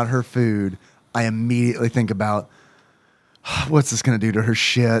that is not her food, I immediately think about, what's this going to do to her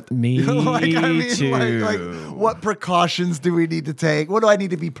shit? Me too. Like, what precautions do we need to take? What do I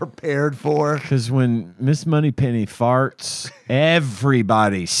need to be prepared for? Because when Miss Moneypenny farts,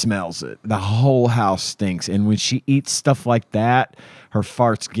 everybody smells it. The whole house stinks. And when she eats stuff like that, her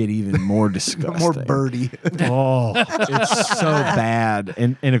farts get even more disgusting. More birdie. Oh, it's so bad.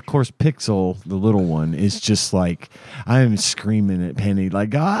 And of course, Pixel, the little one, is just like, I'm screaming at Penny, like,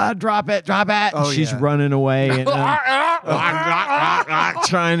 drop it. And Oh, she's yeah. running away and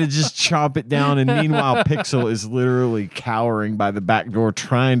trying to just chomp it down. And meanwhile, Pixel is literally cowering by the back door,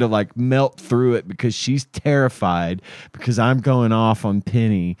 trying to like melt through it because she's terrified because I'm going off on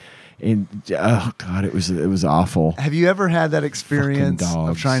Penny. And oh God, it was awful. Have you ever had that experience Fucking of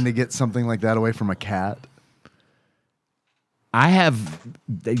dogs. trying to get something like that away from a cat? I have,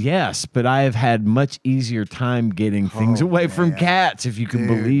 yes, but I have had much easier time getting things away from man. cats, if you can Dude.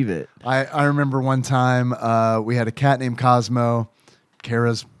 believe it. I remember one time we had a cat named Cosmo,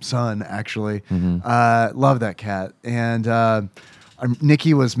 Kara's son, actually. Love that cat. And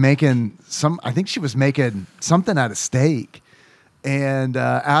Nikki was making I think she was making something out of steak. And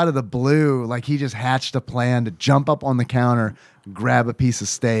out of the blue, like he just hatched a plan to jump up on the counter, grab a piece of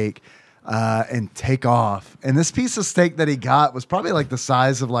steak, and take off. And this piece of steak that he got was probably like the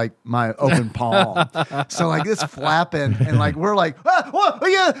size of like my open palm. So like it's flapping, and like we're like,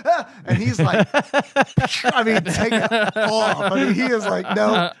 and he's like, I mean, take it off. I mean, he is like,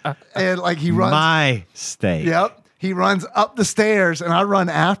 no, and like he runs. My steak. Yep, he runs up the stairs, and I run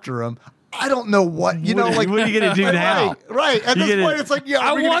after him. I don't know what like. What are you gonna do now? Right. At You this gonna- point, it's like, yeah,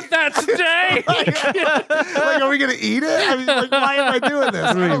 I want that today. like, are we gonna eat it? I mean, like, why am I doing this?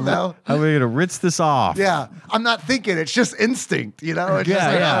 I don't know. How are we gonna rinse this off? Yeah, I'm not thinking. It's just instinct, you know. It's just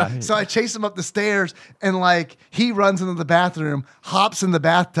like, So I chase him up the stairs, and like he runs into the bathroom, hops in the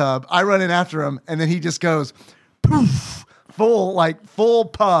bathtub. I run in after him, and then he just goes poof, full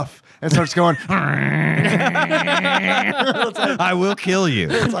puff, and starts going. I will kill you.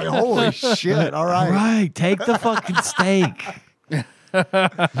 It's like, holy shit! All right, Right, take the fucking steak. You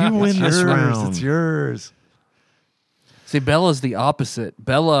win this yours. round. It's yours. See, Bella's the opposite.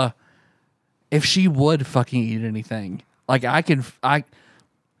 Bella, if she would fucking eat anything, like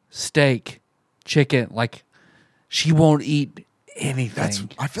steak, chicken, like she won't eat anything.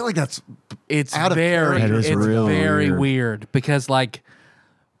 I feel like that's It's out of very, character. That is it's really very weird. weird because like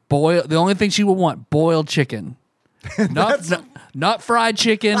the only thing she will want, boiled chicken. Not fried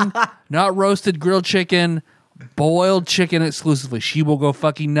chicken, not roasted grilled chicken, boiled chicken exclusively. She will go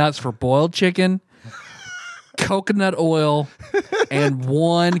fucking nuts for boiled chicken, coconut oil, and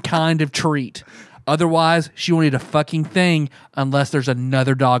one kind of treat. Otherwise, she won't eat a fucking thing unless there's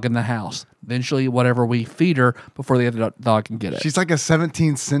another dog in the house. Then she'll eat whatever we feed her before the other dog can get it. She's like a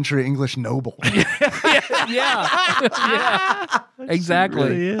 17th century English noble. yeah,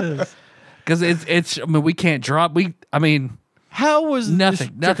 exactly. Because it's. I mean, we can't drop. How was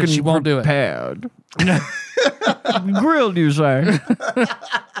Nothing. this chicken She won't do it. prepared? Grilled, you say?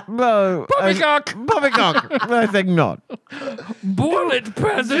 No, Poppycock. Poppycock. I think not. Boil it, Do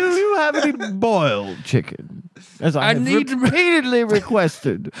peasant. you have any boiled chicken? as I have need to- repeatedly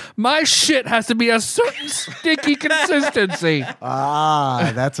requested. My shit has to be a certain sticky consistency.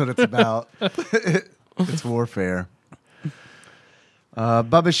 That's what it's about. It's warfare.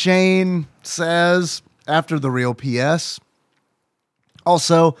 Bubba Shane says, after the real PS,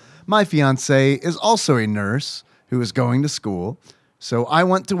 also, my fiance is also a nurse who is going to school, so I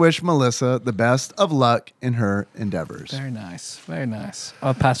want to wish Melissa the best of luck in her endeavors. Very nice. Very nice.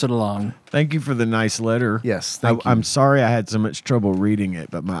 I'll pass it along. Thank you for the nice letter. Yes, thank you. I'm sorry I had so much trouble reading it,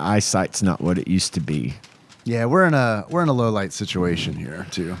 but my eyesight's not what it used to be. Yeah, we're in a low light situation here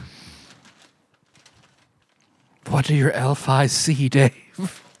too. What do your elf eyes see, Dave?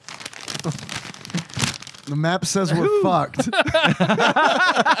 The map says we're fucked.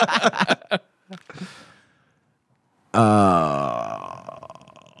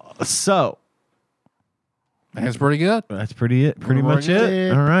 So That's pretty good. that's pretty much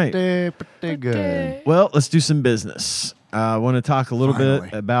it. All right. Pretty good. Well, let's do some business. I want to talk a little Finally.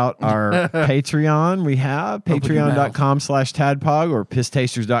 bit about our Patreon. We have Open your mouth. patreon.com/tadpog or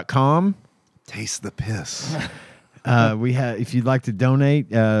pisstasters.com. Taste the piss. We have, if you'd like to donate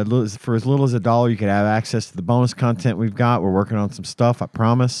for as little as $1, you could have access to the bonus content we've got. We're working on some stuff, I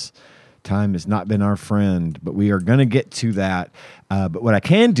promise. Time has not been our friend, but we are going to get to that. But what I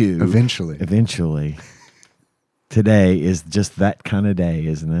can do eventually, today is just that kind of day,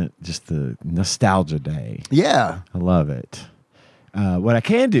 isn't it? Just the nostalgia day. Yeah. I love it. What I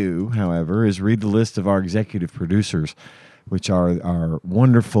can do, however, is read the list of our executive producers, which are our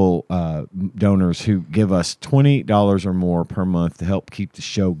wonderful donors who give us $20 or more per month to help keep the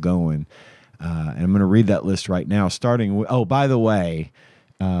show going. And I'm going to read that list right now, starting with, oh, by the way,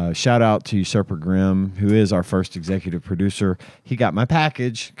 shout out to Usurper Grimm, who is our first executive producer. He got my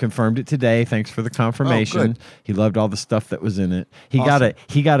package, confirmed it today. Thanks for the confirmation. Oh, good. He loved all the stuff that was in it. He Awesome.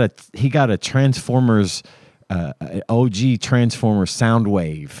 got a Transformers OG Transformer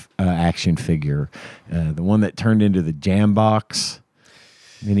Soundwave action figure, the one that turned into the Jam Box.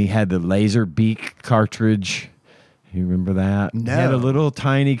 Then he had the laser beak cartridge. You remember that? No. He had a little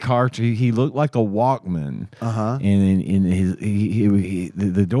tiny cartridge. He looked like a Walkman. And in his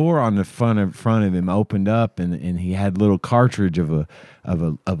the door on the front of him opened up, and he had a little cartridge of a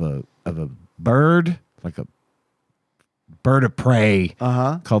bird, like a bird of prey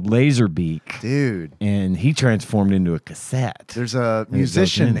called Laserbeak. Dude. And he transformed into a cassette. There's a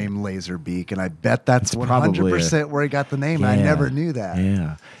musician named Laserbeak, and I bet that's probably 100% where he got the name. I never knew that.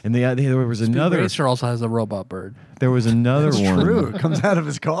 Yeah. And there was Speed another. Racer also has a robot bird. There was another one. True. It comes out of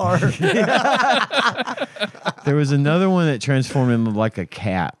his car. There was another one that transformed into like a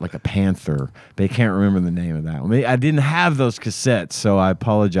cat, like a panther. But I can't remember the name of that one. I didn't have those cassettes, so I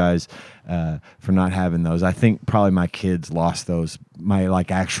apologize for not having those. I think probably my kids lost those. My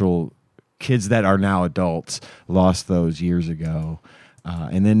actual kids that are now adults lost those years ago.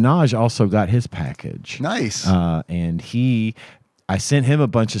 And then Naj also got his package. Nice. And I sent him a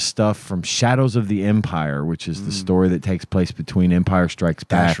bunch of stuff from Shadows of the Empire, which is the story that takes place between Empire Strikes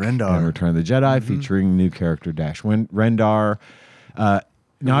Back Rendar. and Return of the Jedi, featuring new character Dash Rendar.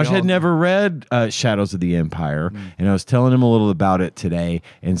 Naj had never read Shadows of the Empire, and I was telling him a little about it today,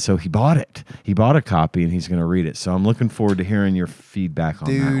 and so he bought it. He bought a copy, and he's going to read it. So I'm looking forward to hearing your feedback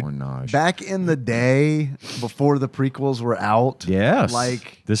on that one, Naj. Back in the day, before the prequels were out, Yes.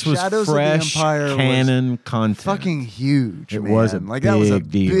 this was Shadows fresh of the Empire canon was content. fucking huge. It man. was a that was a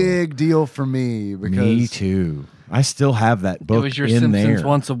big deal. big deal for me because Me too. I still have that book It was your in Simpsons there.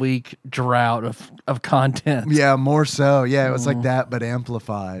 once a week drought of content. Yeah, more so. Yeah, it was like that, but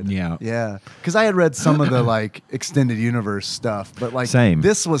amplified. Yeah. Yeah. Because I had read some of the extended universe stuff, but Same.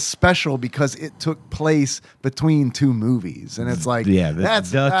 this was special because it took place between two movies. And it's like,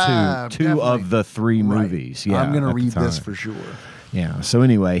 that's the two definitely. of the three Right. movies. Yeah, I'm going to at the read this time. for sure. Yeah. So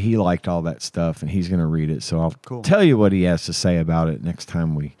anyway, he liked all that stuff, and he's going to read it. So I'll Cool. tell you what he has to say about it next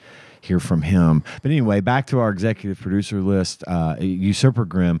time we hear from him. But anyway, back to our executive producer list. Usurper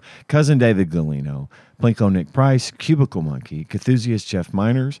Grimm, Cousin David Galino, Plinko Nick Price, Cubicle Monkey, Cthusiast Jeff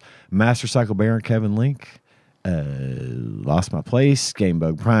Miners, Master Cycle Baron Kevin Link, Lost My Place,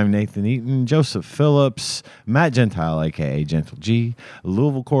 Gamebug Prime Nathan Eaton, Joseph Phillips, Matt Gentile, a.k.a. Gentle G,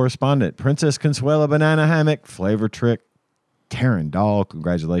 Louisville Correspondent, Princess Consuela Banana Hammock, Flavor Trick, Taryn Dahl,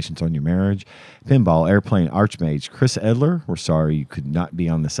 congratulations on your marriage. Pinball Airplane Archmage Chris Edler, we're sorry you could not be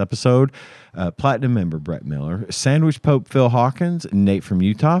on this episode. Platinum member Brett Miller. Sandwich Pope Phil Hawkins. Nate from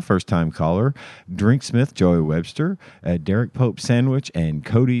Utah, first-time caller. Drinksmith Joey Webster. Derek Pope Sandwich. And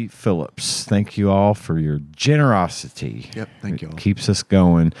Cody Phillips. Thank you all for your generosity. Yep, thank you all. It keeps us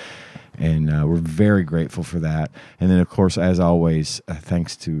going. And we're very grateful for that. And then, of course, as always,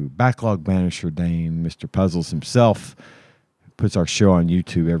 thanks to Backlog Banisher Dane, Mr. Puzzles himself, puts our show on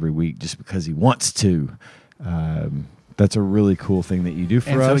YouTube every week just because he wants to. That's a really cool thing that you do for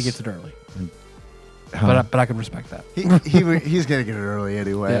and us. so he gets it early. But I can respect that. He's going to get it early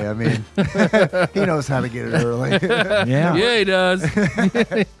anyway. Yeah. I mean, he knows how to get it early. Yeah. Yeah, he does.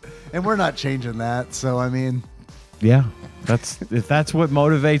 And we're not changing that. So, I mean. Yeah. If that's what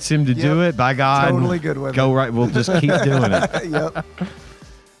motivates him to do it, by God. Totally good with go it. right. We'll just keep doing it. Yep.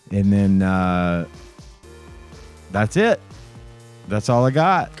 And then that's it. That's all I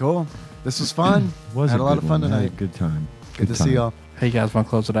got. Cool. This was fun. Had a lot of fun tonight. Good time. Good to see y'all. Hey, you guys want to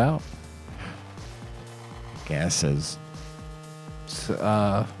close it out? Guesses.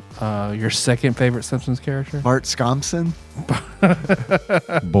 Your second favorite Simpsons character? Bart Scompson.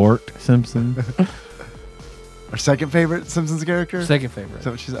 Bart Simpson. Our second favorite Simpsons character? Second favorite. Is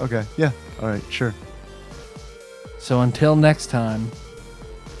that what she said? Okay. Yeah. All right. Sure. So until next time.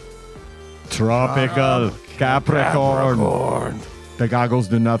 Tropical Capricorn. The goggles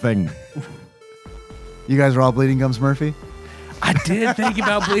do nothing. You guys are all Bleeding Gums Murphy? I did think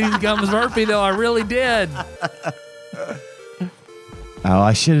about Bleeding Gums Murphy, though. I really did. Oh,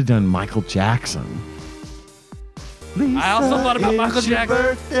 I should have done Michael Jackson. Lisa, I also thought about Michael it's your Jackson.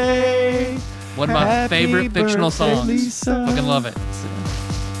 Birthday. One of my Happy favorite fictional birthday, songs. Lisa. Fucking love it.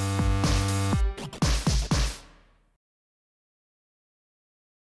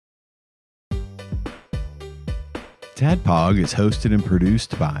 Tadpog is hosted and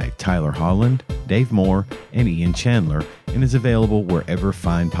produced by Tyler Holland, Dave Moore, and Ian Chandler, and is available wherever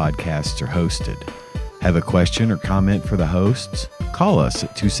fine podcasts are hosted. Have a question or comment for the hosts? Call us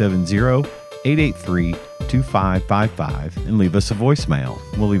at 270-883-2555 and leave us a voicemail.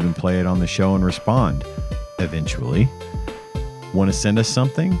 We'll even play it on the show and respond eventually. Want to send us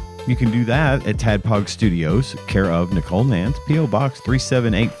something? You can do that at Tadpog Studios, care of Nicole Nance, P.O. Box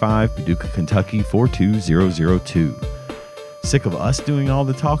 3785, Paducah, Kentucky 42002. Sick of us doing all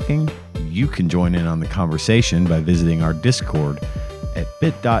the talking? You can join in on the conversation by visiting our Discord at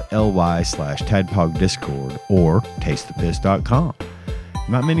bit.ly/tadpogdiscord or tastethepiss.com.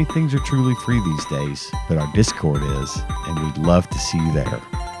 Not many things are truly free these days, but our Discord is, and we'd love to see you there.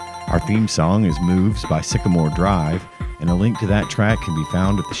 Our theme song is Moves by Sycamore Drive, and a link to that track can be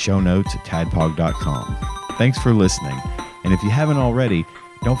found at the show notes at tadpog.com. Thanks for listening, and if you haven't already,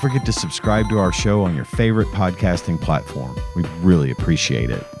 don't forget to subscribe to our show on your favorite podcasting platform. We'd really appreciate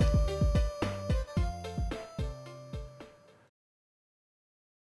it.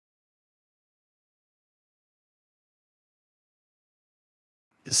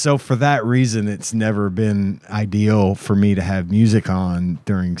 So for that reason, it's never been ideal for me to have music on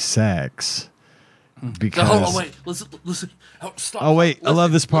during sex. Because Hold on, wait. Listen. Oh, stop. Oh, wait. I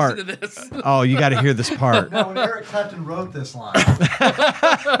love this part. Listen to this. Oh, you got to hear this part. No, when Eric Clapton wrote this line.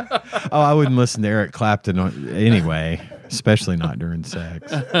 Oh, I wouldn't listen to Eric Clapton anyway, especially not during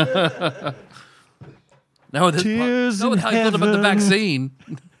sex. No, this Tears part. No, in how you felt about the heaven. vaccine.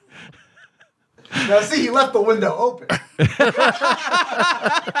 Now, see, he left the window open.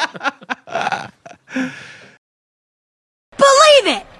 Believe it!